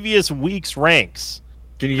previous week's ranks.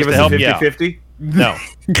 Can you Just give to us help a you out. 50-50? No.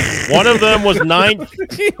 One of them was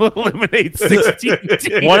 9th. He eliminates 16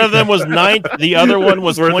 teams. One of them was 9th. The other one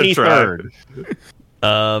was Worth a try. 23rd.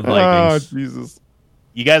 Oh, Vikings. Jesus.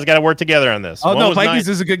 You guys got to work together on this. Oh, One no, was Vikings 9th.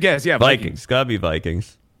 is a good guess. Yeah, Vikings. Gotta be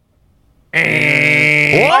Vikings.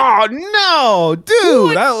 Oh, no,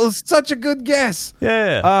 dude. That was such a good guess.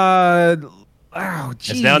 Yeah.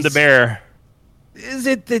 It's down to Bear. Is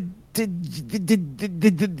it the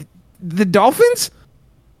Dolphins?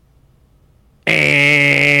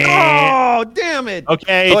 Oh, damn it.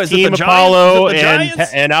 Okay, Oh, is it Team the Giants? Apollo Is it the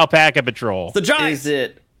Giants? and Alpaca Patrol. the Giants. Is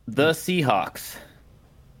it the Seahawks?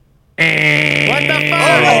 What the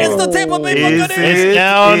fuck? It's the Tampa Bay Is Buccaneers. it- It's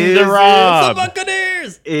down is to it- Rob. It's the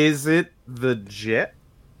Buccaneers. Is it the Jet?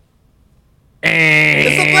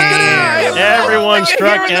 It's the Buccaneers. Everyone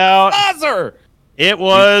struck out. It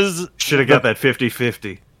was... Should have got that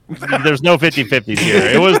 50-50. There's no 50-50s here.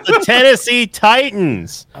 It was the Tennessee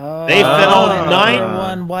Titans. They fell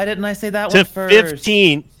 9th Why didn't I say that to one first?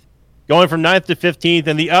 15th, going from 9th to 15th.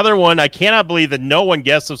 And the other one, I cannot believe that no one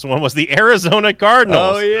guessed this one, was the Arizona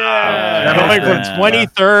Cardinals. Oh yeah. Going from Yeah.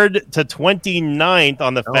 23rd to 29th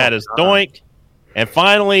on the fattest God. doink. And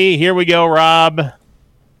finally, here we go, Robert,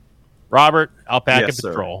 Alpaca Yes, sir.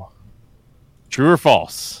 Patrol. True or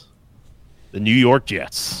false? The New York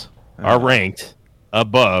Jets are ranked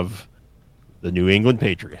above the New England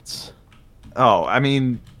Patriots. Oh, I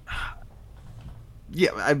mean,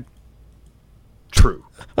 yeah, true.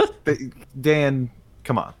 Dan,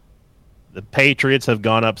 come on. The Patriots have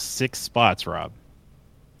gone up 6 spots, Rob.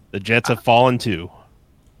 The Jets have fallen 2.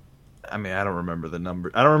 I mean, I don't remember the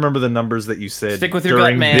number. I don't remember the numbers that you said Stick with your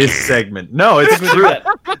during gut, man. this segment. No, it's Stick with true. your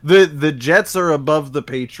gut. The Jets are above the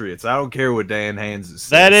Patriots. I don't care what Dan Hands says.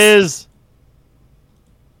 That is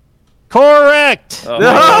correct. Oh,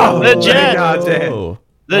 No! The Oh, Jets. God, Dan. Oh.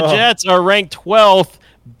 The Jets are ranked 12th,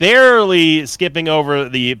 barely skipping over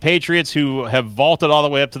the Patriots, who have vaulted all the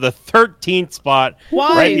way up to the 13th spot.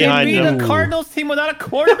 Why? Right They behind beat them. a Cardinals team without a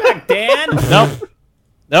quarterback, Dan. Nope.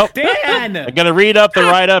 Dan. I'm going to read up the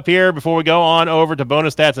write-up here before we go on over to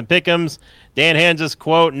bonus stats and pick'ems. Dan Hansis,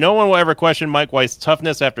 quote, "No one will ever question Mike White's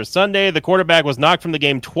toughness after Sunday. The quarterback was knocked from the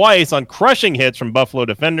game twice on crushing hits from Buffalo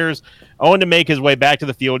defenders, only to make his way back to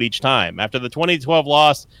the field each time. After the 2012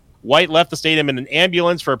 loss, White left the stadium in an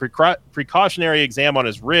ambulance for a precautionary exam on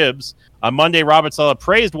his ribs. On Monday, Robert Saleh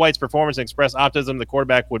praised White's performance and expressed optimism the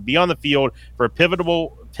quarterback would be on the field for a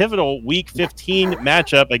pivotal Week 15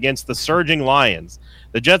 matchup against the surging Lions.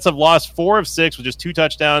 The Jets have lost 4 of 6 with just 2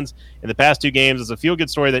 touchdowns in the past 2 games. It's a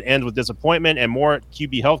feel-good story that ends with disappointment and more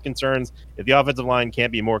QB health concerns if the offensive line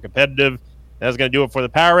can't be more competitive." That's going to do it for the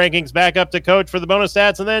power rankings. Back up to Coach for the bonus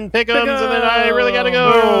stats, and then pick'ems, and then I really got to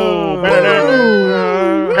go.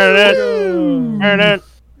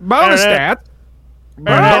 Bonus stat.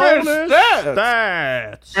 Stats.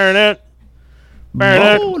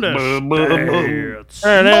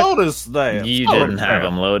 Bonus that. You didn't have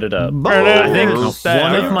them loaded up. I think stat.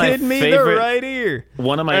 one Are of you my kidding me? favorite- They're right here.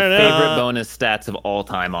 One of my favorite bonus stats of all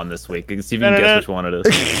time on this week. You can see if you can guess which one it is.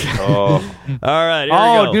 Oh, All right. Here we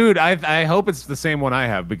Oh, go. dude, I hope it's the same one I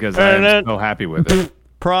have because I'm so happy with it.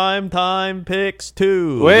 Prime time picks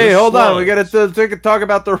 2. wait, This hold on. was- We got to talk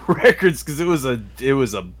about the records because it was a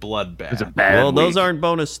bloodbath. Well, those aren't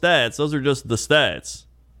bonus stats. Those are just the stats.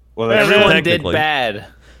 Well, Everyone did Technically. bad.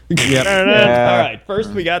 All right. First,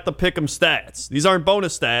 we got the pick'em stats. These aren't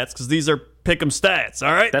bonus stats because these are pick'em stats.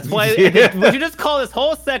 All right. That's why we should just call this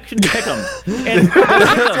whole section pick'em. And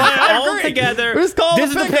I all agree. together. Just call This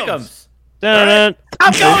is them the pick'ems.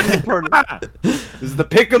 pick'ems. This is the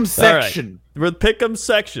pick'em section. All right. We're the pick'em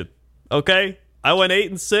section. Okay. I went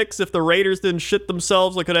 8-6. If the Raiders didn't shit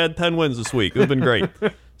themselves, I could have had 10 wins this week. It would have been great.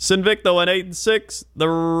 Sinvicta went 8-6. The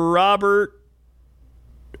Robert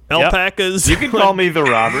Alpacas. You can call me the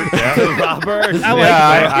Robert. Yeah, Robert.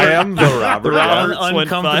 I am the Robert. The Robert. Un-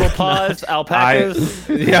 went uncomfortable 5-9. pause. Alpacas.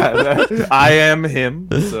 I am him.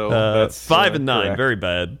 So that's 5-9. correct. Very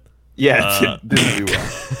bad. Yeah, didn't do well.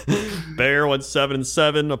 Bear went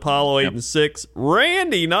 7-7. Apollo 8-6.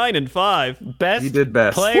 Randy 9-5. Best He did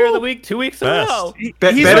best. player of the week 2 weeks in a Best. row. He's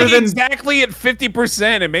better like than. exactly at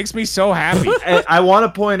 50%. It makes me so happy. I want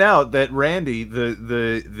to point out that Randy,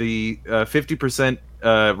 the 50%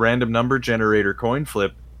 random number generator coin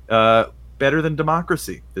flip, better than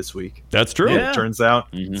Democracy this week. That's true. Yeah. It turns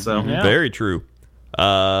out. Mm-hmm. So Yeah. Very true.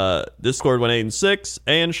 Discord went 8-6,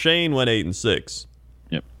 and Shane went 8-6.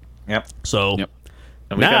 Yep. So Yep.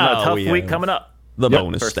 And we got Now a tough we week have coming up. the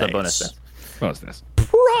bonus First, stats. the bonus stats. What's this?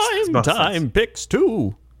 Prime Bonus time picks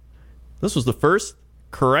 2. This was the first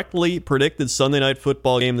correctly predicted Sunday night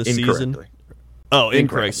football game this season. Incorrectly. Oh,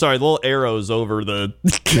 incorrect. Sorry, the little arrows over the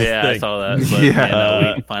Yeah, I thing. saw that. But,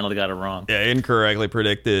 Yeah. we finally got it wrong. Yeah, incorrectly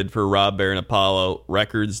predicted for Rob Bear and Apollo.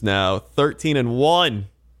 Records now 13-1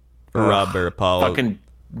 for Rob Bear Apollo. Fucking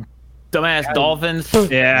dumbass Dolphins.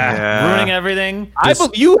 Yeah. Ruining everything.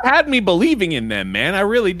 You had me believing in them, man. I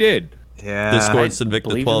really did. Yeah. Discord believe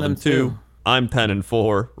Sinvicta in 12 them and 2. too. I'm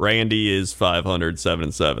 10-4. Randy is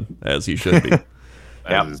 507-7, as he should be.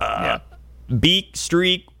 Yeah. Beak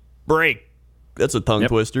streak break. That's a tongue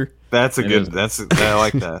twister. That's a good. I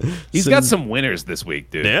like that. He's got some winners this week,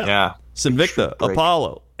 dude. Yeah. Yeah. Sinvicta, Break.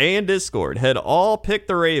 Apollo, and Discord had all picked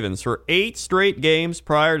the Ravens for 8 straight games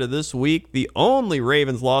prior to this week. The only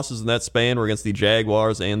Ravens losses in that span were against the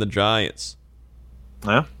Jaguars and the Giants.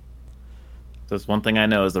 Yeah. That's one thing I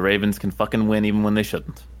know is the Ravens can fucking win even when they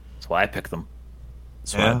shouldn't. That's why I pick them.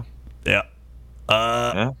 That's Yeah. right. Yeah.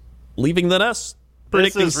 Yeah. Leaving the nest.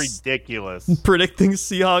 This is ridiculous. Predicting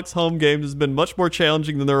Seahawks home games has been much more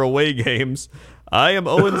challenging than their away games. I am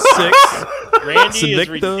 0-6. Randy is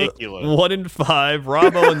Sinvicta ridiculous. 1-5.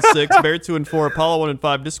 Rob 0-6. Bear 2-4. Apollo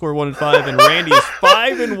 1-5. Discord 1-5. And Randy is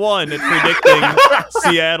 5-1 at predicting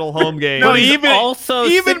Seattle home games. No, He's even- also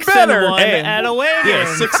even 6-1 better. at away Yeah,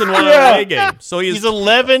 games. 6-1 away game. So He's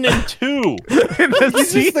 11-2.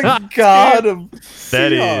 He's just the god of. that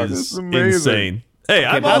Seahawks. is amazing. insane. Hey,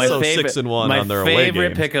 I'm But also 6-1 my on their away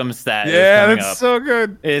favorite games. pick'em stat. Yeah, is coming that's up. so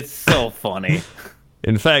good. It's so funny.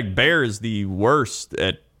 In fact, Bear is the worst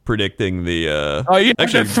at predicting the. Oh, you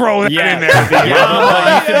Actually, should throw that Yeah, in there. you should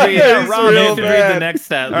read, Yeah, he's Rob, real you should read bad. the next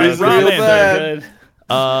stat. All right, list. Rob It's answered.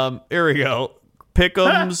 so good. Here we go.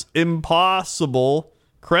 Pick'em's impossible.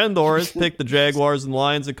 Krendor has picked the Jaguars and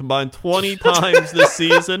Lions a combined 20 times this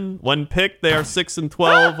season. When picked, they are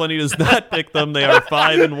 6-12. When he does not pick them, they are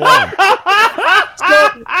 5-1.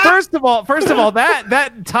 First of all,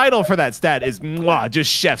 that title for that stat is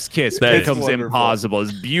just chef's kiss. That is Becomes wonderful. impossible.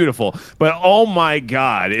 It's beautiful, but oh my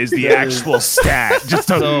god, is the actual stat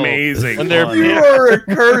just amazing? And they're You are a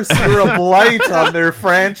curse. You're a blight on their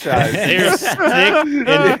franchise. they're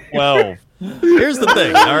 6-12. Here's the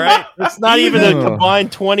thing, all right? It's not even a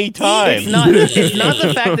combined 20 times. It's not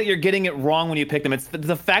the fact that you're getting it wrong when you pick them. It's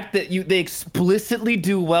the fact that they explicitly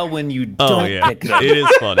do well when you Oh, don't yeah. pick them. It is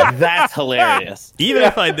funny. That's hilarious. Even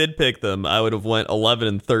if I did pick them, I would have went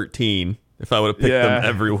 11-13 if I would have picked them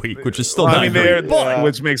every week, which is still Well, not I mean, great.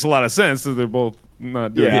 which makes a lot of sense. So they're both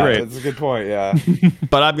not doing Yeah, great. that's a good point. Yeah.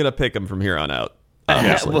 But I'm going to pick them from here on out.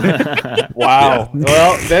 Obviously. Wow.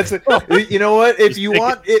 Well, that's it. You know what? If you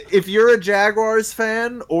want, if you're a Jaguars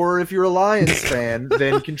fan or if you're a Lions fan,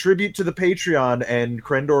 then contribute to the Patreon, and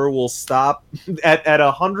Krendor will stop at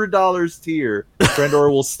 $100 tier. Krendor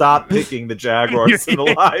will stop picking the Jaguars and the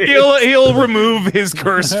Lions. He'll remove his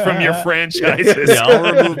curse from your franchises. Yeah,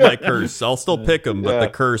 I'll remove my curse. I'll still pick them, but Yeah. the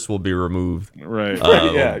curse will be removed. Right.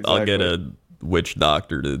 Yeah, I'll get exactly. a witch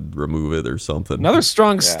doctor to remove it or something. Another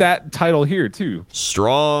strong stat title here too.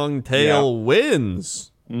 Strong tail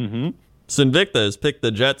wins. Mm-hmm. Sinvicta has picked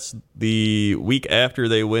the Jets the week after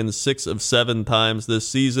they win 6 of 7 times this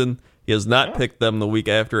season. He has not picked them the week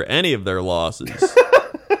after any of their losses.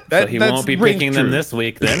 So he won't be picking them this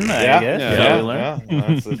week then, I guess. yeah. We learned.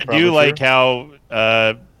 That's I probably do like true.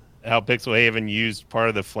 how Pixelhaven used part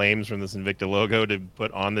of the flames from this Invicta logo to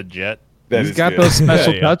put on the jet. That He's is got good. those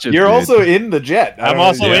special Yeah. touches. You're dude. also in the jet. I'm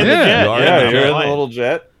also in the Yeah. jet. You are Yeah, in the you're jet. in the little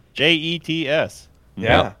jet. JETS.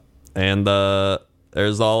 Yeah. And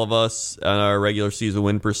there's all of us on our regular season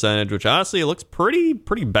win percentage, which honestly it looks pretty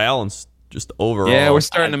balanced just overall. Yeah, we're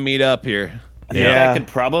starting to meet up here. I think Yeah. I could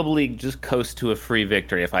probably just coast to a free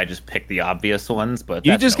victory if I just pick the obvious ones, but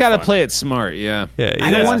You that's just no got to fun. play it smart. Yeah. Yeah,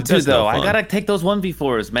 I don't yeah, want to that's no though. I fun. gotta take those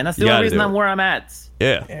 1v4s, man. That's the You only gotta reason do I'm it. where I'm at.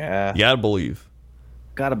 Yeah, Yeah. you gotta believe.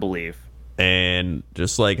 Gotta believe. And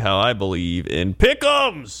just like how I believe in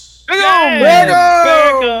pick'ems.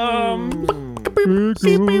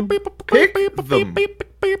 Pick them.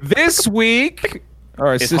 This week,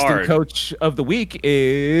 our assistant hard. coach of the week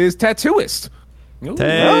is Tattooist.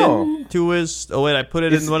 Tattooist. Oh wait, I put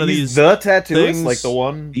it in one of He's these. the tattooist, things. like the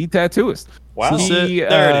one. The Tattooist. Wow. This is He, it.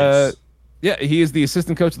 There it is. Yeah, he is the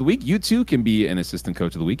assistant coach of the week. You too can be an assistant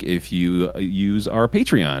coach of the week if you use our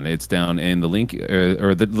Patreon. It's down in the link,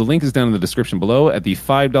 or the link is down in the description below. At the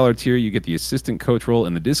 $5 tier, you get the assistant coach role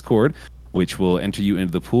in the Discord. which will enter you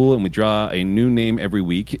into the pool, and we draw a new name every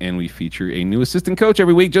week, and we feature a new assistant coach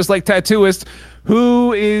every week, just like Tattooist,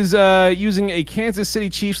 who is using a Kansas City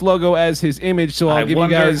Chiefs logo as his image. So I'll give you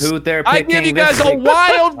guys who they're I give you picking guys this a week.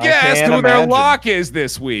 wild guess can't who their imagine. lock is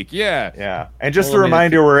this week. Yeah. Yeah, and just Well, a I mean,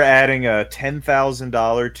 reminder, we're adding a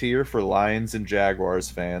 $10,000 tier for Lions and Jaguars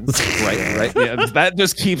fans. Right. Yeah, that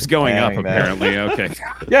just keeps going up, Dang, man. apparently. Okay.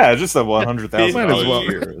 Yeah, just a $100,000 Might as well.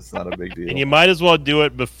 tier. It's not a big deal. And you might as well do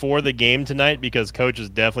it before the game tonight because Coach is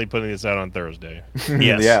definitely putting this out on Thursday.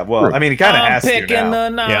 Yes. Yeah, well, I mean, he kind of I'm has to picking now. the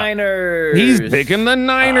Niners. He's picking the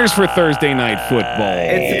Niners for Thursday night football.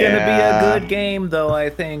 It's gonna be Yeah. a good game, though. I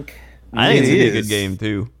think. I think it's gonna be a It good is. game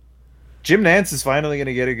too. Jim Nance is finally going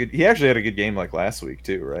to get a good. He actually had a good game like last week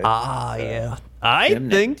too, right? Yeah. I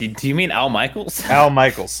think Do you mean Al Michaels? Al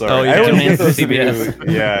Michaels, sorry. Oh, yeah. I always Jim get Nance those is CBS.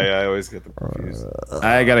 confused. Yeah, I always get them confused.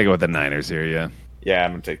 I gotta go with the Niners here. Yeah. Yeah,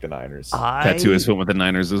 I'm gonna take the Niners. Tattooist went with the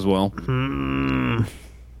Niners as well.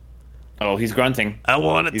 Oh, he's grunting. I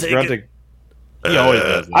want to He's take grunting. it. He always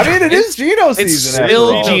does. I mean, it is Geno It's season.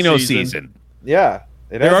 still after all. Geno season. season. Yeah,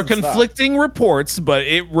 it There are hasn't stopped. conflicting reports, but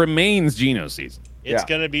it remains Geno season. It's Yeah.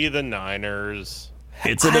 gonna be the Niners.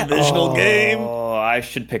 It's a divisional game. Oh, I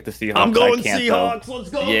should pick the Seahawks. I'm going I can't, Seahawks. Though. Let's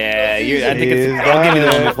go. Yeah, I think Is I'll give you the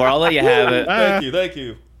one that- before. I'll let you have it. Thank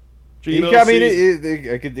you. I mean,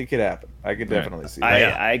 it could happen. I could definitely see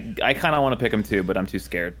that. I kind of want to pick him too, but I'm too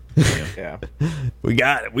scared. Yeah. We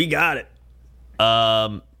got it.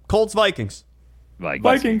 Colts Vikings.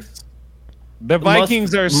 Vikings. The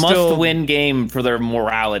Vikings are still must-win game for their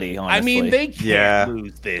morality. Honestly, I mean, they can't Yeah.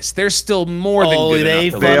 lose this. They're still more than oh, good they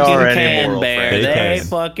enough to They fucking are an can, immoral Bear. franchise. They can.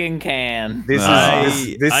 fucking can. This I-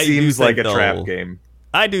 is this I do seems like a think trap they'll- game.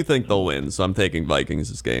 I do think they'll win, so I'm taking Vikings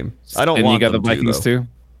this game. I don't And want you got the them to, Vikings though. too.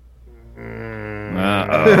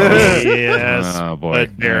 Yes, Oh, boy.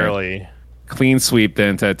 but barely. Clean sweep.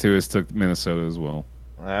 Then Tattooist took Minnesota as well.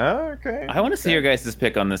 Okay. I want to see your guys'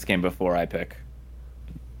 pick on this game before I pick.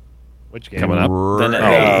 Which game? Coming up. The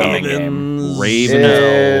Ravens. Ravens.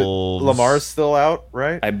 Elves. Lamar's still out,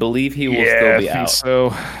 right? I believe he will still I be think out.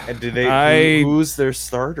 so. And do they? I- Who's their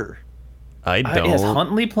starter? I don't. Is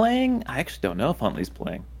Huntley playing? I actually don't know if Huntley's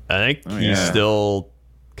playing. I think Oh, he's yeah. still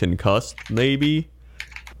concussed, maybe.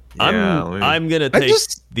 Yeah, let me- I'm gonna I take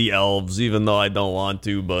just- the Elves, even though I don't want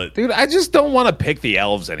to. But Dude, I just don't want to pick the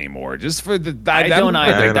elves anymore. Just for the I don't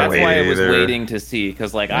either. I That's don't why I was either. waiting to see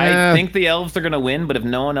because, like, Yeah. I think the Elves are gonna win, but if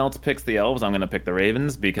no one else picks the Elves, I'm gonna pick the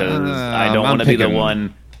Ravens because I don't I'm want to be the picking-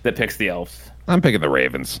 one that picks the Elves. I'm picking the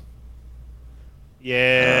Ravens.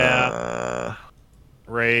 Yeah,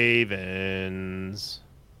 Ravens.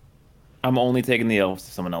 I'm only taking the Elves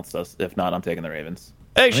if someone else does. If not, I'm taking the Ravens.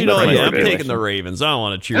 actually, that's no, my yeah, I'm favorite. taking the Ravens. I don't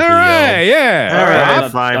want to cheer All for the right, Elves. yeah. All right,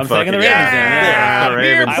 I'm- fine. I'm fuck taking the it. Ravens then, Yeah, the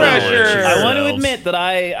peer Ravens. pressure. I want to Elves. admit that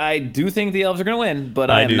I do think the Elves are going to win,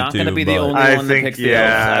 but I I am do not going to too, be the but- only I one that think, picks the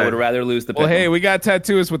yeah. Elves. I would rather lose the pick. Well, hey, we got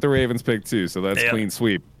Tattooist with the Ravens pick too, so that's Yeah. clean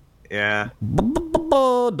sweep. Yeah.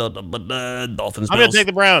 Dolphins. I'm gonna Bills. take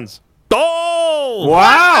the Browns. Oh!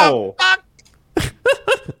 Wow.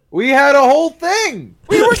 We had a whole thing.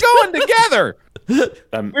 We were going together.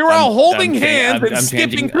 I'm- We were all I'm- holding I'm cha- hands I'm- and I'm skipping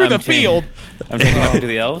changing- through I'm the changing- field. I'm changing my pick to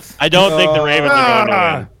the Elves. I don't think the Ravens are going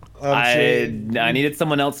to win. I needed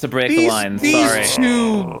someone else to break the line. Sorry. These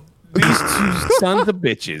two sons of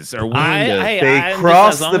bitches are willing to They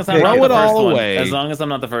crossed as long the as I'm not picket. the Throw it first all one. away. As long as I'm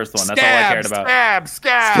not the first one. That's all I cared about.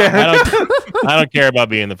 scab. I don't care about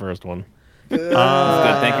being the first one. That's good.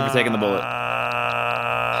 Thank you for taking the bullet.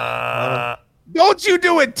 Don't you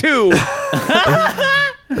do it too.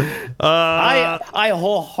 I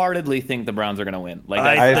wholeheartedly think the Browns are going to win. Like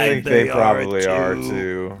I that's- think they probably are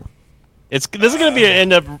too. This is gonna be an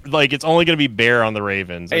end up like it's only gonna be Bear on the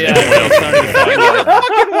Ravens. Yeah.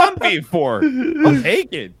 Fucking 1v4. I'll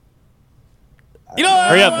take it. You know what?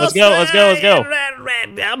 Hurry up, let's go, let's go, let's go.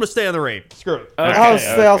 I'm gonna stay on the Ravens. Screw it.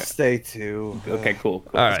 I'll stay too. Okay, cool.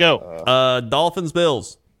 All right. Let's go. Dolphins.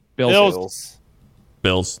 Bills. Bills.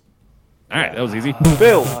 Bills. All right, that was easy.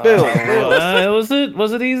 Bills.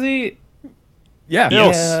 Was it easy? Yeah.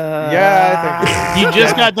 Bills. Yeah, I think You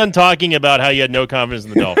just got done talking about how you had no confidence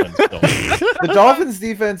in the Dolphins. the Dolphins'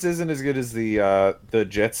 defense isn't as good as the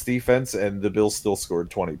Jets' defense, and the Bills still scored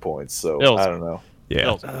 20 points. So Bills. I don't know. Yeah.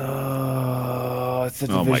 Bills. Oh, it's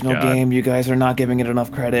a Oh my divisional God. game. You guys are not giving it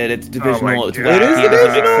enough credit. It's divisional. It's God. It is wacky. It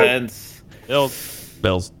doesn't make divisional. sense. Bills.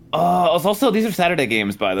 Bills. It's also these are Saturday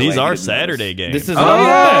games, by the way. These I are didn't notice. Saturday games. This is Oh, bye,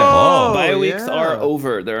 yeah. bye weeks yeah. are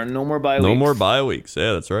over. There are no more bye weeks. No more bye weeks.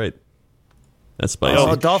 Yeah, that's right. That's spicy.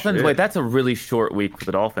 Oh, Dolphins! Shit. Wait, that's a really short week for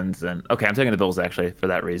the Dolphins. Then okay, I'm taking the Bills actually for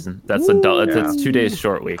that reason. That's it's 2 days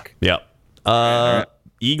short week. Yeah.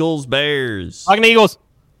 Eagles. Bears. Talking to Eagles.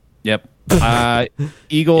 Yep.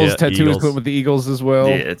 Eagles. Yeah, Tattoo Eagles. is put with the Eagles as well.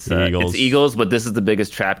 Yeah, it's Eagles. Eagles, but this is the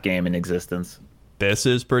biggest trap game in existence. This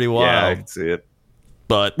is pretty Yeah, I wild. can see it.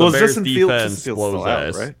 But the Well, Bears Justin Fields defense still blows out,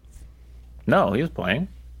 ass. right? No, he was playing.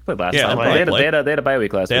 He played last Yeah, time. played. They had a bye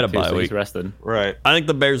week last They had week, a too, bye so week. he's rested. Right. I think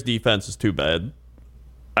the Bears defense is too bad.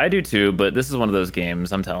 I do too, but this is one of those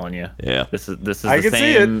games. I'm telling you. Yeah. This is I the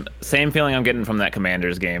can see same feeling I'm getting from that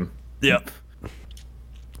Commanders game. Yep.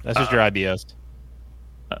 That's just your IBS.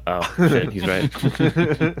 Oh shit, he's right.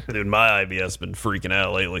 Dude, my IBS has been freaking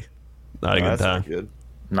out lately. Not a good That's time. not good.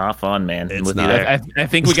 Not fun, man. I'm It's with not. you there. I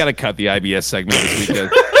think we got to cut the IBS segment this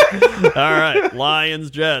weekend. All right, Lions,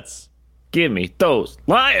 Jets. Give me those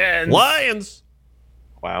Lions. Lions.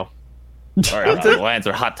 Wow. Sorry, the Lions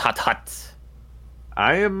are hot.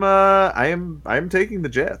 I am taking the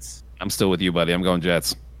Jets. I'm still with you, buddy. I'm going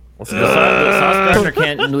Jets. The Sauce Gardner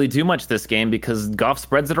can't really do much this game because Goff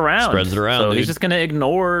spreads it around. Spreads it around, So dude. he's just going to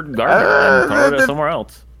ignore Gardner and throw it somewhere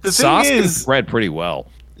else. The Sauce thing can is, spread pretty well.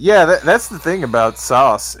 yeah, that's the thing about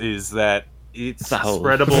sauce is that it's Sauce.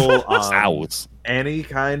 spreadable on Sauce. any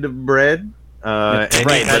kind of bread. Any Right,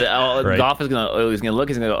 kind- but Right. Goff is gonna look.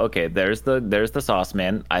 He's gonna go. Okay, there's the sauce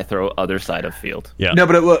man. I throw other side of field. Yeah. No,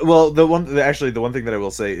 but the one thing that I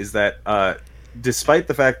will say is that despite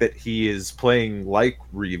the fact that he is playing like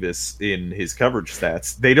Revis in his coverage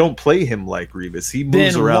stats, they don't play him like Revis. He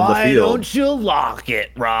moves around the field. Don't you lock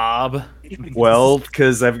it, Rob? Well,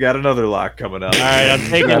 because I've got another lock coming up. All right, I'm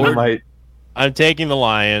taking That might- I'm taking the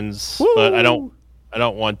Lions, but I don't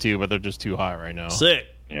want to, but they're just too high right now. Sick.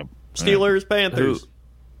 Yep. Steelers, Panthers.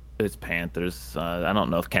 It's Panthers. I don't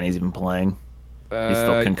know if Kenny's even playing. He's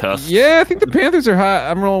still concussed. Yeah, I think the Panthers are hot.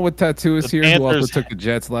 I'm rolling with Tattooist The here, who also Panthers- took the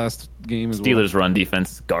Jets last game as well. Steelers run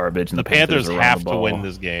defense is garbage, and The Panthers are running have the to ball. win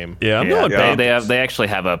this game Yeah, I'm Yeah, going Panthers. they actually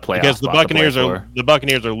have a playoff because the spot to play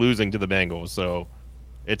Buccaneers for. are losing to the Bengals, so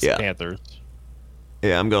it's Yeah. Panthers.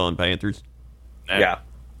 Yeah, I'm going Panthers. yeah,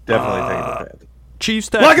 definitely taking the Panthers.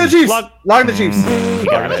 Chiefs, Lock Texans. the Chiefs. Lock the Chiefs. He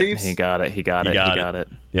got Lock the it. Chiefs. He got it. He got it. He got got it.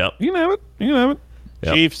 it. Yep. You can have it. You can have it.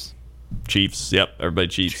 Yep. Chiefs. Chiefs. Yep. Everybody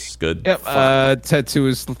Chiefs. Good. Yep.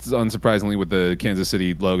 Tattooist, unsurprisingly, with the Kansas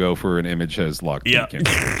City logo for an image, has locked. Yeah.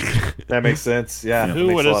 That makes sense. Yeah. Who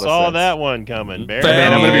makes would a have lot of saw sense. that one coming? Bear?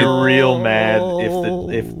 Man, I'm gonna be real mad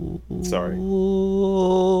if sorry.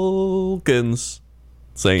 Falcons.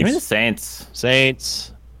 Give me the Saints. Saints.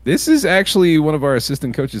 Saints. This is actually one of our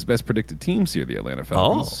assistant coaches' best predicted teams here, the Atlanta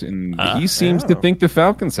Falcons. Oh. And he seems to think the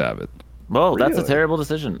Falcons have it. Whoa, that's a Really? terrible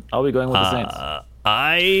decision. I'll be going with the Saints.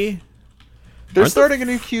 They're Aren't starting a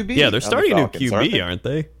new QB. Yeah, on they're the starting a new Falcons, QB, aren't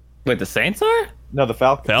they? Wait, the Saints are? No, the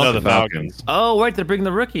Falcons. No, the Falcons. Falcons. Oh, right, they're bringing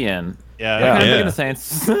the rookie in. Yeah, Yeah. I'm Yeah. picking the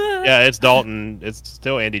Saints. yeah, it's Dalton. It's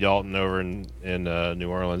still Andy Dalton over in New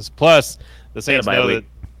Orleans. Plus, the Saints bye know week. that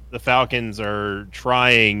the Falcons are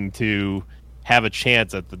trying to have a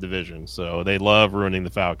chance at the division, so they love ruining the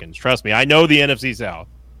Falcons. Trust me, I know the NFC South.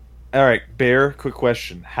 All right, Bear. Quick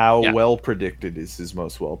question: how Yeah. well predicted is his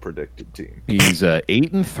most well predicted team? He's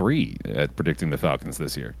 8-3 at predicting the Falcons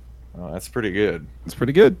this year. Oh, that's pretty good. It's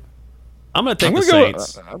pretty good. I'm going to take I'm the gonna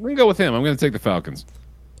Saints. I'm gonna go with him. I'm gonna take the Falcons.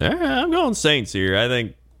 Yeah, I'm going Saints here. I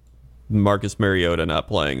think Marcus Mariota not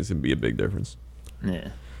playing is going to be a big difference. Yeah.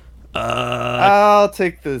 I'll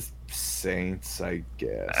take the Saints, I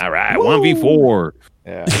guess. All right, 1v4.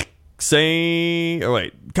 Yeah.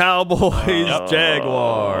 Cowboys,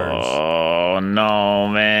 Jaguars. Oh, no,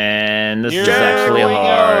 man. This is Here actually we go.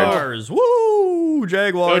 hard. Jaguars. Woo!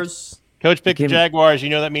 Jaguars. Coach picked the Give me- Jaguars. You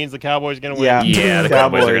know that means the Cowboys are going to win. Yeah. Yeah, the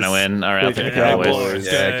Cowboys are Cowboys. going to win. All right, I'll take the Cowboys. Cowboys.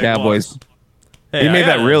 Yeah, Cowboys. Hey, He made I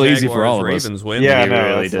that got real a easy for all of us. Ravens win. Yeah, He no,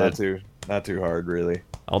 really that's did. not too hard, really.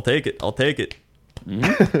 I'll take it. I'll take it.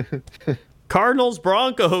 Cardinals,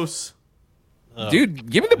 Broncos. Dude,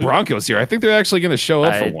 give me the Broncos here. I think they're actually going to show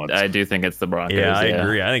up for once. I do think it's the Broncos. Yeah, I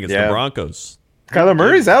agree. I think it's Yeah. the Broncos. Kyler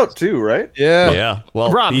Murray's out too, right? Yeah.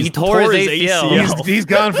 Well, Rob, he tore his ACL. He's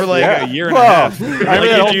gone for like Yeah. a year and Well, a half. Remember I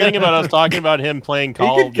that whole mean, thing about us talking about him playing he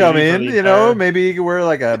Call of could come Duty for in, the you know, entire- maybe he could wear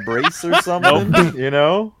like a brace or something, you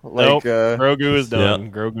know? Nope. Like, Grogu is done. Yeah.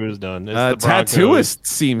 Grogu is done. It's the Broncos. Tattooist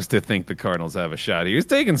seems to think the Cardinals have a shot. He was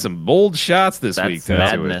taking some bold shots this week.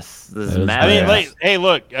 That's Tattooist. madness. This is That is I madness. mean, like, hey,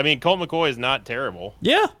 look. I mean, Colt McCoy is not terrible,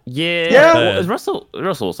 Yeah. yeah. Yeah. Well, Russell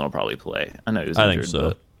Wilson will probably play. I know he was I injured, think so.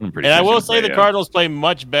 but I'm pretty and I sure will he's say gonna the play, Cardinals play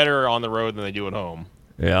much better on the road than they do at home.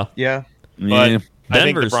 Yeah. yeah, But Yeah. I think the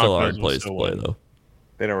Denver's still a Broncos hard will place to still play, win. though.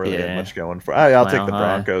 they don't really Yeah. have much going for. I'll take the Mile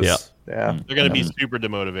high. Broncos. Yeah. Yeah. They're going to be super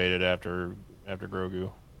demotivated after Grogu.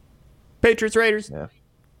 Patriots, Raiders. Yeah.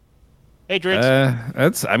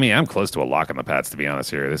 Patriots. I'm close to a lock on the Pats, to be honest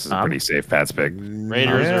here. This is a pretty safe Pats pick.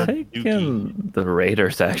 Raiders I'm are taking dookie. the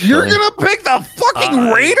Raiders, actually. You're gonna pick the fucking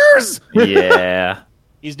Raiders? Yeah.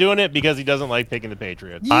 He's doing it because he doesn't like picking the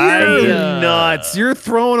Patriots. You're nuts. You're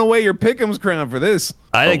throwing away your Pick'em's crown for this.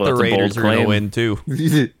 I think Oh, the that's a bold Raiders are going to claim. win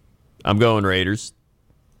too. I'm going Raiders.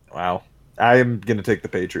 Wow. I am gonna take the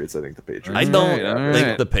Patriots. I think the Patriots. I don't all think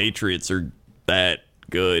right. the Patriots are that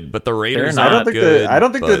good, but the Raiders not are I don't think good. I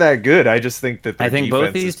don't think they're but- that good. I just think that their I think both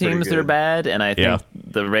defense is these pretty teams are good. bad, and I think Yeah.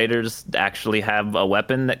 the Raiders actually have a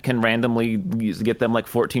weapon that can randomly get them like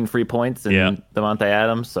 14 free points and Yeah. Devontae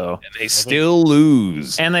Adams. So, They still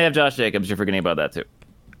lose. and they have Josh Jacobs. You're forgetting about that too.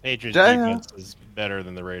 Patriots Yeah. defense is better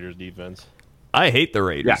than the Raiders defense. I hate the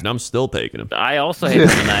Raiders, Yeah. and I'm still taking them. I also hate them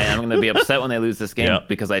tonight. I'm going to be upset when they lose this game Yeah.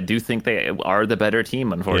 because I do think they are the better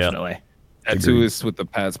team. Unfortunately, That's who is with the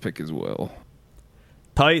Pats pick as well.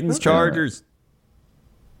 Titans, Chargers.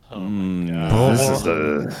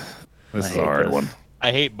 This is a hate hard this. one.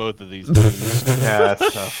 I hate both of these teams. Yeah,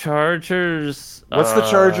 it's tough. Chargers. What's the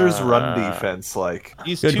Chargers' run defense like?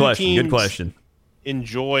 These Good two question. teams Good question.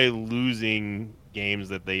 enjoy losing games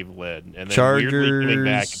that they've led, and then weirdly coming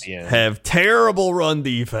back at Chargers the end. have terrible run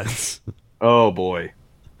defense. Oh boy.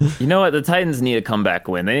 You know what? The Titans need a comeback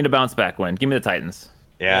win. They need a bounce back win. Give me the Titans.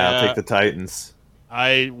 Yeah, I'll Yeah. take the Titans.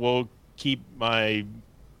 I will keep my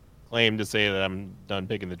claim to say that I'm done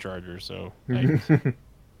picking the Chargers. So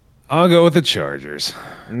I'll go with the Chargers.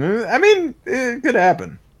 I mean, it could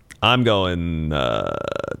happen. I'm going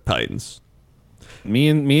Titans. Me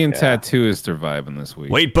and Tattoo is surviving this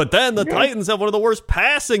week. Wait, but then the Titans have one of the worst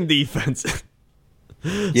passing defenses. So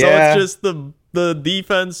Yeah. it's just the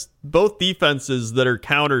defense, both defenses that are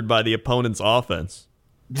countered by the opponent's offense.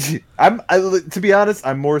 To be honest,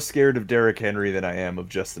 I'm more scared of Derrick Henry than I am of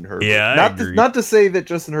Justin Herbert. Yeah, I not agree. not to say that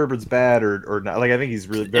Justin Herbert's bad or not. Like I think he's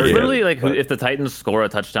really very It's good, really like but- if the Titans score a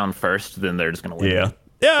touchdown first, then they're just going to win. Yeah,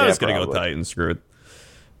 I was Yeah, gonna go probably. Titans. Screw it.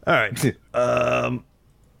 All right.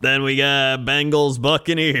 Then we got Bengals,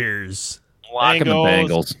 Buccaneers. Lock in the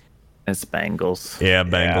Bengals. It's Bengals. Yeah,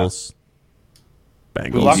 Bengals.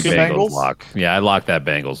 Bengals. We lock Easy the Bengals? Lock. Yeah, I locked that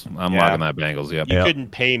Bengals. I'm Yeah. locking that Bengals. Yep. you Yeah. couldn't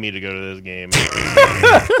pay me to go to this game.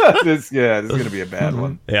 this is gonna be a bad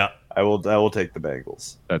one. Yeah. I will take the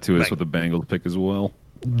Bengals. Tattoo is with the Bengals pick as well.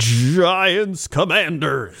 Giants,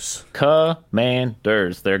 Commanders.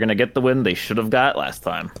 Commanders. They're going to get the win they should have got last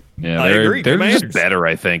time. Yeah, I they're, agree, they're Commanders. just better,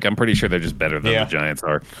 I think. I'm pretty sure they're just better than Yeah. the Giants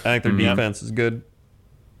are. I think their defense is good.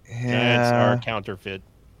 Giants are counterfeit.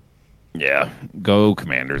 Yeah. Go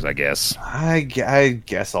Commanders, I guess. I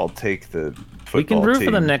guess I'll take the football We can root team.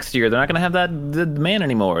 for them next year. They're not going to have the man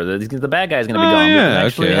anymore. The bad guy's going to be Oh, gone. We yeah, can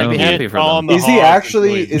actually okay, I'd be okay. happy for Call them. him Is he Hawk actually?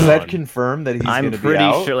 until he's Is that done. confirmed that he's I'm going to be pretty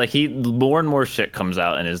out? sure. Like more and more shit comes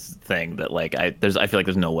out in his thing that like I feel like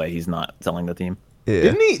there's no way he's not selling the team.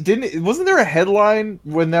 Wasn't there a headline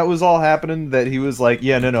when that was all happening that he was like,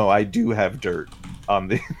 yeah, no, I do have dirt on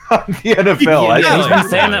the NFL. I Yeah, think- he's been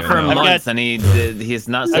saying that for I've months, and he's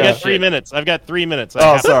not I've saying got 3 shit. minutes. I've got 3 minutes. I Oh,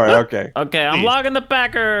 have sorry. Okay. Okay, I'm Please. logging the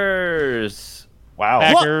Packers. Wow.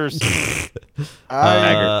 Packers.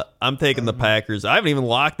 I'm taking the Packers. I haven't even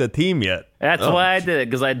locked the team yet. That's Oh. why I did it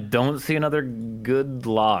because I don't see another good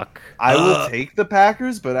lock. I will take the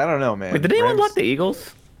Packers, but I don't know, man. Wait, did anyone Rams- lock the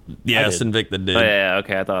Eagles? Yes, did. Invicta did. Oh yeah,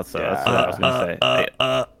 okay, I thought so. That's what I was gonna say.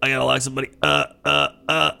 I gotta lock somebody.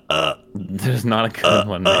 There's not a good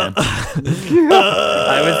one, man.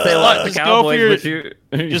 I would say lock the Just go for Cowboys, your-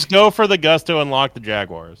 but you Just go for the gusto and lock the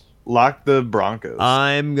Jaguars. Lock the Broncos.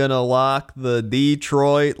 I'm gonna lock the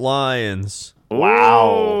Detroit Lions.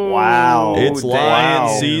 Wow. It's damn.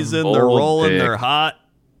 Lions season. They're Bold rolling. pick. They're hot.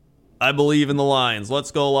 I believe in the Lions.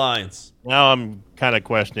 Let's go Lions. Now I'm kind of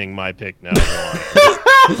questioning my pick now.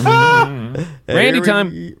 Randy Here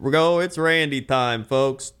time. We go. It's Randy time,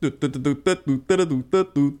 folks. That's the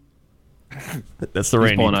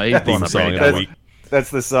Randy pulling up- he's theme pulling up song Randy of the time. week. That's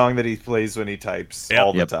the song that he plays when he types Yep.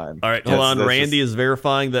 all the Yep. time. All right, That's- hold on. that's Randy just- is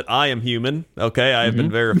verifying that I am human. Okay, I have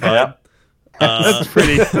been verified. That's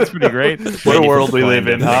pretty great. What a world we live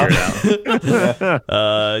in, huh?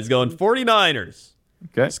 He's going 49ers.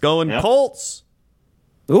 Okay. He's going Colts.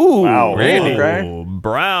 Ooh, Wow. Randy. Okay. Oh,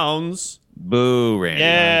 Browns. Boo, Randy.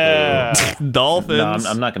 yeah. Dolphins. No,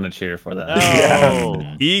 I'm not going to cheer for that.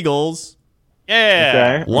 No. Eagles.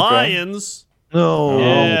 Yeah. Okay. Lions. No.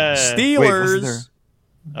 Yeah. Steelers.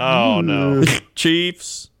 Oh no.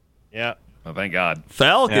 Chiefs. Yeah. Oh, thank God.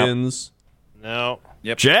 Falcons. No.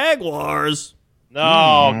 Jaguars.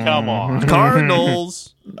 No. Come on.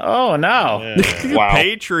 Cardinals. Oh no! Yeah. Wow.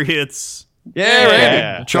 Patriots. Yeah, Randy.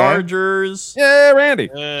 Yeah. Chargers. Yeah, Randy.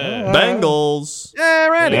 Yeah. Bengals. Yeah,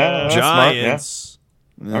 Randy. Yeah. That's smart, Giants.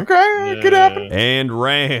 Okay, it could happen. And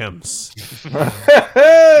Rams.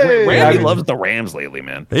 Hey, Randy loves the Rams lately,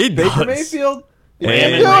 man. He Baker does. Mayfield. Ram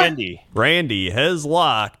And and Randy. Randy has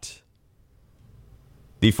locked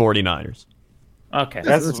the 49ers. Okay.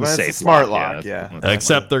 That's a a safe smart lock, lock. yeah. Yeah.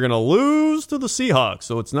 Except they're going to lose to the Seahawks,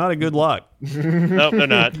 so it's not a good lock. Nope, they're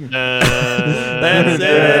not. That's it.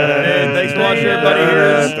 And thanks for watching, everybody.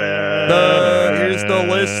 Here's the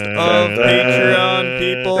list of Patreon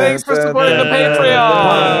people. Thanks for supporting the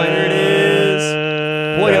Patreon. Here it is.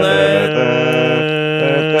 Look at that.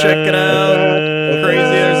 Check it out. Crazy.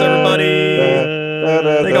 There's everybody.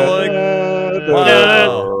 Take a look.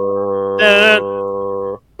 Wow.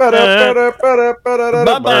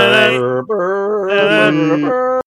 Bye-bye.